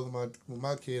my girl and with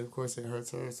my kid, of course it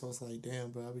hurts her. So it's like,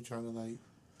 damn, bro, I be trying to, like,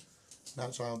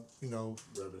 not trying to,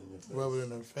 rub it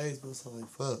in her face, but it's like,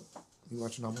 fuck, you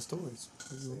watching all my stories,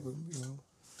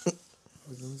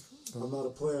 I'm not a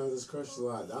player on this crush a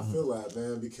lot. I feel that,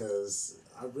 man, because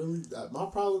my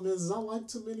problem is I like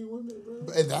too many women,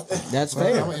 bro. And that's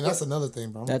fair. And that's another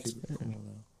thing, bro. That's fair.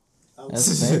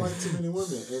 That's fair. like too many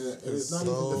women, and it's not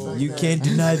even the fact You that can't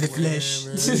deny the flesh.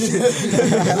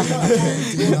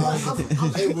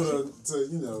 I'm able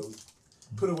to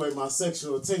put away my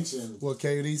sexual attention. What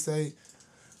KD say?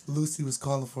 Lucy was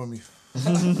calling for me.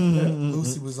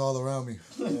 Lucy was all around me.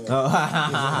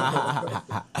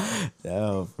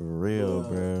 Oh, for real,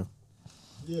 bro.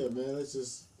 Yeah, man.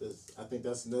 I think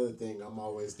that's another thing I'm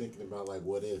always thinking about, like,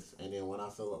 what if? And then when I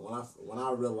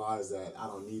realize that I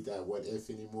don't need that what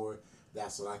if anymore,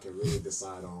 that's when I can really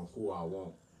decide on who I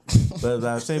want. But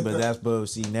I was saying, but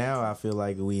see, now I feel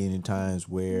like we in times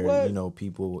where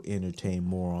people entertain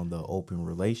more on the open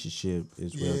relationship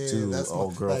as well too,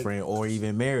 or girlfriend, or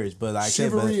even marriage. But like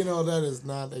chivalry and all that is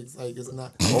not it's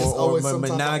not. It's or always some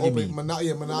monogamy. Type of open,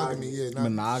 monogamy. Yeah,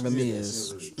 Monogamy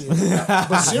is. Yeah.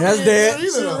 But chivalry That's dead.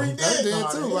 That's dead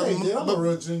too. I'm a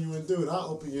real genuine dude. I'll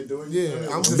open your door.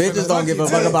 Bitches don't give a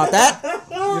fuck about that.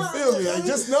 You feel me? Like,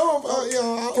 just know,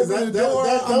 I'll open the door.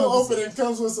 That door opening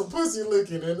comes with some pussy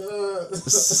licking and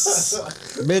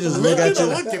Bitches look at you.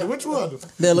 Licking. Which one?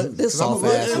 They look this soft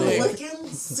ass nigga. licking,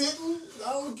 sitting.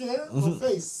 I don't care. My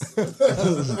face.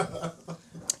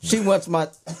 She wants my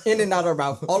in and out of her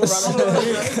mouth, all around her.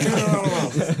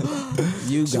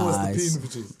 You guys.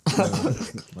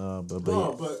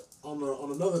 But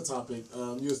on another topic,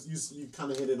 you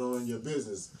kind of hit it on your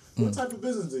business. What type of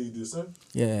business do you do, sir?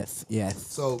 Yes.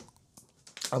 So,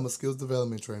 I'm a skills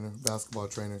development trainer, basketball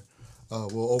trainer.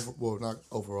 Not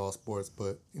overall sports,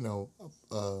 but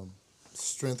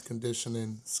strength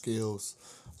conditioning, skills,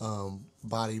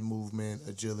 body movement,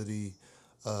 agility,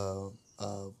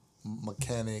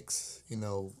 mechanics,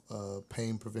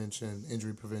 pain prevention,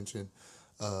 injury prevention,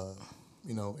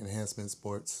 enhancement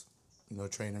sports,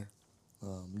 trainer.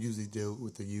 Usually deal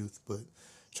with the youth, but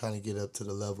trying to get up to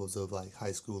the levels of like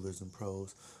high schoolers and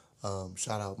pros.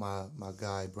 Shout out my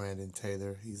guy Brandon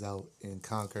Taylor. He's out in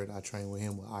Concord. I train with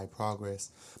him with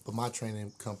iProgress, but my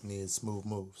training company is Smooth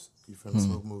Moves. You from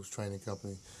Smooth Moves Training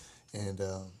Company, and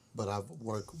but I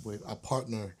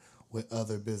partner with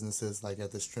other businesses like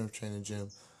at the strength training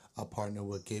gym. I partner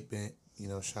with Get Bent.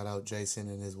 Shout out Jason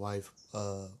and his wife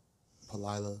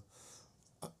Palila,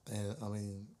 and I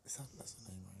mean that's the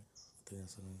name, right? I think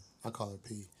that's the name. I call her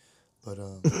P, but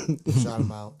shout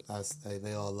them out.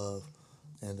 They all love.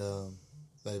 And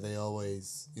they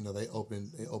always, they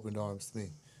opened arms to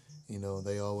me.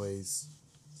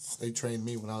 They trained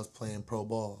me when I was playing pro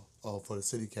ball for the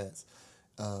City Cats.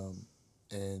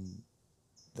 And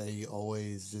they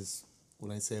always just,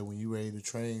 when they say when you ready to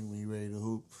train, when you ready to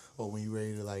hoop, or when you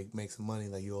ready to like make some money,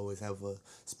 like you always have a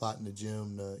spot in the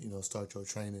gym to, start your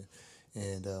training.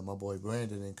 And my boy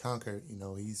Brandon in Concord,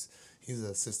 he's an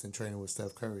assistant trainer with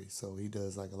Steph Curry. So he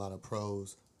does like a lot of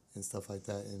pros and stuff like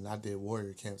that, and I did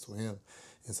warrior camps with him,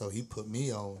 and so he put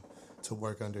me on to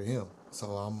work under him. So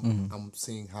I'm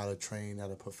seeing how to train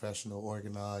at a professional,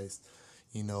 organized,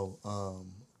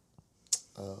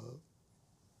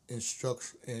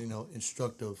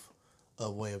 instructive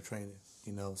way of training.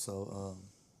 So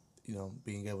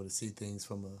being able to see things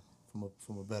from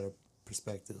a better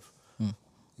perspective.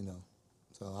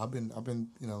 So I've been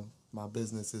my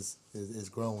business is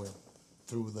growing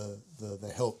through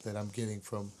the help that I'm getting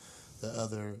from the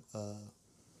other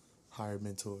hired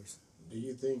mentors. Do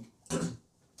you think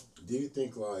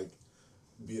like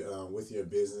with your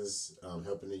business,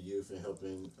 helping the youth and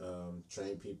helping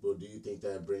train people, do you think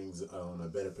that brings a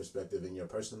better perspective in your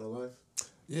personal life?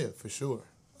 Yeah, for sure.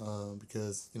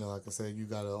 Because like I said, you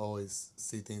gotta always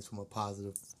see things from a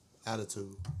positive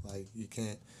attitude. Like you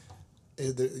can't.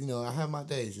 I have my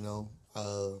days.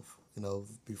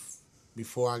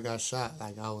 Before I got shot,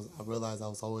 like I realized I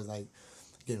was always like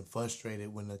getting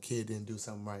frustrated when a kid didn't do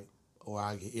something right, or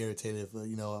I get irritated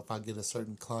if I get a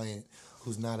certain client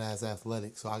who's not as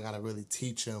athletic, so I gotta really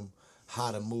teach him how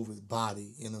to move his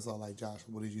body. And it's all like, Josh,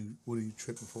 what are you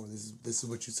tripping for? This is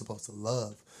what you're supposed to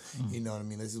love. Mm-hmm. You know what I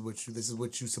mean? This is what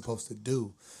you're supposed to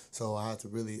do. So I have to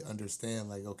really understand,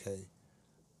 like, okay,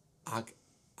 I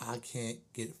can't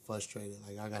get frustrated.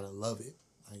 Like I gotta love it.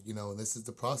 Like, this is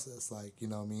the process. Like, you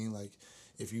know what I mean? Like,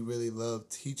 if you really love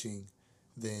teaching,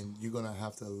 then you're going to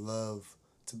have to love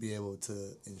to be able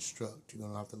to instruct. You're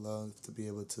going to have to love to be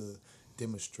able to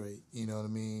demonstrate. You know what I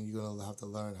mean? You're going to have to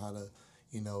learn how to,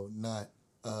 not,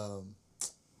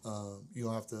 you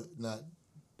don't have to not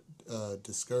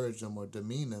discourage them or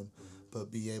demean them,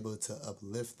 but be able to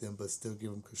uplift them, but still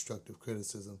give them constructive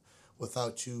criticism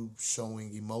without you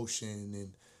showing emotion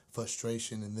and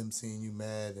frustration and them seeing you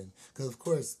mad. And because of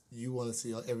course you want to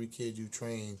see every kid you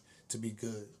train to be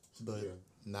good, but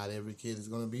not every kid is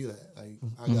going to be that. Like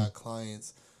I got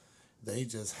clients, they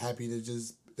just happy to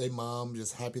just they mom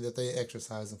just happy that they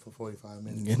exercising for 45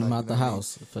 minutes. Get them out the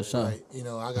house for sure. Right. You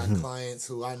know, I got clients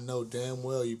who I know damn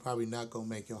well you probably not gonna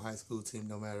make your high school team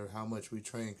no matter how much we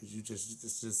train because you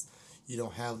just you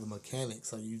don't have the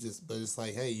mechanics. Like but it's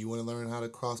like, hey, you want to learn how to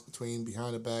cross behind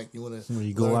the back. You want to When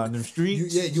you go out in the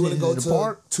streets, you want to go in the to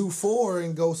park. 2-4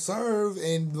 and go serve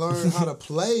and learn how to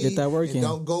play. Get that work and in.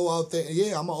 Don't go out there.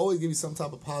 Yeah, I'm gonna always give you some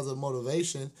type of positive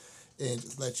motivation. And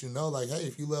just let you know, like, hey,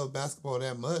 if you love basketball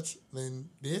that much, then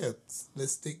yeah,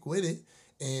 let's stick with it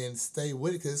and stay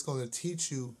with it because it's going to teach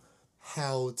you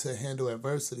how to handle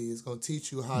adversity. It's going to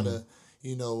teach you how to,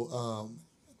 to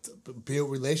build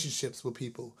relationships with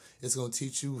people. It's going to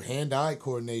teach you hand-eye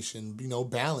coordination,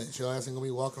 balance. Your ass ain't going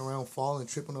to be walking around falling,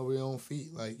 tripping over your own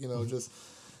feet. Like, just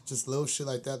little shit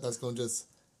like that that's going to just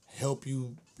help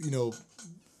you,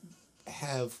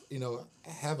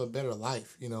 have a better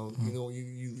life. You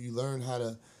learn how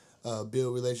to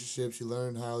build relationships. You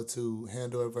learn how to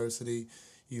handle adversity.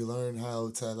 You learn how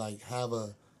to like have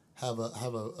a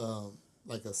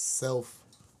like a self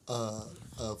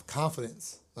of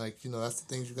confidence. Like that's the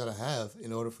things you gotta have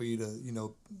in order for you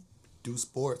to do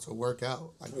sports or work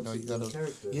out. Like you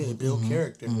gotta build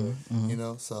character.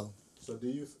 So do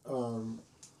you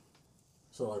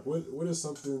so like what is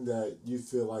something that you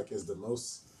feel like is the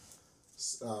most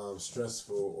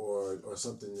stressful or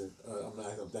something that I'm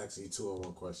asking you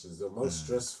 2-on-1 questions. The most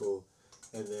stressful,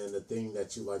 and then the thing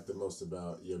that you like the most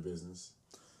about your business.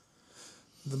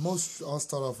 I'll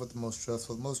start off with the most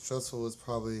stressful. The most stressful is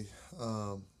probably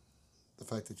the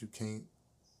fact that you can't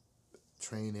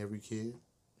train every kid.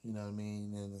 You know what I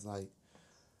mean? And it's like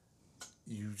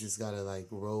you just gotta like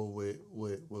roll with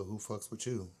who fucks with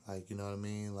you. Like you know what I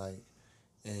mean? Like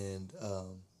and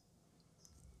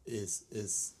it's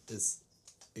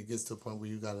it gets to a point where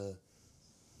you gotta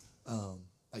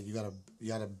you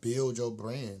gotta build your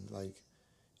brand. Like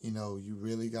you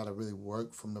really gotta really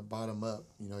work from the bottom up.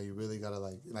 You really gotta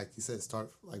like you said,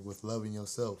 start like with loving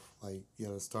yourself. Like you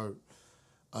gotta start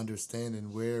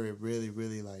understanding where it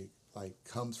really like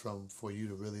comes from for you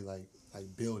to really like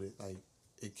build it. Like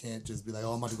it can't just be like,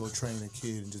 oh, I'm about to go train a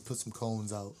kid and just put some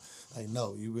cones out. Like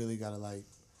no, you really gotta like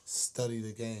study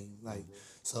the game. Like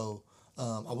so.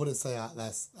 I wouldn't say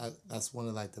that's one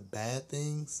of like the bad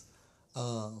things.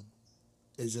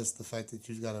 It's just the fact that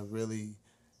you gotta really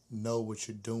know what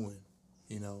you're doing,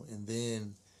 and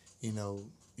then,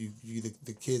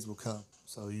 the kids will come.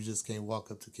 So you just can't walk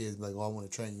up to kids and be like, oh, I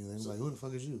want to train you. And they're like, who the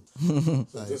fuck is you?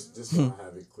 So just so I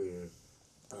have it clear,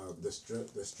 the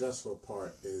stressful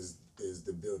part is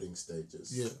the building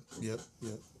stages. Yeah, yep.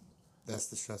 That's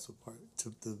the stressful part.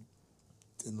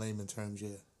 In layman terms,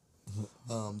 yeah.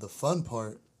 The fun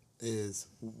part is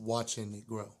watching it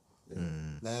grow.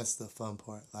 That's the fun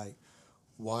part. Like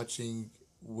watching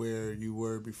where you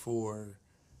were before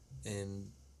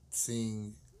and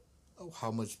seeing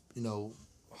how much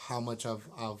of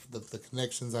the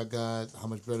connections I got, how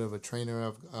much better of a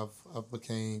trainer I've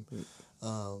became,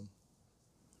 how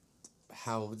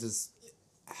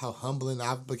humbling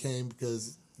I've became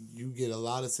because you get a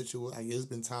lot of situations. Like, there's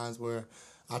been times where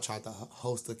I tried to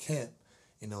host a camp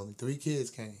and only 3 kids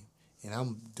came, and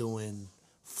I'm doing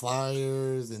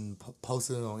flyers and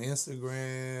posting it on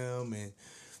Instagram, and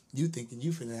you thinking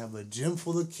you finna have a gym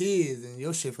full of kids and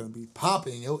your shit finna be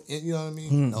popping. You know what I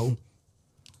mean?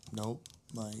 Nope.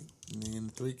 Like, man,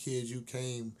 the 3 kids you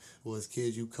came was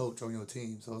kids you coach on your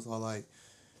team, so it's all like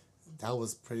that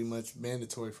was pretty much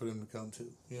mandatory for them to come to.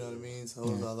 You know what I mean? So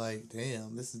it was all like,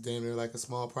 damn, this is damn near like a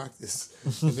small practice.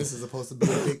 And this is supposed to be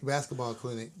a big basketball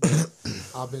clinic that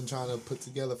I've been trying to put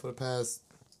together for the past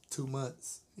 2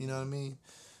 months. You know what I mean?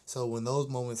 So when those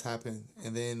moments happen,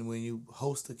 and then when you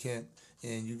host a camp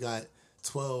and you got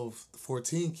 12,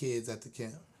 14 kids at the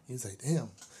camp, he's like,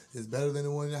 damn, it's better than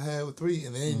the one I had with 3.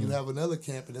 And then you have another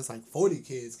camp and it's like 40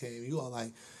 kids came. You all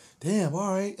like, damn,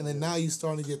 all right. And then now you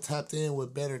starting to get tapped in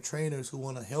with better trainers who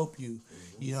want to help you.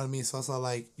 You know what I mean? So it's all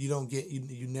like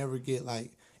you never get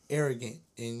like arrogant,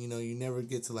 and you never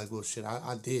get to like, well, shit,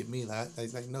 I did me.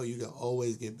 Like no, you can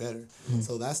always get better.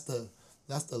 So that's the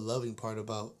loving part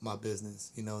about my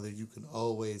business. That you can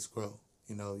always grow.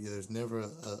 There's never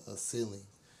a ceiling.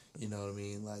 You know what I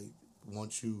mean? Like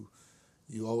once you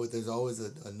always, there's always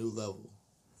a new level.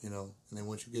 And then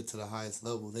once you get to the highest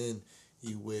level, then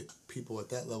you with people at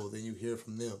that level, then you hear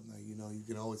from them. Like, you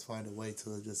can always find a way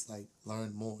to just like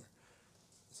learn more.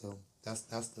 So that's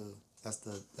the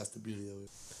beauty of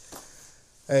it.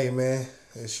 Hey man,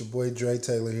 it's your boy Dre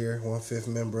Taylor here, 1/5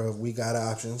 member of We Got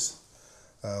Options.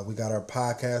 We got our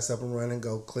podcast up and running.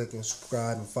 Go click and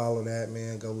subscribe and follow that,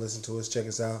 man. Go listen to us, check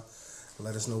us out, and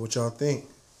let us know what y'all think.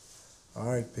 All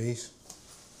right, peace.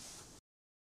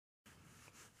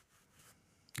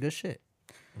 Good shit.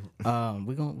 We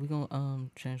gonna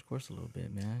change course a little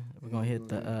bit, man. We're gonna hit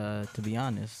the to be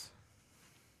honest.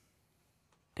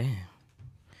 Damn.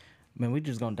 Man, we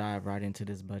just gonna dive right into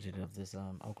this budget of this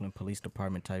Oakland Police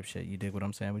Department type shit. You dig what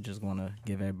I'm saying? We just gonna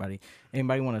give anybody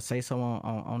want to say something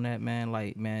on that, man?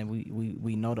 Like, man,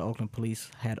 we know the Oakland Police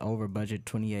had over budget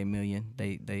 $28 million.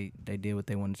 They did what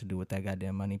they wanted to do with that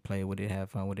goddamn money, play with it,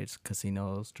 have fun with it,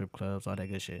 casinos, strip clubs, all that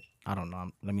good shit. I don't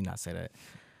know. Let me not say that.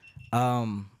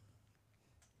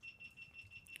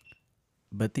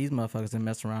 But these motherfuckers didn't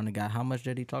mess around and got how much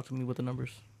did he talk to me with the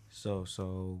numbers?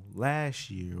 So last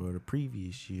year or the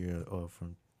previous year or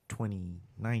from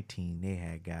 2019, they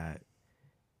had got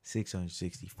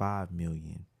 665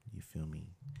 million. You feel me?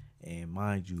 And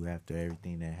mind you, after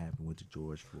everything that happened with the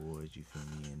George Floyds, you feel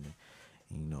me? And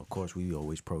you know, of course, we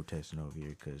always protesting over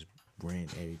here because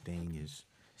rent, everything is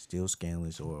still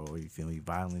scandalous, or you feel me?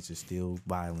 Violence is still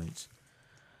violence.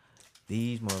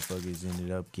 These motherfuckers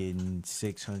ended up getting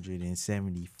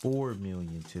 674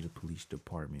 million to the police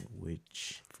department,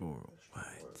 which For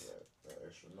what? That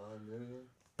extra 9 million.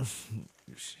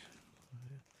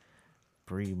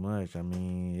 pretty much, I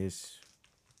mean, it's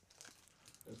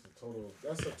That's a total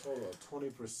of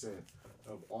 20%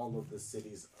 of all of the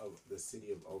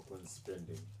city of Oakland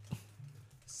spending.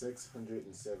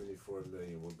 674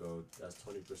 million will go. That's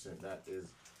 20%. That is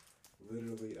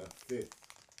literally a fifth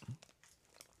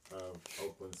of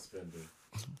Oakland spending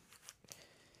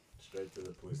straight to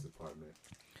the police department.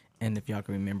 And if y'all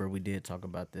can remember, we did talk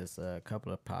about this a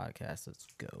couple of podcasts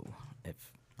ago. If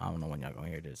I don't know when y'all gonna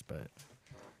hear this, but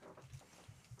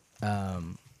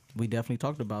we definitely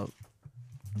talked about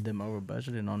them over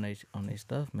budgeting on they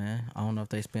stuff, man. I don't know if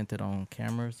they spent it on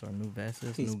cameras or new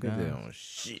vests, He new spent it guns. on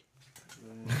shit.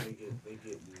 Man, they getting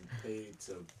paid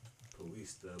to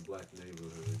police the black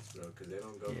neighborhoods, bro, because they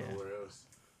don't go Yeah. nowhere else.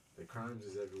 The crimes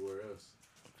is everywhere else.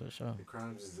 For sure. The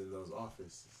crimes is in those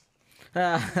offices. In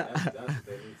That's what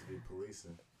they need to be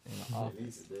policing. the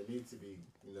office. They need to be,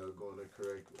 going to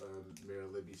correct Mayor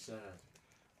Libby Shad.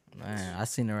 Man, I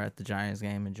seen her at the Giants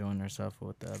game enjoying herself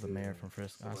with the other mayor from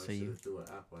Frisco. I Somebody see you, should've threw an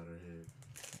apple at her head.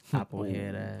 apple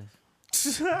head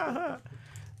ass.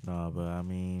 no, but I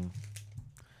mean,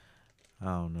 I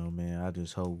don't know, man. I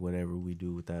just hope whatever we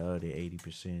do with that other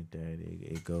 80%, that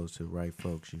it goes to the right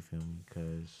folks. You feel me?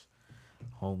 Because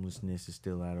homelessness is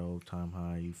still at an old time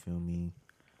high. You feel me?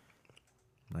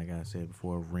 Like I said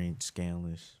before, rent,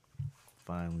 scandalous,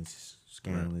 violence,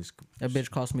 scandalous. That bitch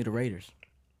cost me the Raiders.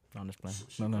 On this plane.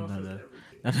 She No. costs us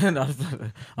No,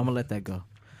 everything. I'm gonna let that go.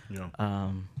 Yeah.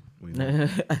 We know.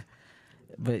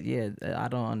 But yeah, I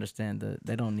don't understand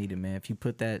they don't need it, man. If you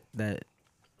put that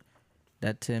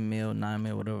 10 mil, 9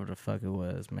 mil, whatever the fuck it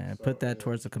was, man, put that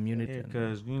towards the community.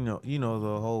 Because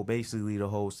basically the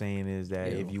whole saying is that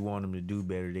if you want them to do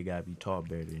better, they gotta be taught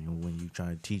better. And when you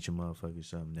trying to teach a motherfucker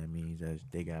something, that means that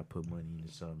they gotta put money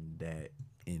into something that,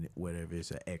 in whatever it's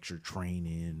an extra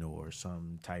training or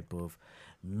some type of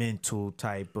mental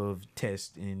type of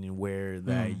testing, where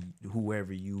that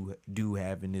whoever you do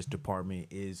have in this department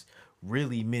is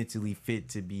really mentally fit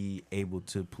to be able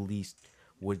to police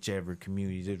whichever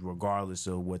communities is, regardless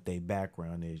of what their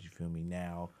background is. You feel me?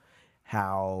 Now,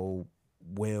 how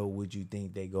well would you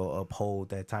think they go uphold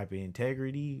that type of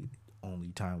integrity?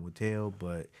 Only time will tell,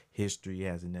 but history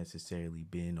hasn't necessarily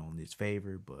been on this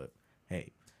favor. But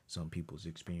hey, some people's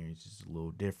experience is a little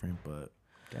different. But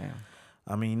Damn.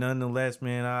 I mean, nonetheless,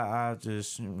 man, I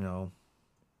just, I Look,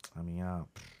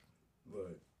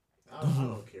 I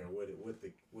don't care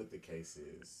what the case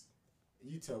is.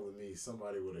 You telling me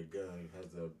somebody with a gun has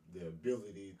the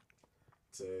ability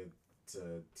to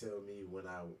tell me when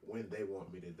they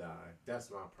want me to die?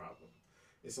 That's my problem.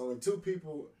 It's only two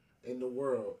people in the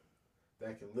world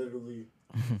that can literally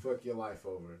fuck your life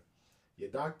over: your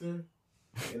doctor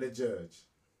and a judge.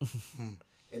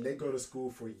 And they go to school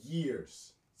for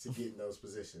years to get in those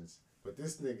positions. But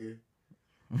this nigga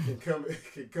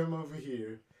can come over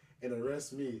here and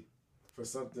arrest me for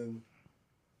something,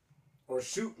 or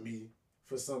shoot me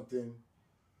for something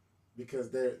because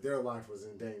their life was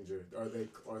in danger,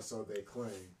 or so they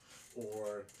claim,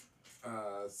 or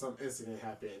some incident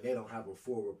happened and they don't have a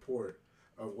full report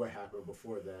of what happened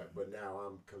before that, but now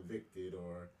I'm convicted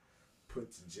or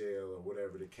put to jail or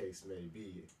whatever the case may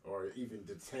be, or even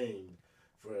detained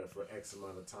for X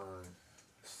amount of time.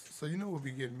 So you know what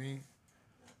be getting me?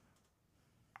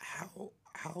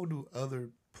 How do other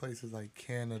places like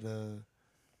Canada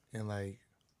and like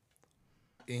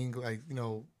England, like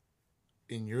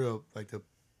in Europe, like the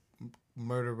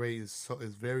murder rate is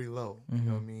very low. You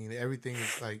know what I mean? Everything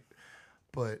is like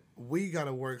But we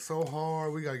gotta work so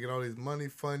hard. We gotta get all this money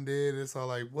funded. It's all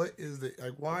like, what is the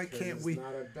like? Why can't it's we?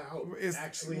 Not about it's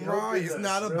actually right. helping It's us,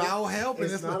 not bro. about helping.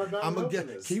 It's not about I'm gonna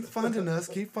helping us. keep funding us.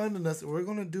 Keep funding us. We're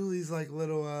gonna do these like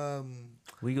little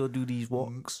We go do these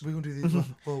walks. We're gonna do these.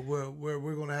 Well,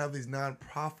 we're gonna have these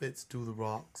nonprofits do the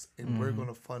rocks, and we're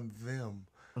gonna fund them.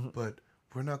 But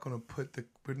we're not gonna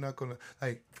We're not gonna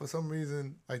like for some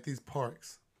reason like these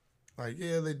parks. Like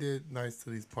yeah, they did nice to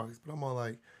these parks, but I'm all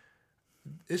like,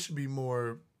 it should be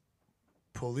more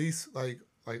police like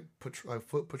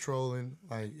foot patrolling.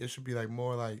 Like it should be like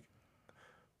more like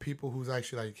people who's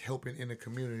actually like helping in the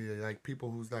community, like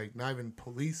people who's like not even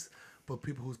police, but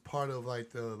people who's part of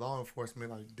like the law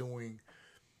enforcement, like doing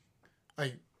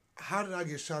like how did I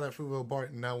get shot at Fruitvale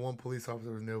Barton and not one police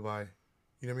officer was nearby?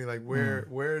 You know what I mean? Like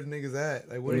where's niggas at?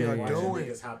 Like what are y'all doing?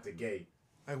 Niggas hop the gate.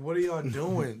 Like what are y'all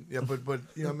doing? Yeah, but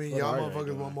you know what I mean? Y'all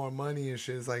motherfuckers want more money and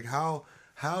shit. It's like how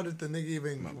did the nigga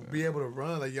even be able to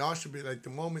run? Like y'all should be like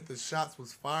the moment the shots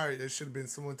was fired, there should have been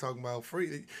someone talking about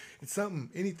free. It's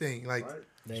something, anything like. Right.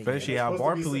 Especially how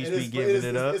bar police be giving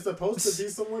it up. It's supposed to be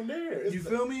someone there. You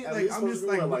feel me? Like I'm just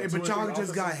like, but y'all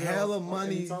just got hella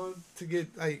money to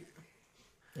get like.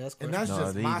 That's and that's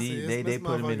just my city. They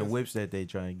put them in the whips that they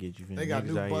try and get you. They got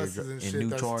niggas new out buses here and in shit new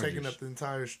that's charges. taking up the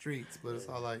entire streets, but it's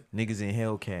all like niggas in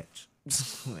Hellcats.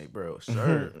 Like, bro,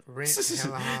 sir. rent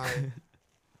hella high.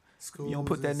 Schools You don't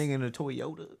put that nigga in a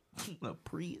Toyota, a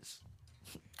Prius.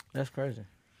 That's crazy.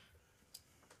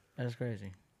 That's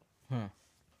crazy. Huh.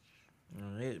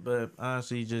 But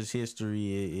honestly, just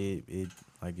history. It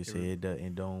like I said,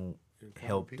 it don't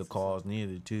help the cause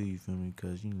neither too. You feel me?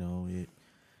 Because you know it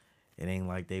ain't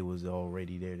like they was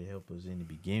already there to help us in the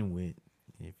begin with.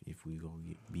 If we gonna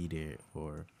be there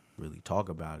or really talk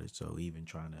about it, so even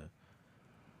trying to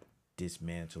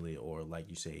dismantle it or like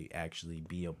you say, actually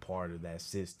be a part of that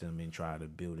system and try to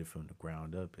build it from the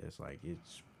ground up, it's like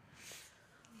it's.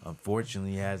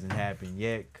 Unfortunately, hasn't happened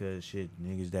yet because shit,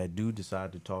 niggas that do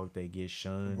decide to talk, they get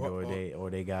shunned or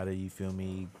they gotta, you feel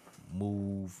me,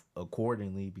 move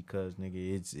accordingly because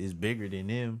nigga, it's bigger than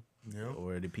them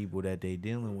or the people that they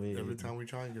dealing with. Every time we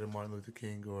try and get a Martin Luther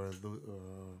King or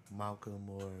Malcolm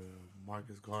or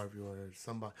Marcus Garvey or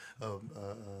somebody,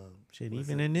 shit,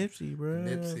 even a Nipsey, bro,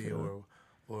 Nipsey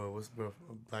or what's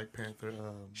Black Panther,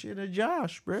 shit, a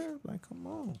Josh, bro, like come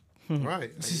on.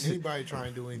 Right. Like anybody trying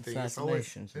to do anything, it's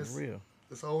real.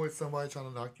 It's always somebody trying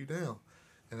to knock you down.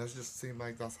 And that just seems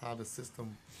like that's how the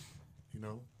system, you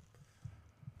know,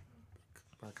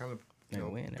 kind of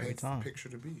win every paints time. the picture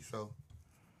to be. So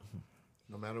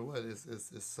no matter what, it's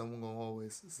someone gonna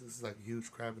always it's like a huge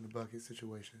crab in the bucket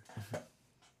situation.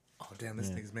 Oh damn, this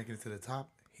nigga's making it to the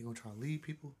top. He gonna try and lead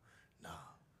people? Nah.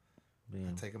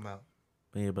 I take him out.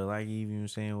 Yeah, but like even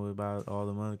saying about all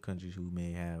the other countries who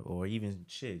may have, or even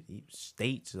shit,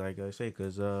 states, like I say,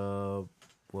 because who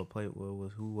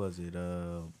was it?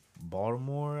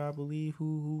 Baltimore, I believe,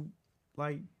 who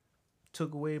like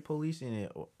took away police in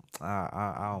it.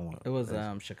 I don't want. It was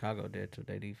Chicago did too.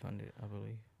 They defunded, I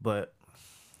believe. But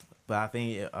I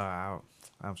think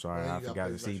I'm sorry, I forgot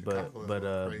to see. But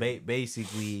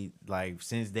basically, like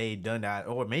since they done that,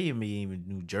 or maybe even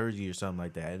New Jersey or something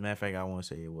like that. As a matter of fact, I want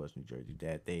to say it was New Jersey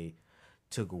that they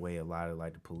took away a lot of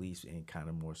like the police and kind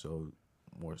of more so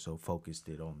focused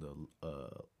it on the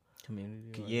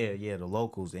community. Yeah, the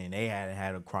locals, and they hadn't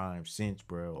had a crime since,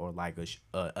 bro, or like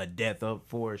a death up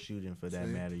for a shooting for that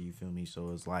matter. You feel me? So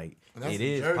it's like it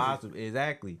is possible,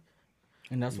 exactly.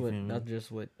 And that's just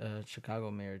what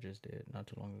Chicago mayor just did not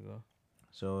too long ago.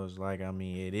 So it's like, I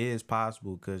mean, it is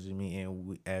possible because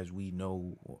as we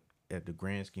know, at the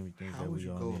grand scheme of things, how that would we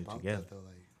you all go live about together. that though?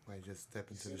 Like just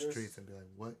step into the streets and be like,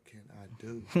 what can I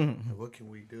do? Like, what can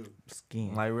we do?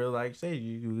 Scheme. Like real, like say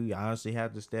you honestly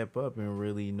have to step up and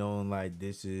really knowing like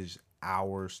this is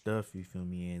our stuff. You feel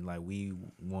me? And like we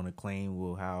want to claim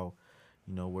how.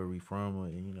 You know where we from,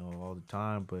 and you know all the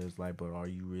time, but it's like, but are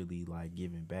you really like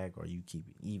giving back? Or you keep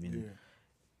even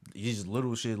just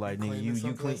little shit like nigga, you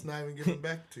clean, that's not even giving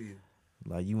back to you.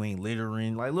 Like you ain't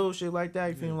littering, like little shit like that.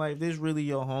 You feel like if this really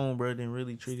your home, bro, then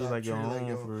really treat it like your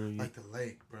home like the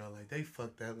lake, bro. Like they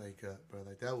fucked that lake up, bro.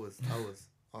 Like that was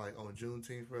like on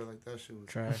Juneteenth, bro. Like that shit was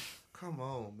trash. Come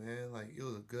on, man. Like it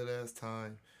was a good ass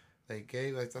time. They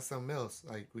gave like that's something else.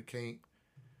 Like we can't.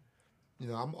 You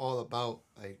know, I'm all about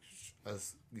like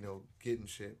us, you know, getting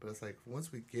shit, but it's like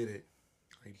once we get it,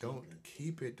 like don't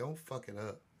keep it, don't fuck it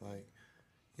up. Like,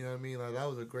 you know what I mean? Like that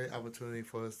was a great opportunity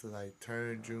for us to like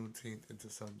turn Juneteenth into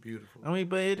something beautiful. I mean,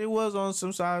 but it was on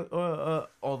some side or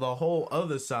the whole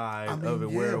other side of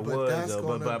it where it was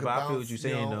though. But I feel what you're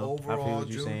saying though. Overall, I feel what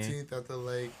you're saying. Juneteenth at the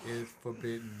lake is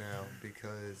forbidden now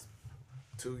because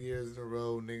 2 years in a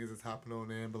row, niggas is hopping on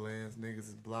the ambulance, niggas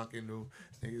is blocking new,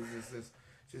 niggas is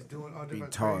just doing all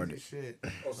different crazy shit.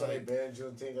 Oh, so they banned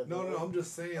Juneteenth at the No, end? I'm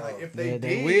just saying, like, if They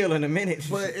they will in a minute.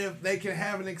 but if they can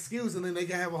have an excuse and then they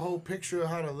can have a whole picture of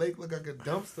how the lake look like a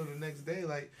dumpster the next day,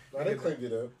 like. No, they cleaned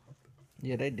it up.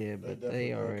 Yeah, they did, but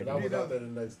they already. I was out there the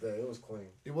next day. It was clean.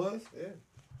 It was? Yeah.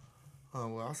 Oh,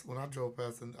 well, when I drove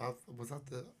past, and I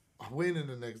went in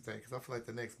the next day, because I feel like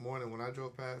the next morning when I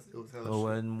drove past, it was hella Oh,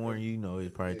 shit. one more, you know,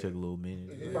 it probably took a little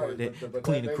minute. It probably- The but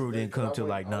cleaning that crew next day, didn't come 'cause till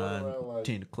like I went 9, around, like,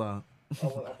 10 o'clock. I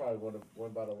probably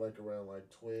went by the lake around like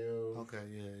 12. Okay,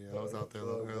 yeah. I was out there a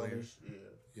little 12, earlier. 1-ish, Yeah.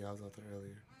 Yeah, I was out there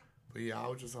earlier. But yeah, I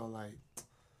was just all like,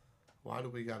 why do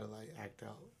we gotta like act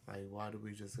out? Like, why do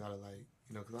we just gotta like,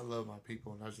 you know, because I love my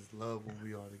people and I just love when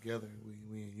we are together and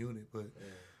we in unit. But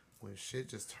when shit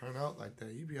just turn out like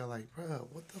that, you be all like, bro,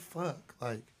 what the fuck?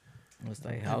 Like, What's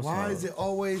like and household? why is it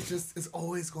always just, it's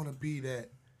always gonna be that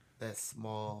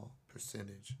small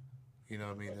percentage. You know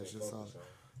what I mean?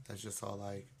 That's just all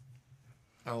like,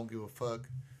 I don't give a fuck.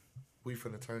 We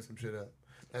finna turn some shit up.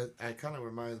 That kind of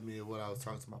reminds me of what I was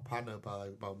talking to my partner about, like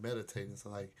about meditating. So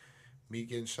like me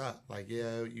getting shot, like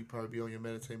yeah, you probably be on your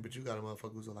meditating, but you got a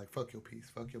motherfucker who's like fuck your peace,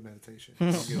 fuck your meditation.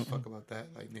 I don't give a fuck about that.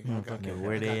 Like nigga,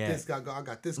 I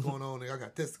got this going on, nigga. I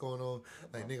got this going on.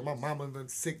 Like nigga, my mama been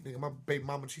sick, nigga. My baby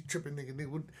mama she tripping, nigga.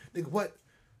 Nigga, what?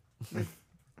 You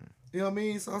know what I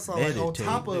mean? So I saw like on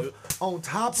top of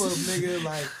nigga,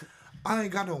 like I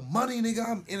ain't got no money, nigga.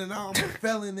 I'm in and out. I'm a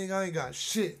felon, nigga. I ain't got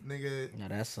shit, nigga. No,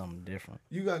 that's something different.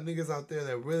 You got niggas out there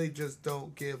that really just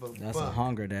don't give a fuck. That's a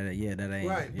hunger that ain't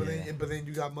right. But yeah. then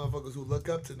you got motherfuckers who look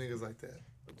up to niggas like that.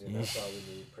 But then that's why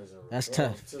we need prison That's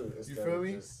reform, tough. too. You feel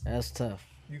me? That's tough.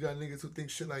 You got niggas who think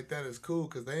shit like that is cool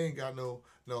because they ain't got no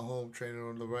home training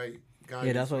on the right guy.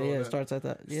 Yeah, that's why. Yeah, it starts at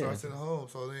that. Yeah, starts at home.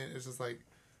 So then it's just like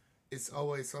it's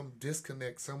always some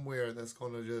disconnect somewhere that's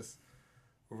gonna just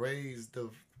raise the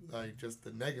like just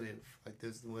the negative. Like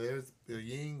where there's the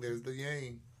yin, there's the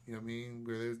yang. You know what I mean?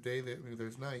 Where there's day,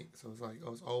 there's night. So it's like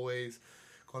it's always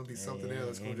gonna be something there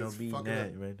that's gonna just fuck it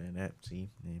up. Right there, that.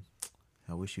 See, man,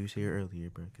 I wish you was here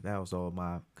earlier, bro. Cause that was all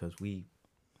because we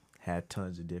had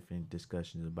tons of different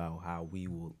discussions about how we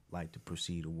would like to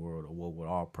proceed the world or what would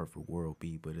our perfect world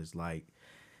be. But it's like,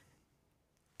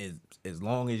 as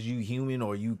long as you human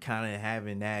or you kind of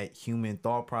having that human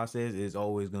thought process, is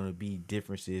always going to be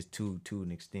differences to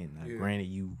an extent. Now, granted,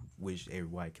 you wish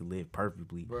everybody could live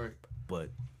perfectly, right? But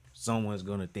someone's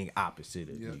going to think opposite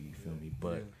of you. You feel me?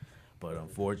 But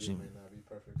unfortunately, may not be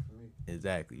perfect for me.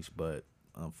 Exactly. But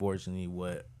unfortunately,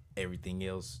 what everything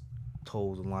else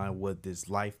toes the line, what this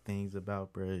life thing's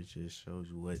about, bro, it just shows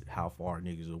you how far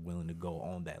niggas are willing to go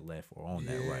on that left or on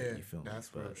that right. You feel me? That's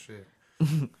real shit.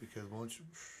 Because once you,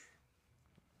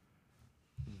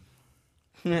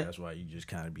 that's why you just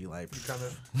kind of be like, you kind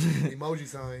of emoji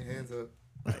sign, hands up.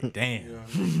 Like, damn. You know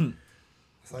what I mean?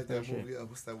 It's like that movie.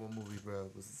 What's that one movie, bro?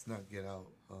 It's not Get Out.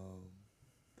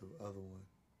 The other one.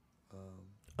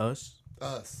 Us.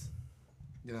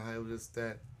 You know how it was just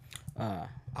that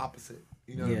opposite.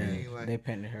 You know yeah, what I mean? Like they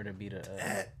painted her to be the.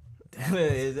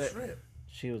 Is that, trip.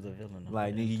 She was the villain.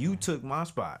 like, nigga, you took my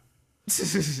spot.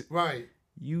 Right.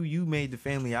 You made the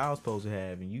family I was supposed to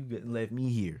have, and you left me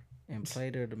here. And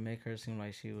played her to make her seem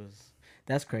like she was.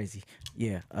 That's crazy.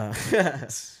 Yeah.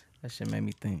 That shit made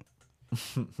me think.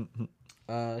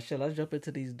 Shit, let's jump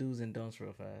into these do's and don'ts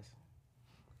real fast.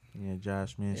 Yeah,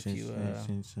 Josh, man,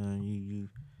 since you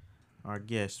our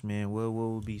guest, man, what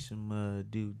would be some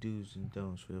do's and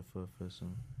don'ts for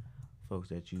some folks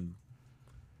that you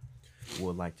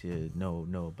would like to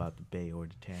know about the Bay or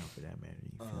the town for that matter?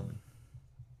 You feel me?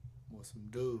 Well, some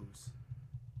do's.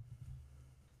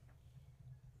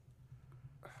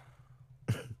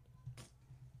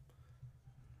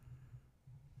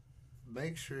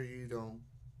 Make sure you don't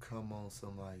come on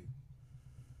some like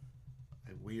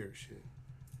weird shit.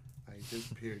 Like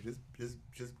just period.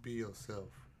 Just be yourself.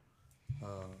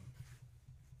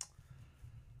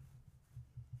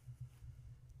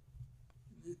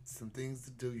 Some things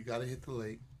to do. You gotta hit the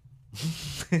lake.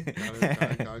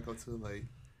 Gotta go to the lake.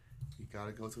 You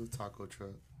gotta go to a taco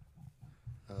truck.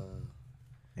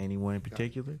 Anyone in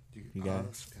particular? You got?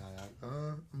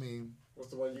 I mean, What's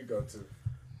the one you go to?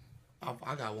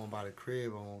 I got one by the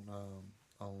crib on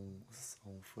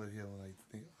Foothill, like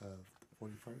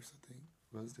 41st, I think,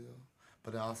 Rosedale.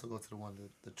 But I also go to the one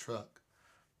the truck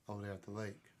over there at the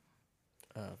lake.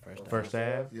 First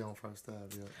Ave? Yeah, on First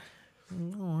Ave, yeah.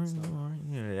 All right.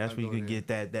 Yeah, that's where you can get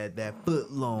that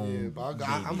foot long. Yeah, but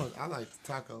I like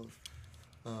the tacos.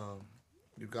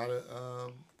 You gotta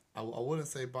I wouldn't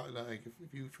say buy, like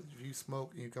if you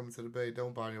smoke and you come into the Bay,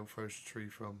 don't buy your first tree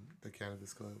from the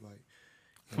cannabis club. Like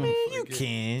You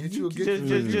can. Get you, You get just-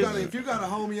 you, just- if you got a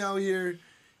homie out here,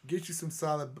 get you some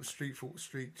solid street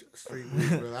weed,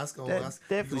 bro. That's gonna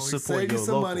definitely gonna support save you your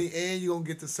some local. money, and you gonna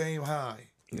get the same high.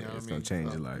 You know what it's I gonna mean? change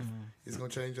So, your life. It's gonna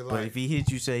change your But life. if he hit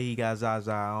you, say he got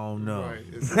Zaza, I don't know. Right.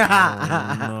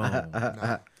 I don't know.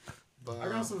 Nah. But, I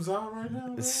got some Zon right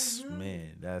now, bro.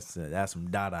 Man, that's some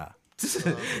Dada.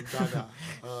 some dada,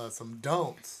 some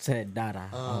don'ts. Said Dada.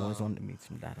 I always wanted to meet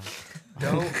some Dada.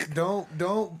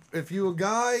 Don't. If you a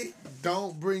guy,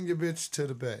 don't bring your bitch to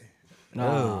the bay.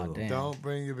 Oh, damn. Don't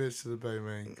bring your bitch to the bay,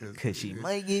 man. Cause she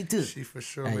might get took. She for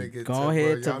sure Hey, may get go took,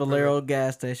 ahead bro. to Y'all Valero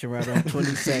gas station right on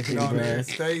 22nd, No, man,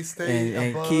 bruh. stay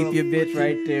And above, keep your bitch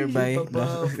right there, keep babe.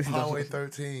 above Highway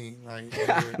 13. Like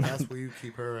nigga, that's where you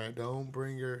keep her at. Don't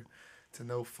bring her to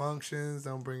no functions.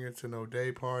 Don't bring her to no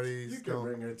day parties. You can Don't.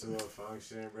 bring her to a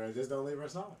function, bro. Just don't leave her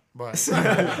side. Right.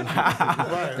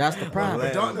 Right. That's the problem.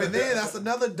 But then that's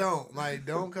another don't. Like,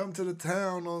 don't come to the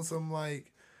town on some like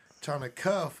trying to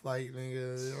cuff, like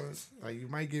nigga. You know, like you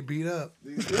might get beat up.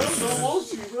 These girls don't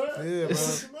want you, bro. Yeah, bro.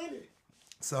 It's your money.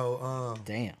 So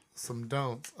Damn. some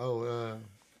don'ts.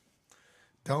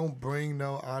 Don't bring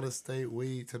no out of state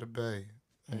weed to the bay.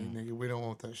 Hey nigga, we don't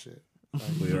want that shit. Like,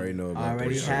 We already know about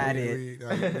Already that. had we,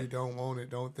 it. we don't want it.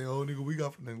 Don't think, oh nigga, we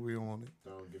got nigga, we don't want it.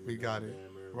 Don't give me We no got it.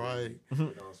 damn Right. We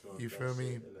don't smoke You that feel me?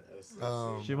 shit in the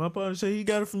SEC. Shit, my partner say he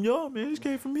got it from y'all, man. This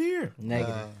came from here.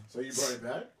 Negative. So you brought it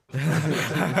back?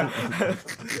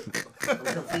 I'm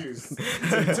confused.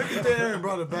 So you took it there and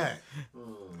brought it back.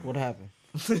 What happened?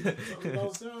 Something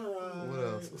don't sound right. What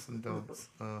else? What's some don'ts?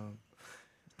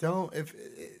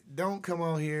 Don't come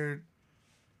out here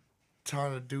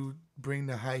trying to bring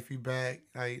the hyphy back,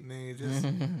 like nigga, just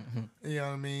you know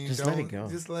what I mean. Just let it go.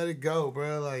 Just let it go,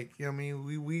 bro. Like you know what I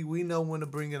mean. We know when to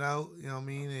bring it out. You know what I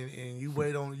mean. And you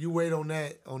wait on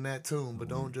that tune, but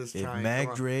don't just If try. And Mac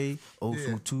come out- Dre, Yeah.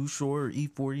 from Too Short, or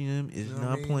E40M is You know what I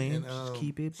not mean? playing, And, just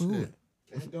keep it shit. moving.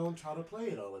 And don't try to play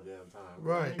it all the damn time.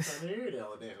 Right. I ain't trying to hear it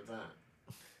all the damn time.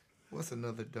 What's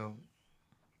another don't?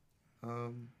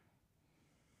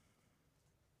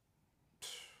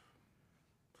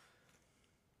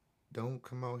 Don't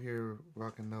come out here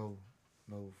rocking no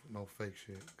fake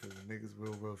shit, cause niggas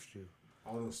will roast you.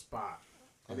 On the spot.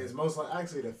 And it's most like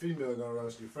actually the female gonna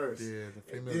roast you first. Yeah,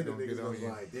 the And female then the gonna niggas get on gonna be you.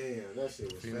 like, damn, that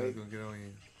shit was Female fake. gonna get on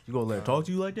you. You gonna let her talk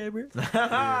to you like that, bro?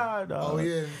 Oh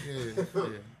yeah.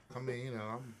 I mean, you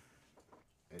know,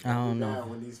 And I don't be know. bad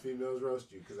when these females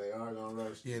roast you, because they are gonna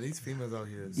roast you. yeah, these females out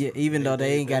here. Yeah, even though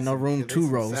they ain't got no room to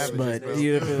roast, but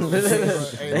you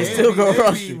they still gonna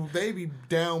roast you. They be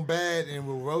down bad and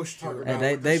will roast you. Talking And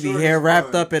about they the be shortest hair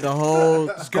wrapped bun. up in a whole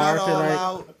Got scarf all and like,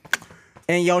 out.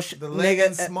 and your The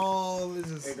leggings nigga. small. It's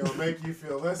just. It's gonna make you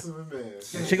feel less of a man.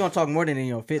 She gonna talk more than in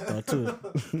your fit though too.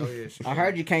 Oh yeah. I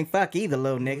heard you can't fuck either,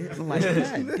 little nigga. I'm like,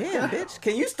 God damn, bitch.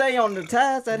 Can you stay on the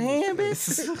task at hand,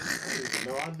 bitch?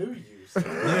 No, I knew you. So.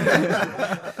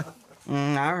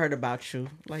 I heard about you.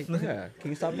 Like, yeah.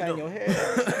 Can you stop patting your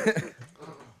hair?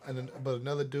 And then, but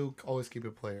another dude, always keep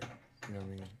it player. You know what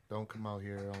I mean? Don't come out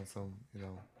here on some, you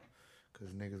know, because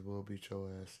niggas will beat your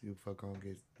ass. You fuck gonna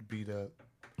get beat up,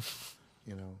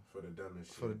 you know, For the dumbest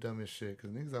shit. for the dumbest shit.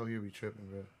 Because niggas out here be tripping,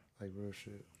 bro. Like real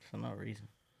shit. For no reason.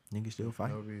 Niggas still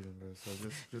fight. No reason, bro. So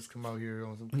just come out here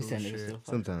on some He cool said niggas shit. still fuck.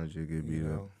 Sometimes you get beat You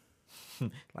up. know?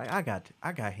 Like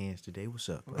I got hands today. What's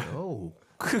up? Like, oh,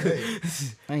 Hey,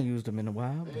 I ain't used them in a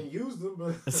while. I ain't used them,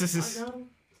 but I got them.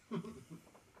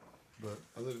 but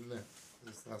other than that,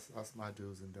 that's my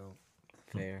do's and don't.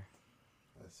 Fair.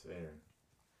 That's fair.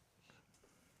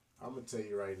 I'm gonna tell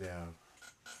you right now.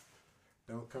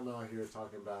 Don't come out here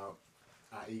talking about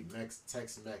I eat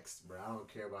Tex-Mex, bro. I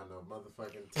don't care about no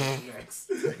motherfucking Tex-Mex.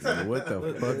 What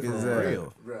the fuck is that?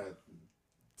 real. Bro,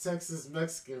 Texas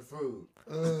Mexican food.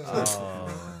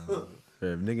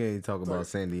 If nigga ain't talk about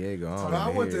San Diego, I don't But I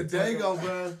wanna went hear to it. Dago,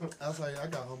 bro. I was like, I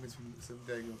got homies from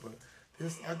Dago, but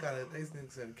this I got it. These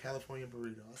niggas said a California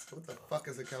burrito. I said, what the fuck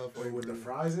is a California With the burrito?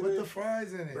 fries in With it? the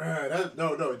fries in it. Bruh, that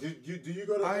no. Do you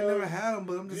go to? I ain't never had them,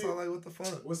 but I'm just all like, what the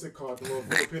fuck? What's it called? The little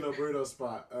Filipino burrito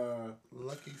spot.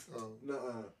 Lucky so.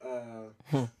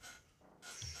 Nuh-uh.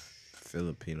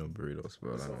 Filipino burrito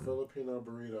spot. It's I a don't know. Filipino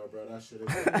burrito, bro. That shit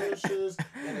is delicious.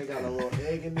 And they got a little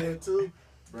egg in there too.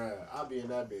 Bruh, I'll be in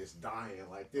that bitch dying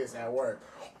like this at work.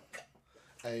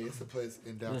 Hey, it's a place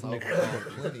in downtown This Oakland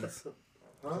called Plenty's.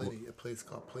 Huh? Plenty, a place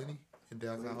called Plenty in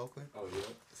downtown Oakland. Oh yeah.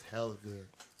 It's hella good.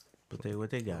 But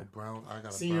what they got? Brown, I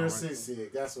got a Senior brown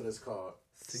Sisig, that's what it's called.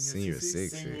 Senior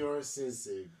six. Senior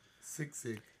Sisig. Six.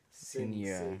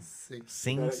 Senior.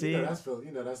 Sing You know, Sig? that's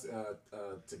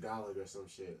Tagalog or some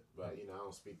shit. But I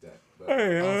don't speak that. But I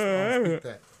don't speak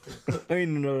that. I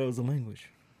didn't know that was a language.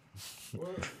 what?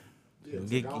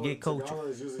 Get culture. Tagalog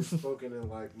is usually spoken in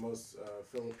like most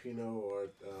Filipino or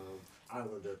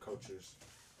Islander cultures.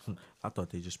 I thought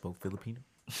they just spoke Filipino.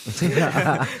 You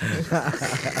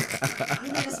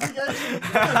niggas speak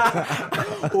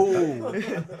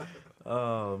Asian?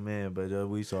 Oh man, but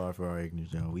we sorry for our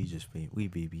ignorance, y'all. We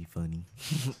be funny.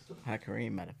 Hi,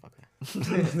 Kareem,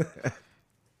 motherfucker.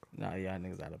 Nah, y'all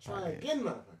niggas out of Try pocket. again,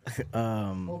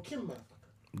 motherfucker. Oh, Kim,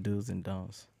 motherfucker. Do's and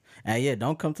don'ts. And yeah,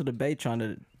 don't come to the Bay trying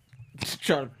to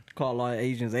call all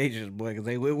Asians Asians, boy, because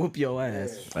they will whoop your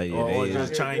ass. Oh, yeah, Or they,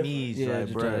 just Chinese, Yeah, like,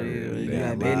 just bro. Chinese. they You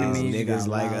got got Vietnamese, you niggas got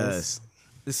like Laos.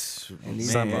 us. And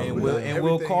Some Man, of and them we'll, will. and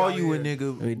we'll Everything call out you a here,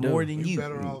 nigga we do. more than You you.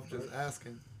 better off just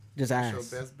asking. Just That's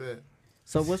ask. your best bet.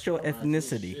 So what's your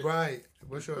ethnicity? Right.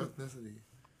 What's your ethnicity?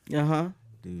 Uh-huh.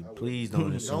 Dude, please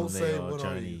don't assume Don't say they all what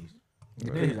are you. Chinese.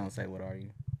 Please don't say what are you.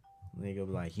 Nigga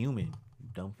be like human, you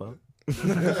dumb fuck.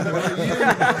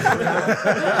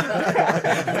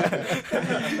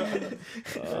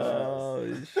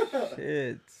 Oh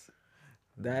shit.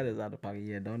 That is out of pocket.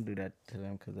 Yeah, don't do that to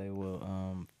them because they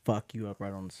will fuck you up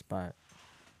right on the spot.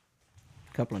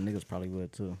 A couple of niggas probably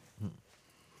would too.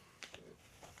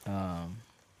 We all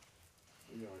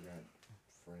got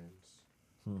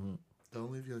friends.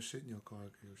 Don't leave your shit in your car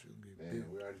because your shit will get Man, big.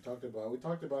 we already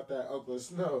talked about that Oakland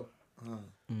snow.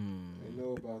 They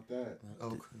know about that.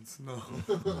 Oakland snow.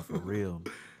 For real.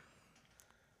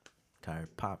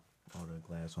 Tired pop all the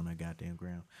glass on that goddamn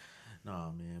ground.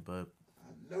 Nah, man, but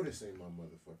I know this ain't my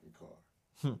motherfucking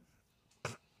car.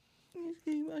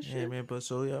 yeah, man. But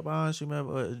so yeah, but honestly,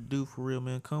 man, dude, for real,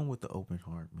 man, come with the open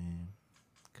heart, man.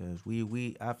 Cause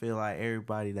I feel like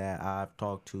everybody that I've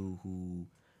talked to who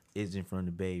isn't from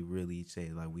the Bay really say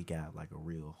like we got like a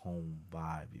real home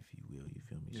vibe, if you will. You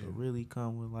feel me? So really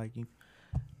come with like you.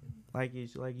 Like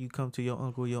it's like you come to your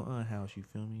uncle, your aunt house. You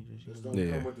feel me? Just don't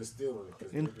come with the stealing.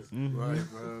 Right,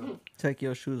 bro. Take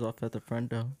your shoes off at the front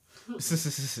door.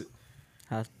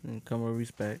 House and come with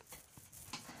respect,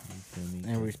 You feel me?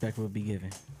 and respect will be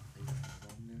given.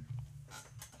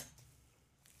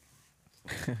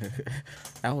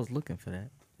 I was looking for that.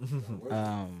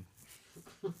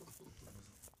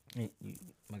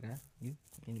 My guy,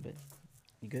 anybody,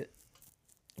 you good?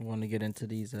 You want to get into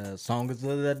these songs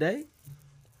of the day?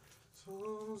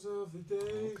 Songs of the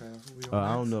day. Okay.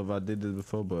 I don't know if I did this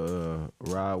before, but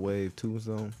Ride Wave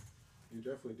Tombstone. You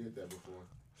definitely did that before.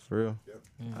 For real? Yep.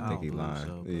 I think he don't believe lying.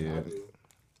 so, but- Yeah. I do.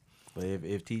 But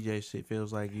if TJ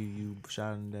feels like you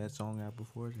shouting that song out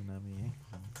before, then I mean,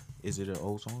 is it an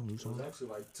old song, new It was song? actually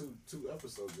like two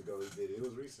episodes ago he did it. It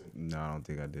was recent. No, I don't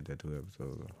think I did that 2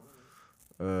 episodes ago.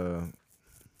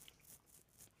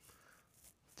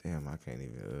 Damn, I can't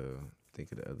even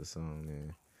think of the other song,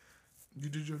 man. You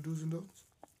did your do's and don'ts?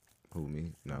 Who,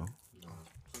 me? No. No,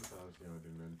 sometimes you don't do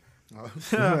nothing.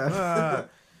 No.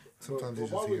 Sometimes But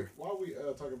you just hear. while we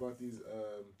talk about these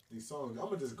songs, I'm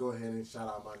gonna just go ahead and shout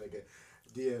out my nigga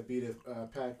DFB the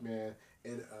Pac-Man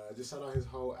and just shout out his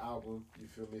whole album. You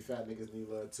feel me? Fat Niggas Need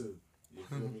Love Too. You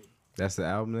feel me? That's the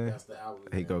album, man? That's the album.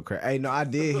 He man. go crazy. Hey, no, I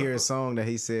did hear a song that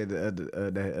he said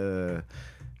that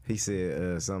he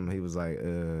said something. He was like,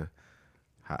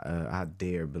 "How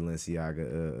dare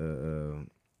Balenciaga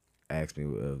ask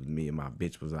me and my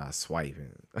bitch was I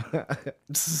swiping."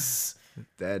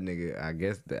 That nigga, I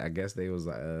guess they was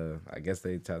like, I guess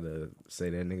they tried to say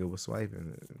that nigga was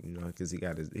swiping, you know, because he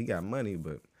got money,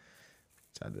 but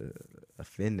tried to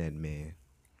offend that man.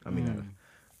 I mean,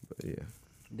 but yeah.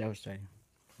 Devastating.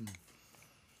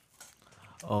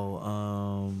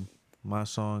 My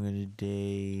song of the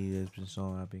day, that's been a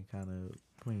song I've been kind of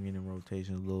putting in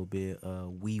rotation a little bit.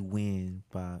 "We Win"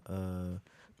 by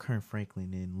Kurt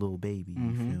Franklin and Lil Baby.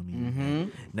 You feel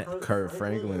me? Kurt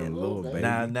Franklin and Lil Baby.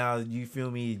 Now you feel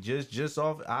me? Just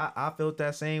off, I felt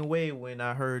that same way when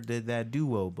I heard that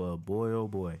duo. But boy, oh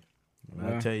boy,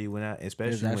 Yeah. I tell you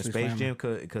especially when actually Space slamming.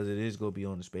 Jam, because it is gonna be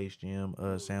on the Space Jam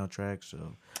soundtrack. So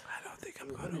I don't think I'm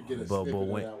Let me get a But snippet of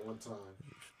when- that one time.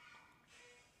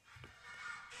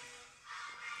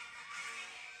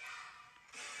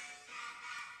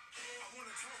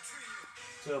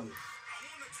 Tell me.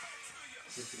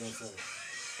 What you gonna say?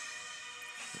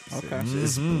 Okay.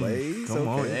 Just plays. come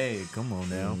on, okay. hey, come on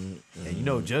now, and you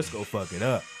know, just go fuck it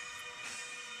up.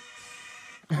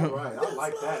 All right, I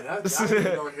like that. I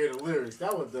didn't gonna hear the lyrics.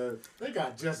 That was they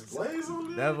got Just Blaze on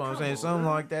there. That's what I'm saying. Come on, Something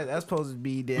man. like that. That's supposed to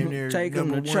be damn near Take 'em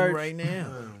number to one church. right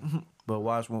now. But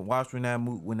watch when that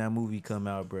movie come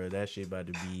out, bro. That shit about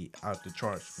to be out the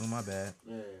charts. Oh my bad.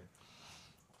 Yeah.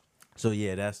 So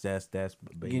yeah, that's.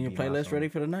 Getting your playlist ready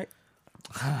for the night?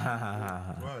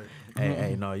 Right.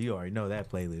 Hey, no, you already know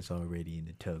that playlist already in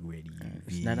the tug ready.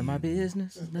 It's none of my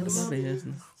business. It's none of my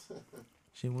business.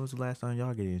 Shit, when was the last time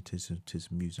y'all get into some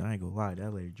music? I ain't gonna lie,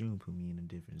 that Larry June put me in a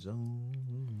different zone.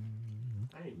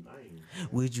 I ain't.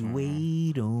 Would you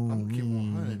wait on I'm keep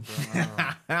me? 100,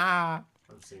 bro. I'm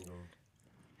single.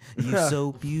 You're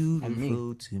so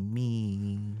beautiful to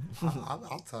me.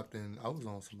 I tapped in. I was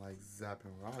on some like Zapp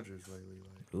and Rogers lately,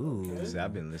 like, Ooh. See,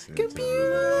 I've been listening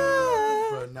to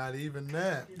but not even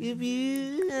that. Give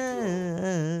you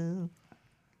love.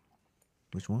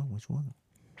 Which one?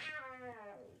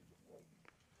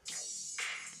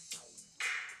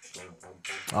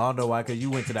 I don't know why, cause you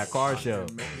went to that car show.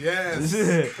 Yes.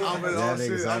 I'm in all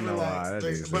shit. I I'm know in why. That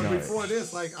like, nigga's but nuts. before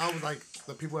this, like, I was like,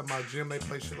 the people at my gym, they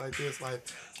play shit like this. Like,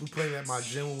 we played at my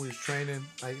gym when we was training.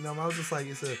 Like, you know, I was just like,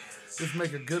 just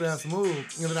make a good ass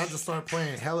move. You know, I just started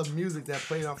playing hella music that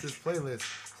played off this playlist.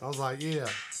 So I was like, yeah.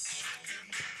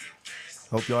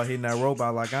 Hope y'all hitting that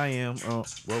robot like I am. Robot.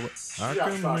 You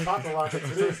gotta start popping like it to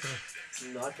this.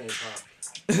 No, I can't pop.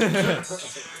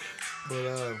 But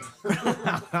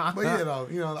yeah, though,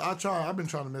 you know, I've been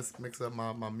trying to mix up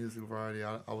my music variety.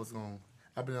 I've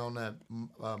been on that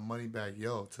Moneybag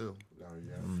Yo too. Oh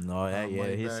yeah. No,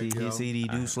 his CD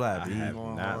do slap. I have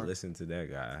not listened to that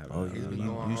guy.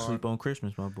 You sleep on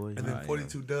Christmas, my boy. And then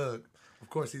 42 Doug, of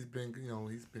course he's been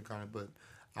kind of, but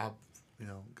I,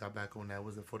 got back on that.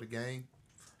 Was it For the Game?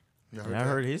 Y'all heard I that?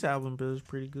 heard his album was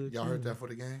pretty good. Y'all too. heard that For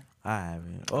the Game? I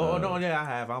haven't. Oh no, yeah, I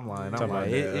have. I'm lying.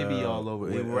 It be all over.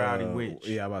 With, Rowdy Witch.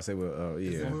 Yeah, I'm about to say Is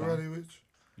yeah. it with Rowdy Witch?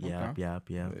 Yeah. Shout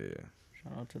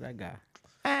out to that guy.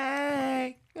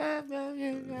 What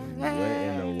in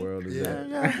the world is that?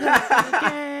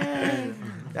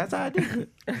 That's how I do it.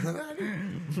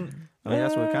 I mean,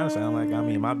 that's what it kind of sounds like. I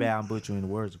mean, my bad, I'm butchering the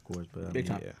words, of course, but Big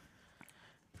time. Yeah.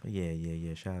 But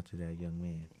yeah. Shout out to that young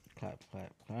man. Clap.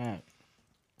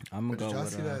 I'm gonna Did go y'all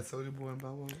with. see that Soulja Boy and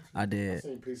Bow Wow? I I did.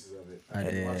 seen pieces of it. I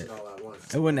didn't watch did. it all at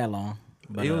once. It wasn't that long.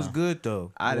 But, It was good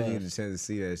though. I didn't get a chance to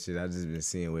see that shit. I just been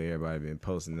seeing where everybody been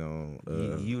posting on.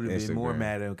 You would have been more Instagram.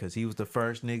 mad at him because he was the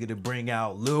first nigga to bring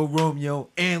out Lil Romeo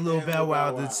and Lil Bow Wow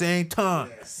at the same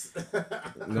time. Yes.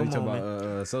 No, you talking on, about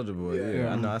Soulja Boy?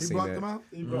 Yeah, I know. I He seen brought that. them out?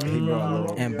 He brought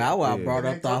Lil- And Bow Wow Yeah. brought They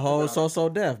up the talked whole about So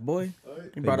Def, boy.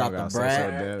 He brought out the So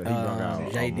Brat, Def. He brought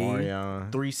out JD.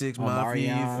 Omarion. 3-6 Mafia, you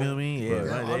Omarion. feel me? Yeah, But-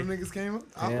 Yeah, like all the that. niggas came up?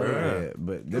 Yeah,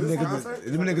 but them this niggas, concert?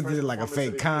 them niggas did like a Performance fake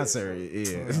of the concert.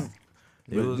 year. Yeah.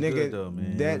 It But was nigga, good though,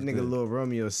 man. that It was nigga good. Lil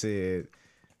Romeo said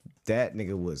that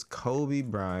nigga was Kobe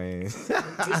Bryant. He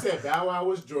said Bow Wow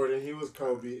was Jordan, he was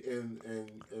Kobe, and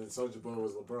Soulja Boy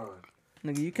was LeBron.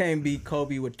 Nigga, you can't beat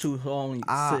Kobe with two only his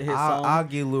I'll song.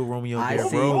 get Lil Romeo I there,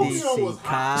 see bro. Romeo was DC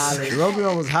hot. College.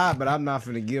 Romeo was hot, but I'm not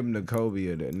finna give him to Kobe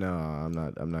or that. No, I'm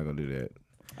not gonna do that.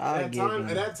 At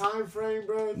that time frame,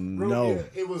 bro. No. Romeo,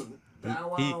 it was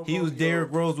Bow Wow. He was Romeo.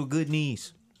 Derrick Rose with good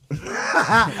knees.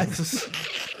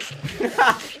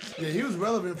 Yeah, he was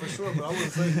relevant for sure, but I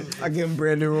wouldn't say he was. I give him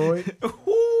Brandon Roy.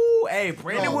 Ooh, hey,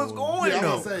 Brandon was going Yeah, I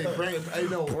though. would say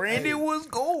Brandon, Brandon was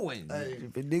going. Hey.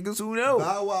 For niggas who know.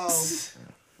 Bow Wow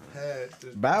had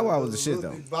Bow Wow was the shit,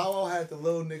 though. Bow Wow had the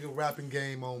little nigga rapping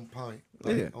game on point.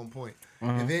 Yeah. On point.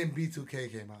 And then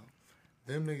B2K came out.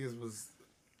 Them niggas was,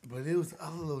 but it was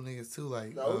other little niggas too,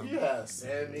 like. No, yeah,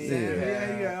 Sammy.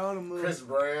 Yeah, all them Chris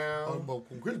Brown. But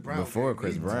when Chris Brown Before came,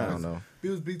 Chris he Brown, was- though. It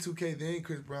was B2K, then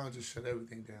Chris Brown just shut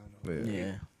everything down, though.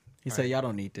 Yeah. He said, y'all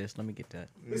don't need this. Let me get that.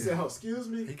 He said, "Oh, excuse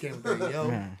me, He came with that, yo.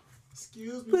 Man.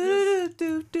 excuse me."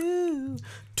 bitch."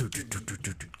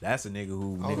 That's a nigga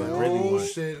who I was niggas like, really oh, want.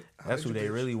 shit. That's who they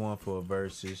really want for a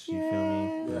versus. You feel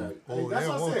me? Yeah. Oh, That's they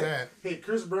what I want said. that. Hey,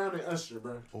 Chris Brown and Usher,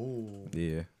 bro. Oh,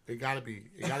 Yeah. it gotta be.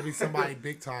 It gotta be somebody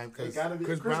big time because It gotta be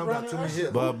Chris Brown got too many and hits.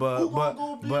 Usher. But Who gonna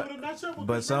go be but able to match up with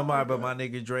but Chris somebody, Brown but like my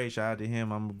nigga Dre, shout out to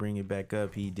him. I'm gonna bring it back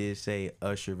up. He did say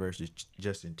Usher versus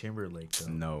Justin Timberlake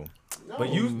though. No. that? But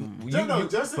No. you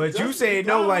Justin said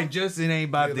got no, him. like Justin ain't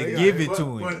about Yeah, to they give got it but,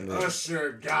 to him. But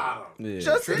Usher got him. Yeah.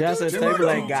 Justin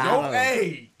Timberlake got him.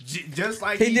 Hey, just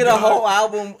like He did a got- whole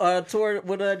album tour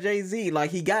with Jay-Z. Like,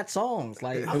 he got songs.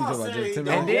 Like, I'm not saying he don't.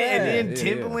 And then Yeah.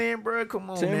 Timberland, bro, come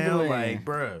on Timberland. now, like,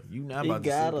 bro, you not He about to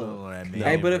got sleep him. on that man.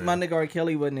 Hey, but if bro. my nigga R.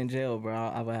 Kelly wasn't in jail, bro,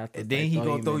 I would have to. And then he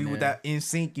gonna throw him you in with there. that in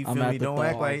sync. You I'm feel gonna me? have to Don't throw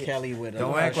act R. like Kelly with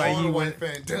don't a- act like All he the went.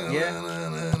 white fan. I'm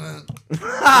hella mad.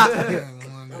 Like,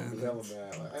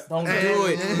 Don't do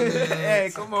it.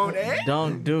 Hey, come on, eh?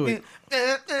 Don't do it. You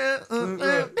know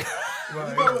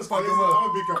what's Fuck crazy? him I'm up.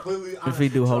 gonna be completely honest. he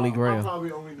do with Holy y'all. Grail. I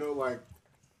probably only know like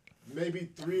maybe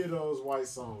 3 of those white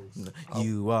songs.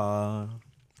 You are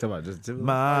Talk about just two.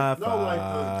 My No, like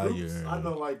the groups. fire. I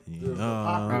know, like the Yeah.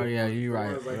 popular Oh yeah, you're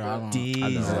right. ones like Yeah, I that.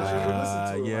 don't-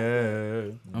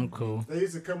 Desire. I'm cool. They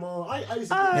used to come on. I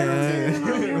used to get irritated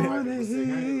when I hear white people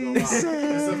sing. I ain't gonna lie.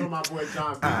 Except for my boy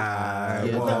John B. I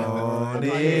Yeah, want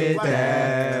that- it like-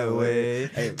 that way.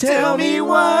 Hey, Tell me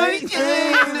why ain't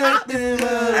nothing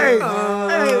but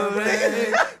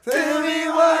Tell me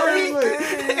why.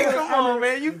 Come on,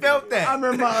 man. You felt I that.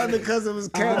 remember my other cousin was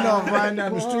catting off riding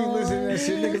down the street listening to that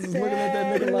shit. Niggas was looking at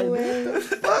that nigga like, what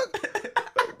the fuck?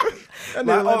 That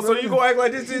nigga Like, oh, so you gonna act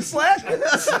like this didn't slap?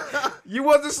 You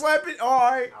wasn't slapping? All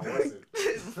right. I wasn't.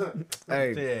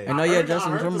 Hey, I know you're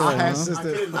Justin I heard Timberlake. I had Huh?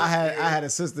 sister. I had a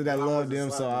sister that I loved wasn't them,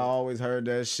 so I slapping. always heard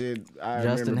that shit. I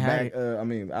Justin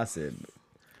remember back. I said,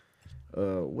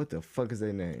 what the fuck is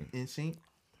their name? NSYNC?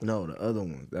 No, the other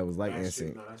one that was like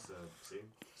Backstreet, NSYNC. no, that's see.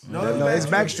 No, it's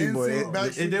Backstreet Boy.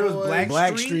 There was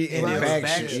Blackstreet and there was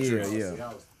Backstreet. Yeah, See, yeah.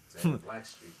 I was saying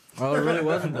Blackstreet. Oh, it really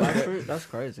wasn't Blackstreet? That's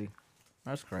crazy.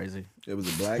 That's crazy. It was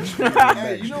a Blackstreet.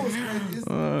 Hey, you know what's crazy?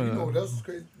 You know what else is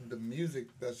crazy? The music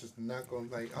that's just not going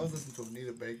to, like, I was listening to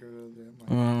Anita Baker the other day.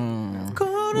 I'm like,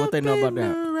 What they know about that?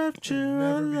 never be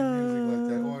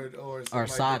music like that. Or Or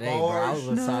something Sade, bro. I was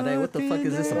with Sade. What the fuck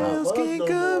is this about? Love no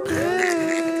more,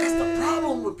 man. That's the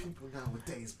problem with people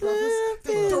nowadays, brothers.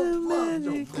 They don't love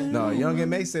no more. No, Young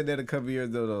M.A. said that a couple years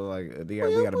ago. Though, like we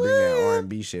got to bring that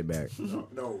R&B shit back.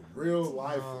 No, real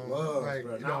life love, like,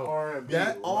 bro. you Not know, R&B.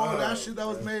 all that love, shit that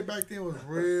was bro. made back then was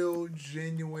real,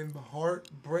 genuine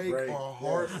heartbreak Break, or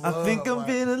heart yes. love. I think I'm like,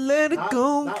 gonna let it Not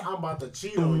go. I'm about to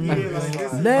cheat on you. Yeah, like,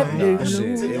 this is Let like, it nah,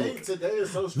 shit. Today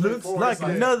is so straightforward. like It's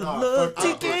another nah, love fuck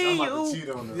this bitch, I'm about TKO. to cheat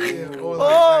on her. yeah, or Ooh.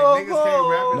 like, niggas can't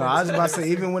rap it. No, I was about to say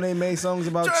even when they made songs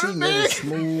about cheating, they was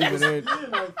smooth and everything.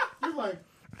 You like,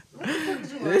 what the fuck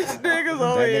is you like? Niggas That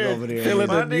nigga over there feeling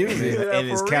in the his- music. in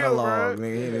his For real, catalog, bro.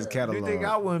 nigga, in his You think I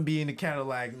catalog. wouldn't be in the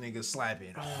Cadillac, nigga,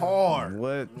 slapping hard,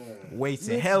 What?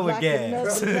 wasting hella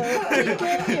gas.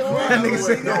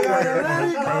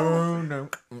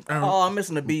 Oh, I'm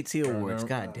missing the BT Awards.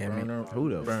 God damn it. Who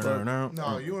the fuck?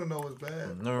 No, you wanna know what's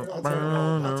bad? I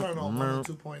turned on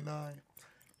 102.9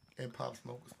 and Pop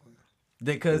Smoke was playing.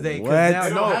 Because What? now, They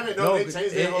don't have it, no, they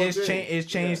changed their whole it's thing.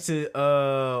 changed to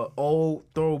old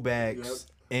throwbacks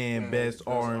and best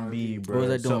R&B, bro. What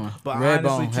was they doing? But Redbone,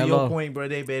 honestly, to hello. your point, bro,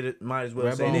 they might as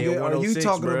well say Redbone. they Nigga, are you 106,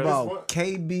 talking bro. about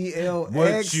KBLX?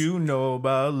 What you know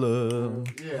about love?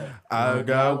 Yeah. I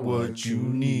got what you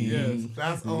need. Yes,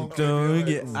 that's on Don't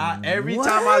get- KBLX. every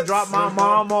time I drop my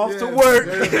mom off to work,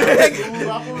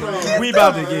 we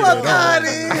about to get it on.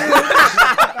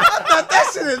 That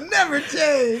shit has never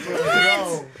changed.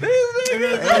 Hell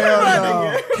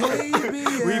no.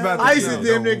 We about to I used to get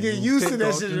damn near it get on. used to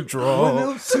that Take shit. off the draw.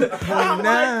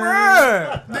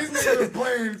 102.9. These niggas was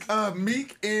playing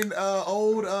Meek and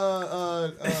old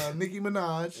Nicki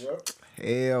Minaj.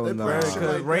 Hell no. Shit Because like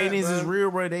that, ratings is bro. real,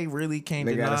 bro. They really can't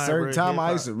Nigga, deny. at a certain bro, time, I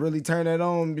hip-hop. used to really turn that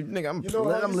on. Nigga, I'm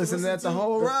listening to that the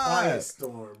whole The ride. Quiet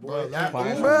Storm, boy. Bro, That,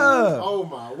 Quiet ooh, Storm. oh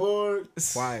my lord.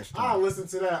 Quiet I Storm. listen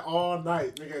to that all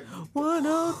night, nigga.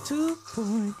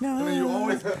 102.9. And then you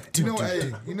always,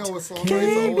 you know what song I used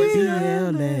to always hear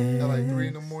at like 3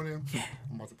 in the morning?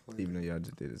 I'm about to play. Even though y'all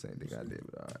just did the same thing I did,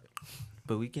 but all right.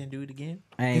 But we can't do it again.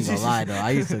 I ain't gonna lie though. I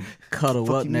used to cuddle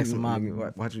Fuck up you next to mean, my nigga?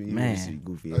 Watch what you man. see,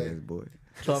 goofy Hey. ass boy.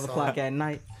 12 o'clock at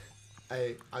night.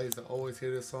 Hey, I used to always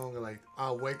hear this song and like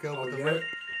I'll wake up with the yeah?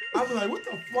 I'll be like, what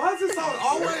the fuck is this song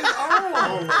always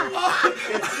on?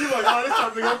 You like, oh, this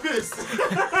time to go piss. This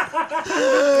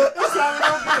time to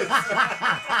go piss.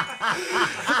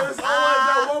 There's always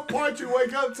that one part you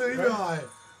wake up to, you know, like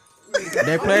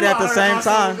They played at the same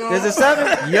time. Is it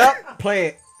 7? Yup. Play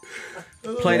it.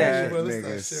 Play that That shit. bro, listen to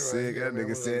nigga that shit right sick. here, That man. nigga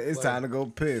We're said gonna it's play. time to go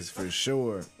piss for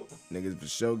sure. Niggas for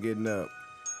sure getting up.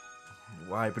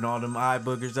 Wiping all them eye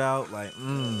boogers out. Like,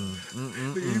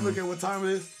 Nigga, you look at what time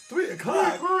it is? 3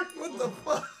 o'clock. What the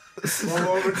fuck? So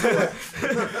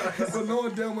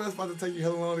knowing damn well it's about to take you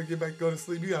hella long to get back, go to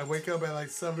sleep. You gotta wake up at like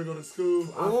 7 to go to school.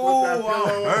 oh, I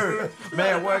heard.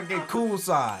 Man, what get cool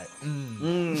side? Right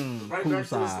Cool back to the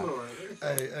side. snoring.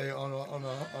 Hey, on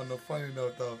a funny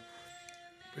note though,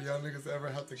 but y'all niggas ever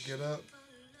have to get up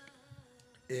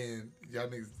and y'all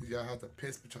have to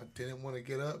piss, but y'all didn't want to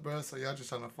get up, bro? So y'all just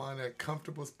trying to find that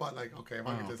comfortable spot. Like, okay, if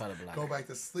I can just probably black. go back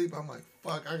to sleep, I'm like,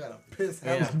 fuck, I gotta piss.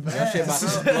 Yeah, hella that bad. shit about to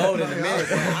explode in a minute.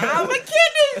 I'm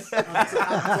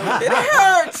It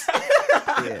hurts.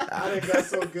 I done got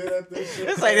so good at this shit.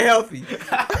 This ain't healthy.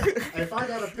 If I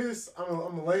gotta piss,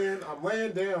 I'm laying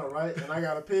down, right? And I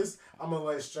gotta piss, I'm gonna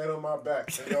lay straight on my back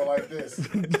and go like this.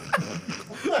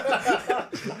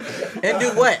 And do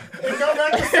what? And go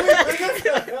back to sleep,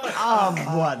 nigga. I'm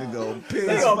about to go piss.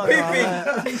 You go pee.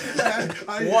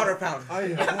 Water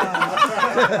fountain.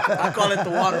 I call it the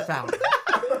water fountain.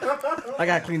 I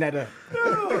gotta clean that up.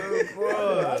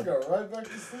 I go right back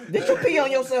to sleep. Did you pee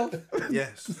on yourself?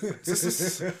 Yes.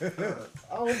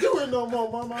 I don't do it no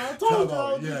more, mama. I told you I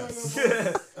don't do it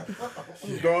no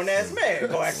more. Grown ass man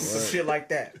go ask me some shit like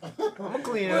that. I'm gonna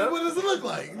clean it up. What does it look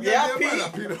like? Yeah, I pee. I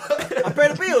pay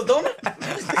the bills, don't I?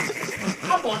 I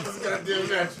bought this goddamn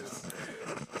mattress.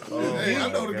 Hey, I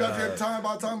know the goddamn time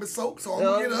by time it's soaked, so I'm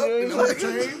gonna get up and I'm gonna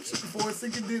change before it's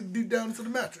sinking deep down into the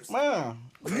mattress. Man,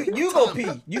 you go pee.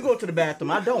 You go to the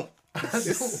bathroom. I don't.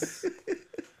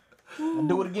 I'll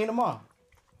do it again tomorrow.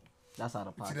 That's how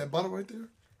the See podcast. that bottle right there?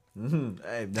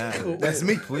 Hey, nah, That's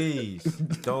me. please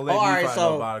don't let All me right, find so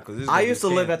no bottle, 'cause this I gonna used to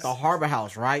be live at the tense. Harbor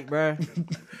House, right,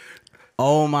 bruh?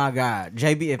 Oh my God,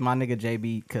 JB, if my nigga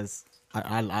JB, cause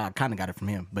I kind of got it from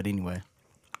him, but anyway,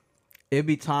 it'd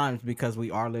be times because we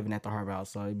are living at the Harbor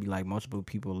House, so it'd be like multiple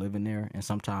people living there, and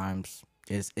sometimes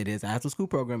it is after school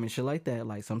program and shit like that.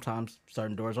 Like sometimes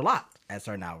certain doors are locked at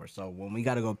certain hours, so when we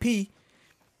gotta go pee,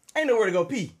 ain't nowhere to go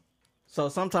pee. So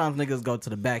sometimes niggas go to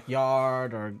the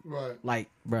backyard or Right. like,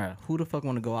 bruh, who the fuck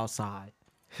want to go outside?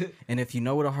 And if you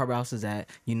know where the Harbor House is at,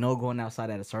 you know going outside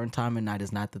at a certain time of night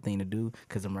is not the thing to do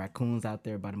because them raccoons out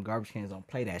there by them garbage cans don't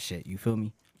play that shit. You feel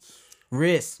me?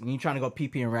 Risk. When you trying to go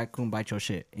pee and raccoon bite your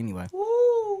shit. Anyway.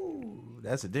 Ooh,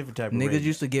 that's a different type of Niggas rage.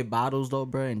 used to get bottles though,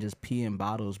 bruh, and just pee in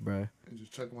bottles, bruh. And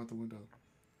just check them out the window.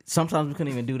 Sometimes we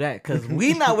couldn't even do that because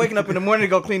we not waking up in the morning to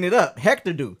go clean it up.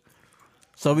 Hector do.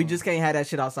 So we just can't have that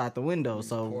shit outside the window.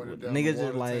 So Poured it down niggas the just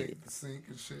water like tank, the sink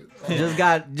and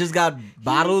shit. just got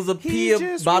bottles of pee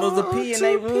just bottles of want pee in to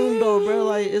their room though, bro.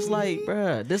 Like it's like,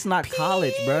 bruh, this not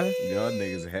college, bruh. Y'all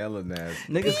niggas hella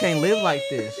nasty. Niggas can't live like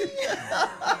this.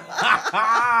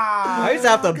 I used to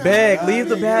have to beg, leave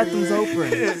the bathrooms open.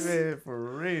 Man,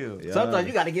 for real. Yeah. Sometimes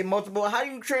you gotta get multiple. How do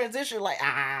you transition? Like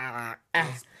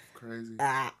Crazy.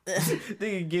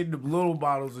 Nigga getting the little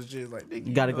bottles and shit. Like, nigga,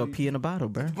 You gotta go know pee in a bottle,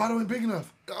 bruh. Bottle ain't big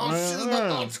enough.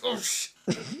 Oh shit! Oh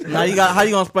shit! Now you got how you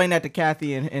gonna explain that to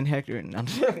Kathy and Hector? And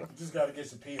Just gotta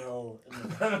get your pee hole in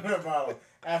the bottle.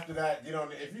 After that, you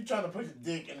don't. If you're trying to put your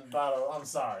dick in the bottle, I'm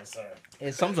sorry, sir.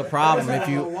 It's something's a problem if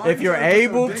you're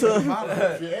able to.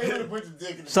 If you're able to put your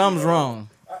dick in the Something's pee hole, wrong.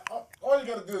 all you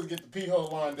gotta do is get the pee hole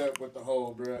lined up with the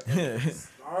hole, bro.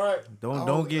 All right.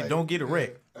 don't get a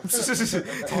wreck. I'm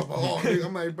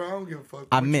like, bro, I don't give a fuck.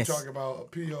 I What miss. You talking about a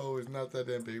pee hole is not that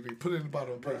damn big. Put it in the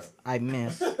bottle of piss. I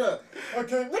miss. Okay,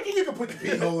 nigga, you can put the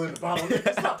pee hole in the bottle.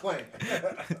 Nigga, stop playing.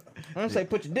 I'm gonna say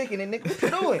put your dick in it, nigga. What you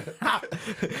doing?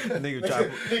 Nigga try.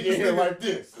 Nigga here like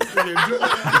this. Nigga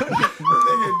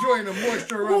enjoying the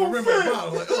moisture around the rim of the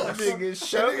bottle. Like, oh, Nigga, shit.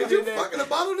 shove Nigga, it you in there. fucking the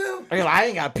bottle now? I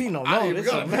ain't got pee no more. This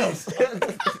is something else.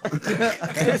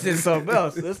 This is something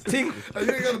else. This tinkle. Hey,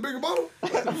 you ain't got a bigger bottle? No,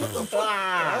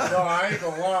 I ain't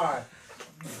gonna lie.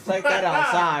 Take that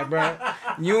outside, bro.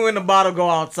 You and the bottle go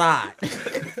outside.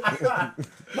 Matter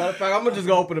of fact, I'm gonna just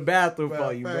go open the bathroom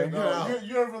for you, bro. No,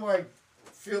 you ever like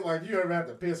feel like you ever have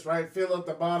to piss, right? Fill up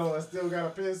the bottle and still gotta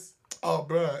piss. Oh,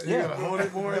 bro. You Yeah. gotta hold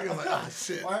it more. You're like, ah,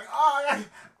 shit. Like,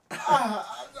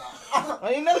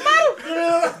 Ain't another bottle.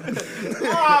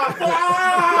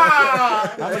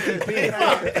 I'm gonna keep peeing.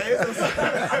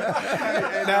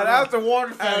 Now that's the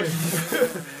water fountain.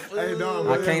 Hey, dog.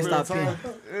 I can't stop peeing. Y'all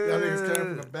niggas came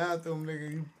from the bathroom,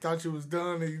 nigga. You thought you was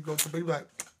done, and you go to be like,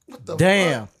 what the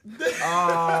Damn.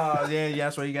 Oh yeah,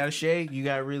 that's why you gotta shake. You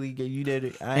gotta really get you did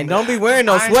it. And don't be wearing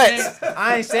no sweats.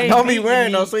 I ain't saying Don't be pee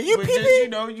wearing me, no sweats. You but pee just, me? you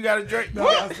know, you gotta drink.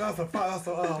 fuck? That's a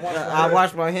I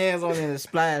wash my hands on it and it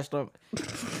splashed up.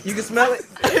 You can smell it?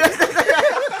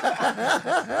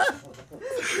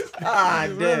 Ah,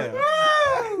 damn.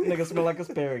 Nigga smell like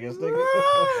asparagus,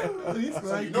 nigga.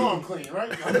 so you know I'm clean,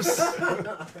 right?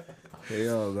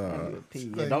 Hell no.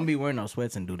 Yeah, don't be wearing no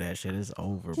sweats and do that shit. It's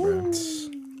over, bro.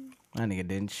 That nigga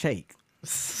didn't shake. You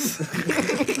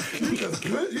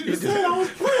just I was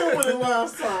playing with it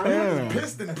last time.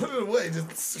 pissed and put it away.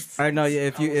 Just I know. Yeah,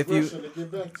 if you Rushing to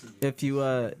get back to you.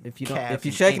 if you're Calves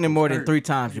and shaking it more than ankles 3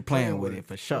 times, you're playing with it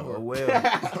for sure. Well,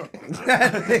 Guess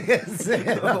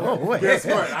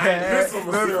what? I ain't pissed on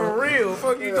myself. for real,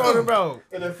 fuck you talking about?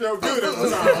 And it felt good at the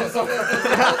time. So,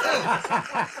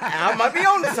 I might be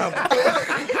on to something.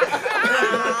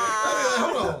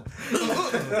 hold on.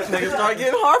 Niggas start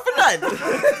getting hard for nothing.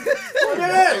 look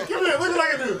at that. Come here. Look what I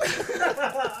can do.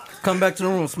 Come back to the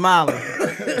room smiling.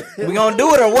 We gonna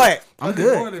do it or what? I'm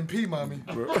good. More than pee, mommy.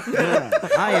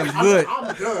 I am good.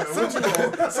 I'm good. What you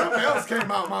want? Something else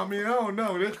came out, mommy. I don't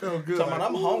know. That felt good.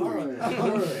 I'm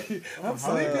hungry. I'm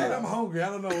sleepy and I'm hungry. I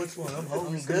don't know which one. I'm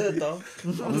hungry. I'm good though.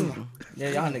 Yeah,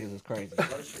 y'all niggas is crazy.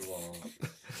 First of all,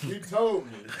 you told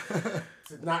me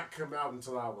to not come out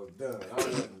until I was done. I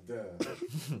wasn't done.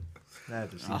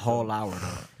 A whole hour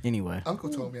though. Anyway. Uncle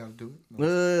told me how to do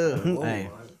it. Hey,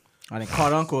 I done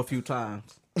caught Uncle a few times.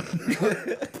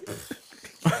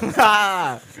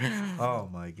 Oh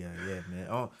my God, yeah, man.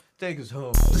 Oh, take us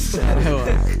home.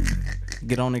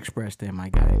 Get on Express there, my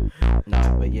guy.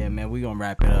 Nah, but yeah, man, we gonna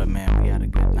wrap it up, man. We had a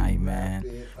good night, man.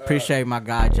 Appreciate my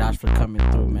guy Josh for coming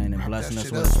through, man, and blessing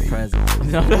us with his presence.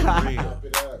 Real.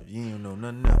 You ain't know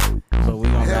nothing else. But we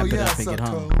gonna wrap it up and get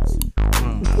home.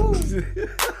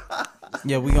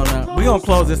 Yeah, we gonna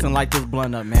close this and light this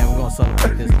blunt up, man. We gonna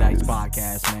celebrate this night's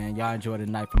podcast, man. Y'all enjoy the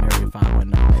night from Area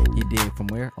 510. You did from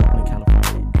where? Oakland,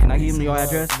 California. Can I give him your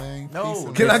address?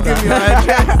 No. Can I give you your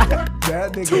address?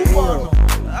 That nigga ill.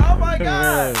 Oh my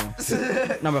God.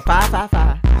 Number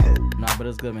 555. Nah, but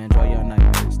it's good, man. Enjoy your night,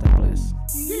 man. Stay blessed.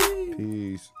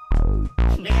 Peace.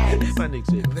 My nigga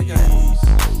said, peace.